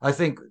 But I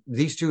think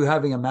these two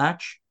having a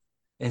match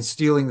and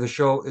stealing the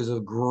show is a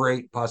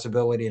great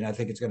possibility, and I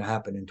think it's going to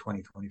happen in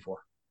 2024.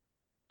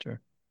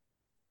 Sure.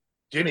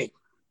 Jimmy.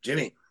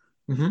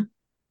 Mm-hmm.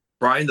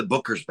 Brian the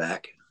Booker's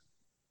back.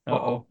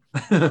 Uh-oh.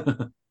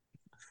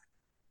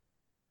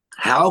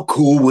 How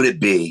cool would it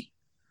be?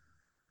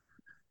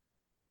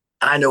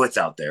 I know it's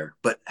out there,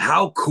 but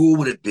how cool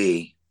would it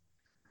be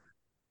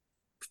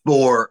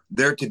for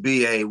there to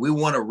be we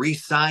want to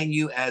re-sign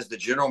you as the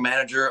general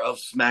manager of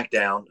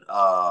SmackDown,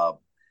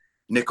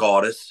 Nick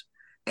Aldis,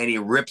 and he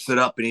rips it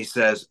up and he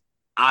says,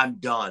 I'm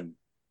done.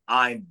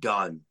 I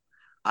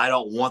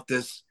don't want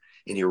this.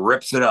 And he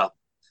rips it up.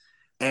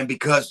 And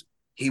because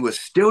he was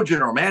still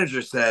general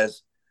manager,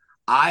 says,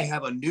 I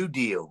have a new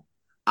deal.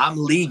 I'm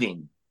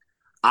leaving.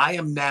 I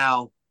am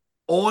now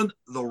on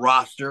the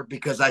roster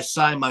because I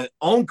signed my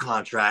own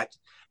contract,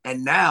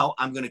 and now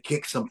I'm going to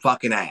kick some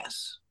fucking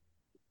ass.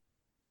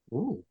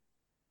 Ooh.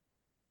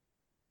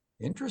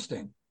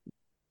 Interesting.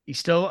 He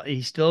still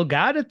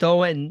got it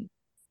though, and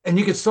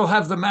you could still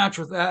have the match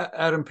with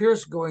Adam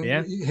Pearce going.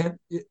 Yeah.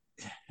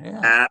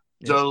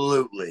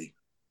 Absolutely.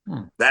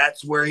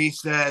 That's where he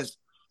says,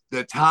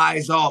 the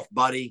tie's off,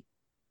 buddy.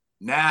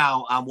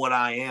 Now I'm what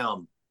I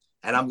am,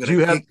 and I'm going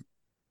to kick.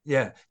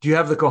 Yeah. Do you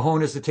have the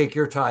cojones to take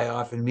your tie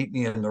off and meet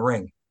me in the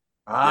ring?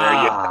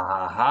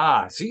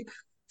 See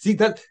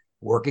that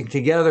working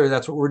together.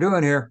 That's what we're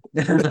doing here.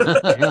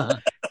 And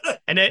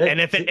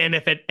if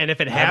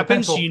it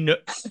happens,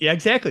 yeah,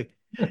 exactly.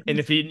 And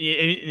if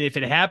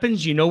it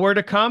happens, you know where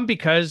to come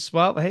because,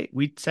 well, hey,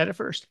 we said it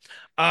first.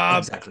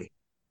 Exactly.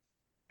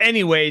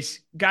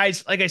 Anyways,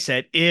 guys, like I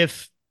said,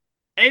 if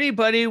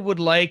anybody would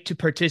like to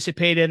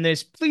participate in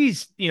this,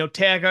 please,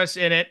 tag us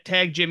in it,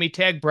 tag Jimmy,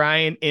 tag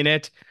Brian in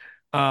it.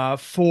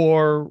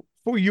 For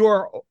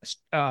your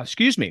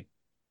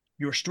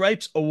your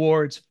Stripes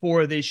Awards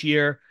for this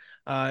year.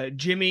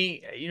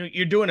 Jimmy,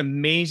 you're doing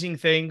amazing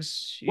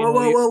things.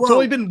 Whoa. It's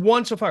only been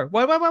one so far.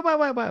 Why?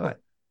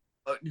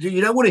 Do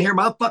you not want to hear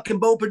my fucking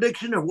bold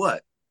prediction or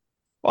what?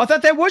 Well, I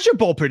thought that was your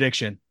bold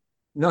prediction.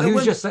 No, he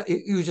was just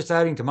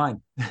adding to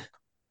mine.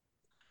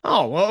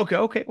 Oh, well,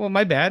 okay. Well,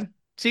 my bad.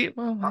 See,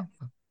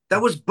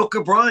 that was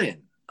Booker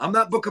Brian. I'm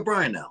not Booker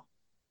Brian now.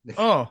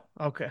 Oh,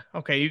 okay.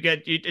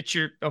 It's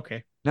your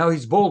okay. Now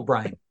he's bold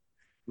Brian.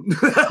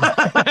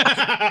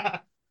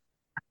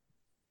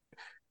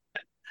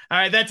 All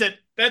right, that's it,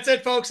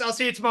 folks. I'll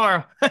see you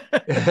tomorrow.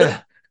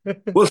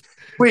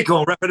 We're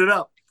gonna wrap it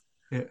up.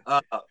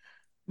 Yeah.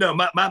 No,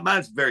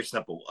 mine's very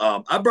simple.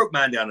 I broke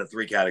mine down into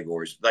 3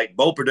 categories. Like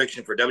bold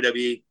prediction for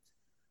WWE.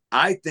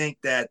 I think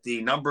that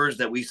the numbers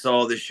that we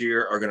saw this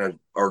year are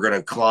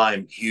gonna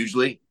climb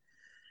hugely.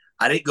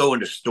 I didn't go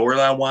into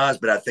storyline wise,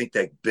 but I think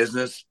that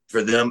business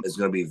for them is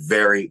going to be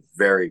very,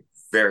 very,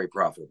 very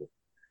profitable.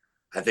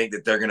 I think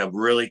that they're going to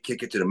really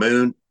kick it to the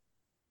moon.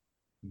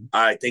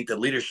 I think the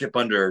leadership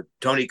under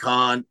Tony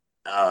Khan,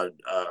 or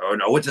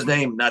no, what's his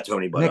name? Not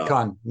Tony, but Nick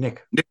Khan.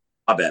 Nick.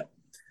 I bet.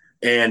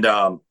 And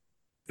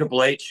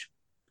Triple H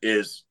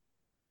is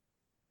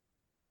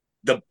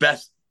the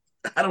best,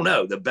 I don't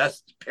know, the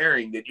best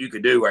pairing that you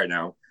could do right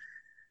now.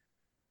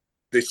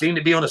 They seem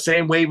to be on the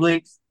same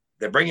wavelength.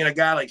 They're bringing a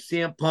guy like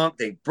CM Punk.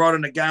 They brought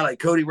in a guy like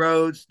Cody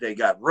Rhodes. They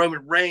got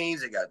Roman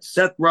Reigns. They got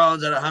Seth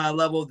Rollins at a high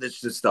level.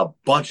 There's just a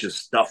bunch of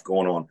stuff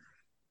going on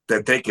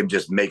that they can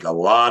just make a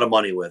lot of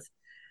money with.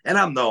 And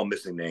I know I'm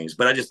missing names,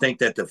 but I just think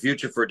that the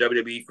future for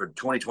WWE for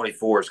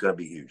 2024 is going to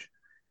be huge.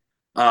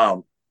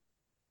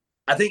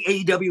 I think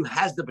AEW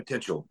has the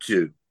potential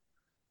to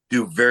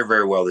do very,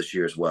 very well this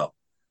year as well.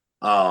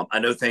 I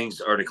know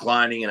things are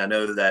declining, and I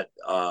know that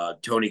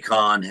Tony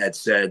Khan had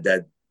said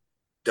that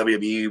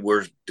WWE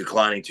were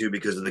declining too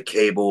because of the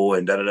cable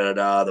and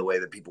the way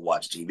that people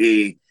watch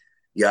TV,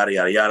 yada,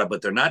 yada, yada.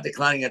 But they're not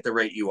declining at the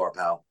rate you are,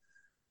 pal.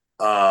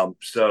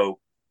 So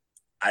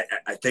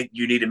I think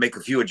you need to make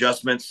a few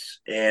adjustments,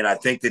 and I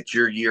think that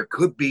your year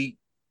could be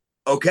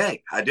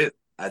okay. I do.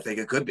 I think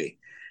it could be.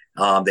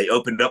 They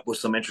opened up with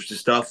some interesting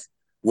stuff,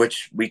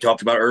 which we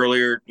talked about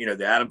earlier. You know,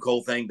 the Adam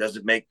Cole thing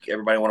doesn't make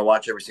everybody want to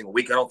watch every single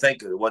week, I don't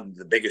think. It wasn't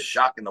the biggest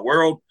shock in the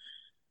world,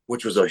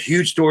 which was a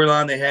huge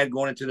storyline they had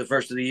going into the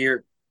first of the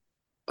year.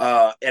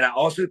 And I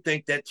also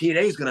think that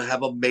TNA is going to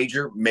have a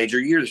major, major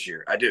year this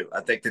year. I do.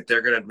 I think that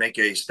they're going to make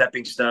a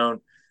stepping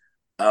stone.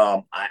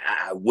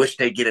 I wish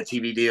they get a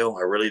TV deal.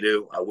 I really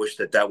do. I wish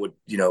that would,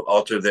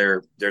 alter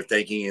their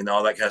thinking and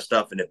all that kind of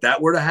stuff. And if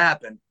that were to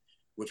happen,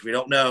 which we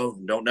don't know,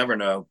 don't never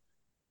know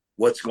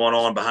what's going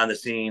on behind the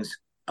scenes,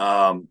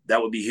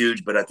 that would be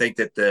huge. But I think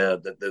that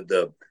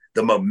the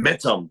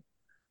momentum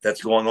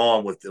that's going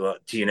on with the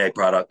TNA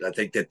product, I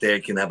think that they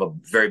can have a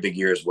very big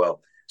year as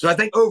well. So I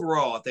think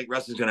overall, I think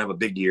wrestling's going to have a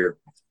big year.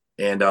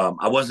 And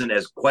I wasn't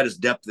quite as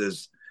depth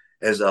as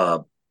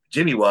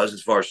Jimmy was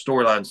as far as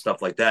storyline and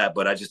stuff like that.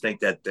 But I just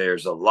think that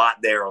there's a lot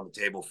there on the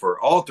table for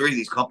all three of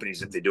these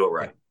companies if they do it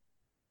right.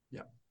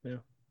 Yeah.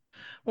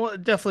 Well,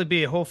 it'd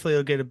definitely hopefully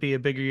it'll be a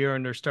bigger year,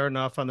 and they're starting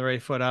off on the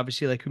right foot.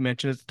 Obviously, like we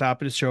mentioned at the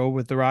top of the show,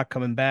 with The Rock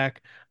coming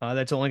back,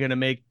 that's only going to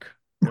make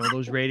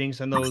those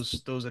ratings and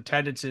those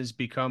attendances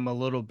become a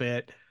little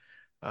bit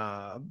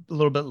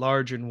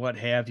larger and what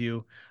have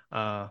you.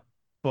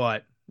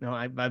 But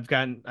I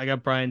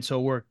got Brian so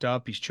worked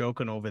up, he's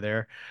choking over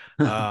there.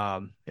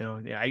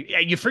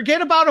 You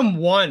forget about him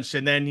once,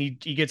 and then he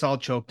gets all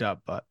choked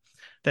up. But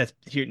that's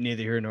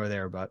neither here nor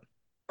there. But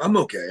I'm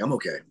okay.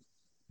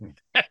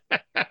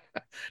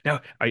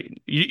 Now,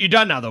 you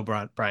done now though,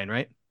 Brian?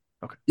 Right?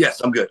 Okay. Yes,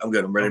 I'm good. I'm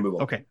ready to move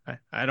on. Okay.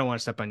 I don't want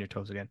to step on your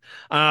toes again.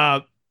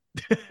 As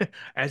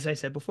I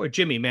said before,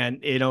 Jimmy, man,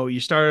 you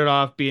started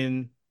off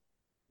being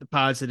the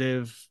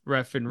positive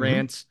ref and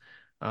rants,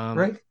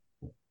 right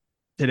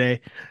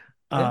today.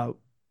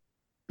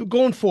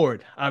 Going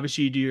forward,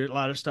 obviously you do a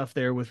lot of stuff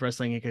there with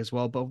Wrestling Inc. as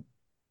well, but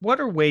what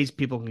are ways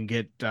people can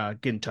get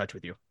in touch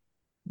with you?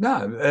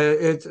 No,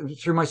 it's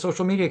through my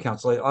social media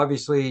accounts. Like,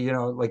 obviously,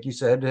 like you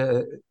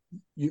said,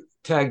 you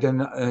tagged in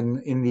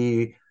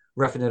the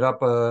Reffing It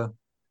Up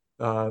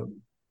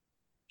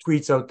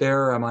tweets out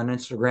there. I'm on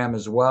Instagram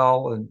as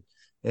well,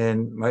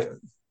 and my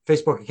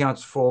Facebook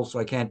account's full, so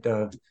I can't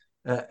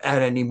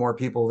add any more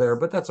people there.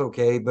 But that's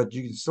okay. But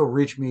you can still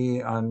reach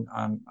me on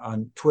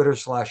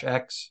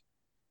Twitter/X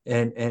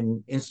and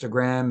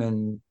Instagram,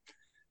 and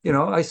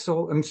I'm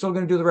still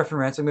going to do the Ref and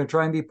Rants. I'm going to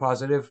try and be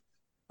positive.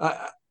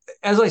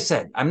 As I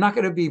said, I'm not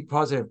going to be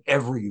positive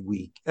every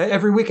week.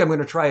 Every week, I'm going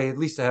to try at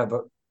least to have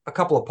a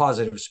couple of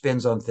positive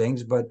spins on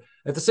things. But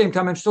at the same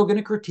time, I'm still going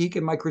to critique.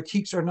 And my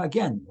critiques are,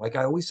 again, like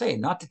I always say,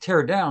 not to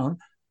tear down,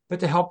 but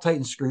to help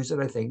tighten screws that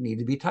I think need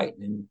to be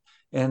tightened.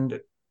 And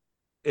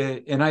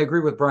I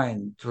agree with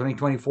Brian.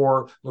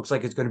 2024 looks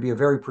like it's going to be a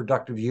very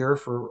productive year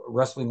for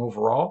wrestling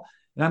overall.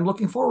 And I'm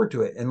looking forward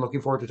to it, and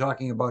looking forward to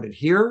talking about it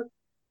here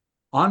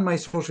on my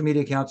social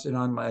media accounts and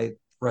on my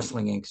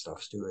Wrestling Inc.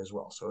 stuff too as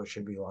well. So it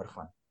should be a lot of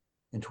fun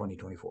in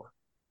 2024.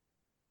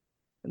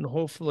 And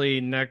hopefully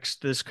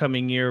this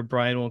coming year,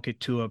 Brian won't get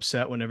too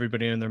upset when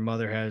everybody and their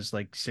mother has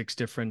like 6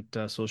 different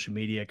social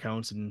media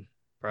accounts, and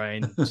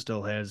Brian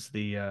still has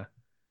the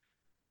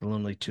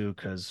lonely too,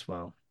 because,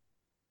 well,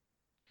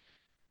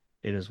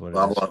 it is what it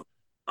is.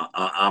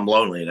 I'm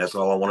lonely. That's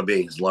all I want to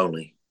be, is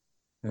lonely.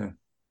 Yeah.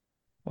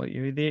 Well,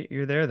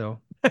 you're there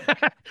though.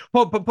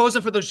 Well,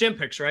 posing for those gym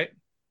pics, right?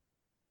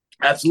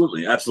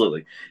 Absolutely.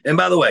 And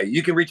by the way,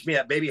 you can reach me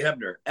at Baby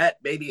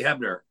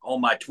Hebner on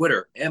my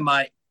Twitter and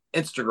my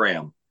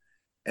Instagram.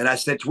 And I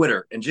said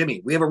Twitter. And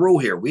Jimmy, we have a rule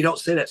here. We don't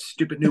say that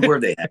stupid new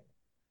word they have.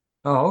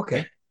 Oh,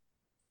 okay.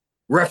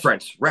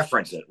 Reference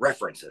it.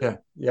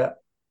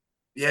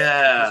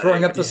 Yeah.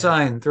 Throwing up the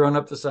sign.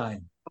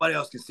 Somebody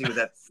else can see what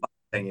that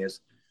thing is.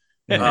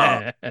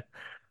 But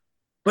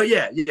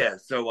yeah.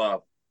 So, I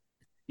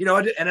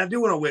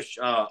do want to wish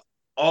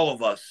all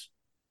of us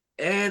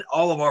and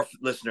all of our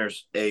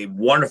listeners a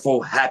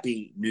wonderful,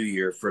 happy new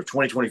year for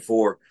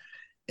 2024,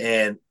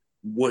 and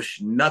wish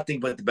nothing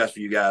but the best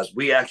for you guys.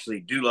 We actually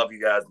do love you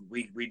guys.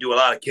 We do a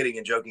lot of kidding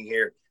and joking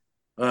here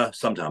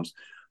sometimes,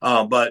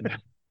 but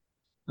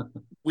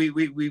we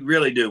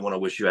really do want to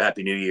wish you a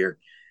happy new year.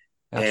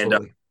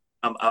 Absolutely.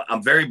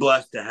 I'm very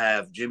blessed to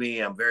have Jimmy.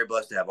 I'm very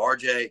blessed to have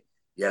RJ.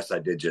 Yes, I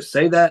did just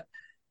say that.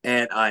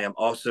 And I am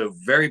also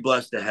very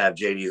blessed to have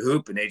JD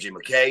Hoop and AJ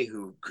McKay,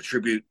 who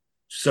contribute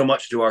so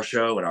much to our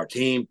show and our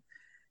team.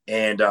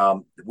 And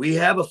we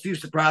have a few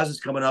surprises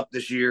coming up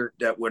this year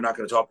that we're not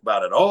going to talk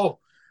about at all.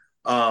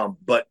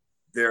 But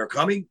they're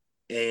coming,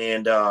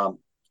 and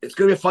it's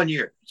going to be a fun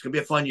year. It's going to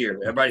be a fun year.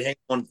 Everybody hang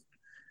on,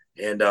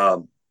 and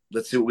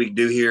let's see what we can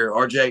do here.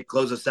 RJ,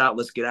 close us out.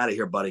 Let's get out of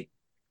here, buddy.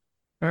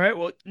 All right.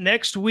 Well,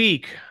 next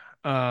week,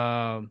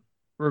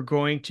 we're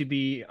going to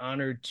be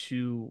honored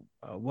to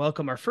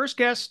welcome our first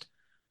guest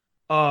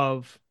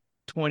of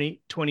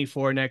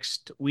 2024.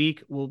 Next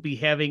week, we'll be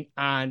having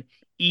on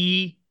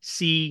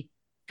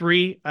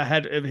EC3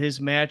 ahead of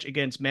his match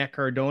against Matt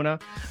Cardona,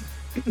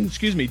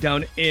 excuse me,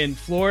 down in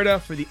Florida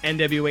for the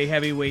NWA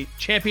Heavyweight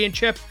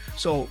Championship.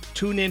 So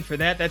tune in for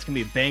that. That's going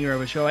to be a banger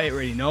of a show. I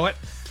already know it.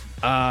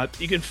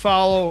 You can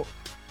follow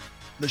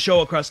the show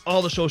across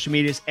all the social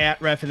medias at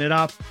Reffing It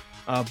Up.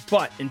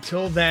 But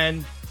until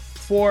then,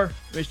 for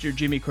Mr.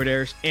 Jimmy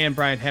Corderas and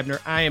Brian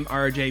Hebner, I am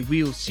RJ.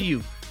 We will see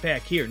you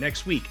back here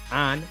next week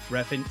on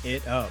Reffing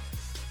It Up.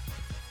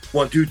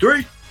 1, 2,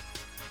 3.